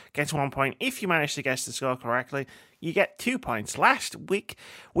closest gets 1 point. If you manage to guess the score correctly, you get 2 points. Last week,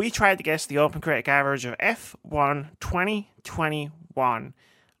 we tried to guess the Open Critic average of F1 2021.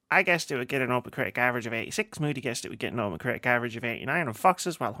 I guessed it would get an Open Critic average of 86. Moody guessed it would get an Open Critic average of 89. And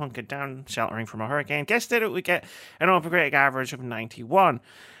Foxes, while hunkered down, sheltering from a hurricane, guessed it would get an Open Critic average of 91.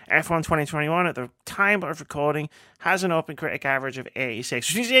 F1 2021, at the time of recording, has an Open Critic average of 86,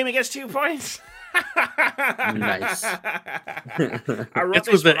 which means Jamie gets 2 points. Nice. This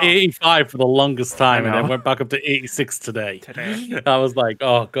was at 85 for the longest time, and then went back up to 86 today. I was like,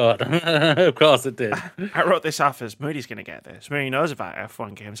 oh, God. Of course it did. I wrote this off as Moody's going to get this. Moody knows about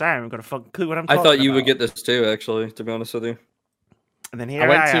F1 games. I haven't got a fucking clue what I'm talking about. I thought you would get this too, actually, to be honest with you. And then here I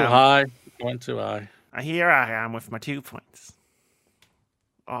went too high. Here I am with my 2 points.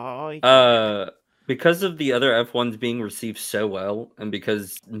 Oh, because of the other F1s being received so well, and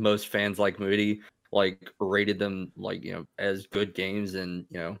because most fans like Moody rated them as good games, and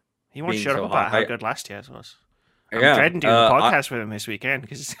he won't shut up about how good last year's was. I'm dreading doing a podcast with him this weekend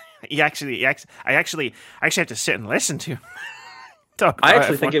because I actually have to sit and listen to him talk about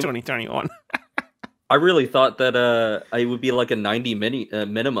F1 2021. I really thought that it would be like a 90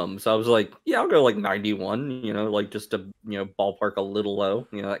 minimum. So I was like, yeah, I'll go like 91, just to, ballpark a little low,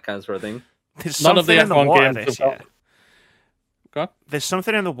 that kind of sort of thing. There's None of the F1 games this year. There's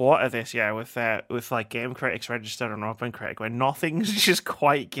something in the water this year with like game critics registered on Open Critic where nothing's just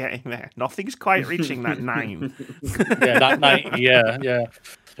quite getting there. Nothing's quite reaching that 9. Yeah, that 9. Yeah.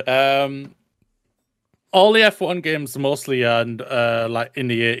 All the F1 games mostly earned like in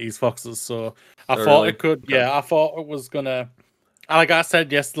the 80s Foxes, so I thought it could. Yeah, I thought it was gonna. Like I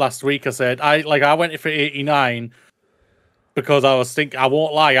said last week, I said I went for 89 because I was thinking. I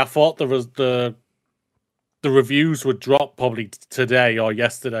won't lie, I thought there was the reviews would drop probably today or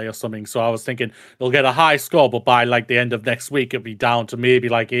yesterday or something. So I was thinking they'll get a high score, but by like the end of next week it'll be down to maybe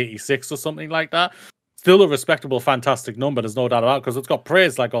like 86 or something like that. Still a respectable, fantastic number. There's no doubt about it because it's got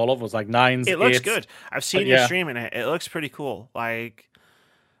praise like all of us, like 9s. It looks good. I've seen you streaming it. It looks pretty cool. Like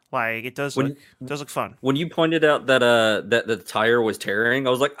Like it does When- look fun. When you pointed out that that the tire was tearing, I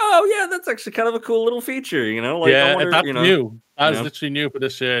was like, oh yeah, that's actually kind of a cool little feature. You know, like I wonder, that's you know, new. That was know? literally new for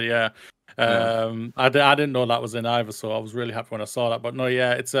this year. Yeah. I didn't know that was in either, so I was really happy when I saw that. But no,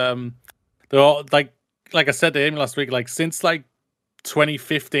 yeah, it's they're all like I said to Amy last week, like since like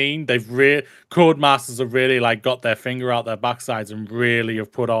 2015, Codemasters have really like got their finger out their backsides and really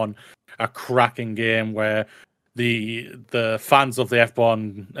have put on a cracking game where the fans of the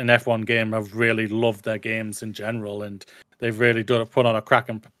F1 game have really loved their games in general, and they've really put on a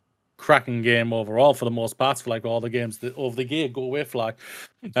cracking game overall for the most part for like all the games of the year go with, like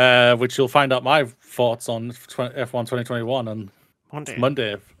which you'll find out my thoughts on F1 2021 on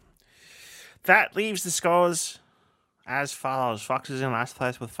Monday. That leaves the scores as follows. Fox is in last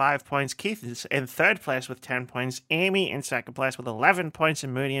place with 5 points. Keith is in third place with 10 points. Amy in second place with 11 points.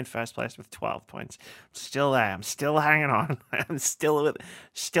 And Mooney in first place with 12 points. I'm still there. I'm still hanging on. I'm still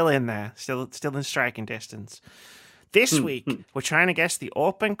in there. Still in striking distance. This week, we're trying to guess the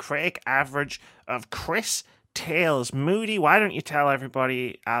open critic average of Chris Tales. Moody, why don't you tell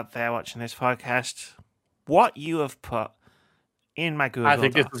everybody out there watching this podcast what you have put in my Google I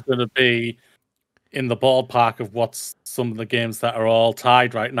think Doc? this is going to be in the ballpark of what's some of the games that are all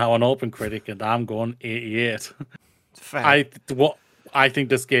tied right now on Open Critic, and I'm going 88. Fair. I think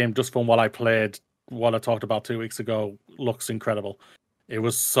this game, just from what I played, what I talked about 2 weeks ago, looks incredible. It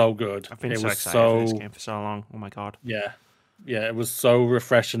was so good. I've been so excited for this game for so long. Oh my god. Yeah, it was so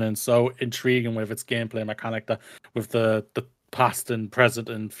refreshing and so intriguing with its gameplay mechanic, with the past and present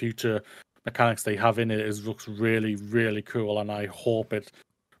and future mechanics they have in it. It looks really, really cool, and I hope it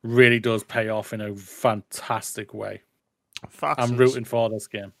really does pay off in a fantastic way. I'm rooting for this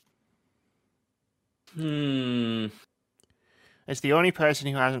game. It's the only person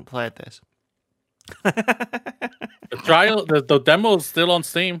who hasn't played this. The demo is still on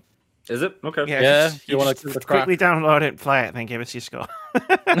Steam. Is it? Okay. Yeah. You want to quickly download it and play it, and then give us your score.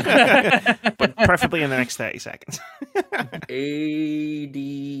 But preferably in the next 30 seconds.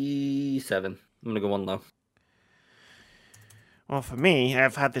 87. I'm gonna go one low. Well, for me,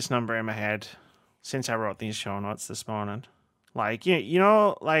 I've had this number in my head since I wrote these show notes this morning. Like, you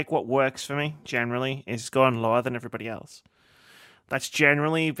know, like what works for me generally is going lower than everybody else. That's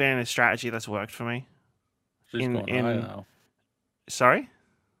generally been a strategy that's worked for me. Going higher now. Sorry?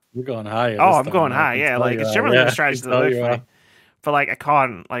 You're going higher. Oh, I'm going high, yeah. Like, it's generally been a strategy that worked for me. But, like, I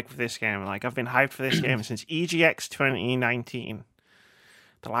can't, like, with this game. Like, I've been hyped for this game since EGX 2019.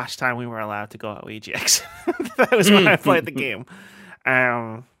 The last time we were allowed to go at EGX. That was when I played the game.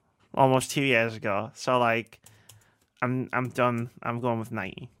 Almost 2 years ago. So, like, I'm done. I'm going with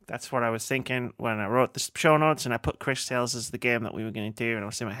 90. That's what I was thinking when I wrote the show notes, and I put Chris Tales as the game that we were going to do, and I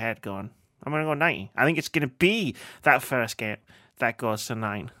was in my head going, I'm going to go 90. I think it's going to be that first game that goes to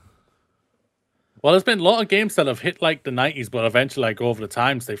 9. Well, there's been a lot of games that have hit like the 90s, but eventually, like over the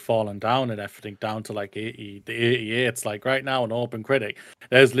times, they've fallen down and everything down to like 80, the 88s. Like right now on Open Critic,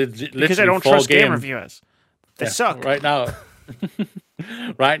 there's literally because I don't trust game reviewers. They suck right now.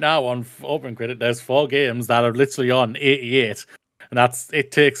 Right now on Open Critic, there's 4 games that are literally on 88, and that's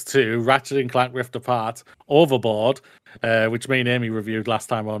It Takes Two, Ratchet and Clank Rift Apart, Overboard, which me and Amy reviewed last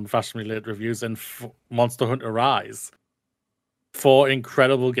time on Fashion Related Reviews, and Monster Hunter Rise. 4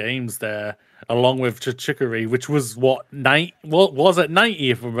 incredible games there, along with Chicory, which was what was at 90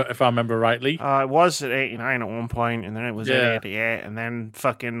 if I remember rightly. It was at 89 at one point, and then it was at 88, and then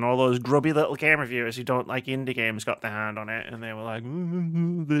fucking all those grubby little game reviewers who don't like indie games got their hand on it, and they were like,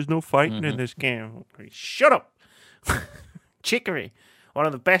 "There's no fighting in this game." Shut up, Chicory, one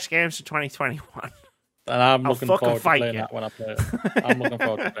of the best games of 2021. And I'm looking forward to playing that when I play it. I'm looking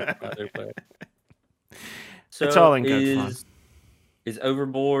forward to playing it when I do play it. So it's all in good fun. Is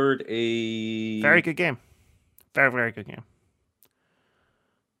Overboard a very good game? Very, very good game.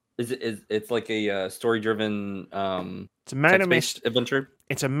 It's like a story-driven it's a murder mystery adventure?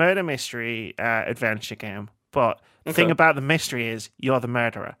 It's a murder mystery adventure game. But the thing about the mystery is you're the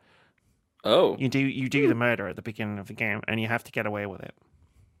murderer. Oh. You do the murder at the beginning of the game, and you have to get away with it.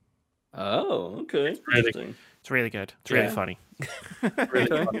 Oh, okay. It's really good. It's really funny.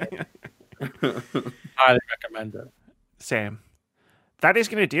 Really funny. Highly recommend it. Same. That is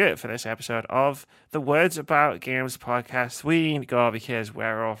going to do it for this episode of the Words About Games podcast. We need to go because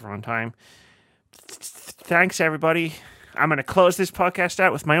we're over on time. Thanks, everybody. I'm going to close this podcast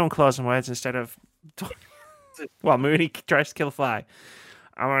out with my own closing words instead of... Well, Mooney tries to kill a fly.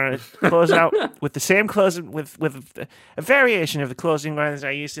 I'm going to close out with the same closing, with a variation of the closing words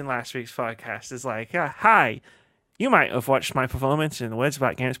I used in last week's podcast. It's like, hi, You might have watched my performance in the Words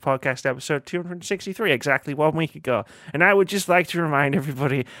About Games podcast episode 263 exactly 1 week ago, and I would just like to remind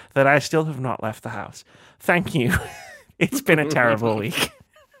everybody that I still have not left the house. Thank you. It's been a terrible week.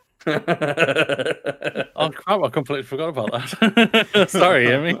 Oh crap, I completely forgot about that. Sorry,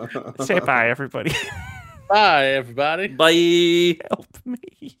 Amy. Say bye, everybody. Bye, everybody. Bye. Help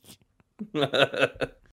me.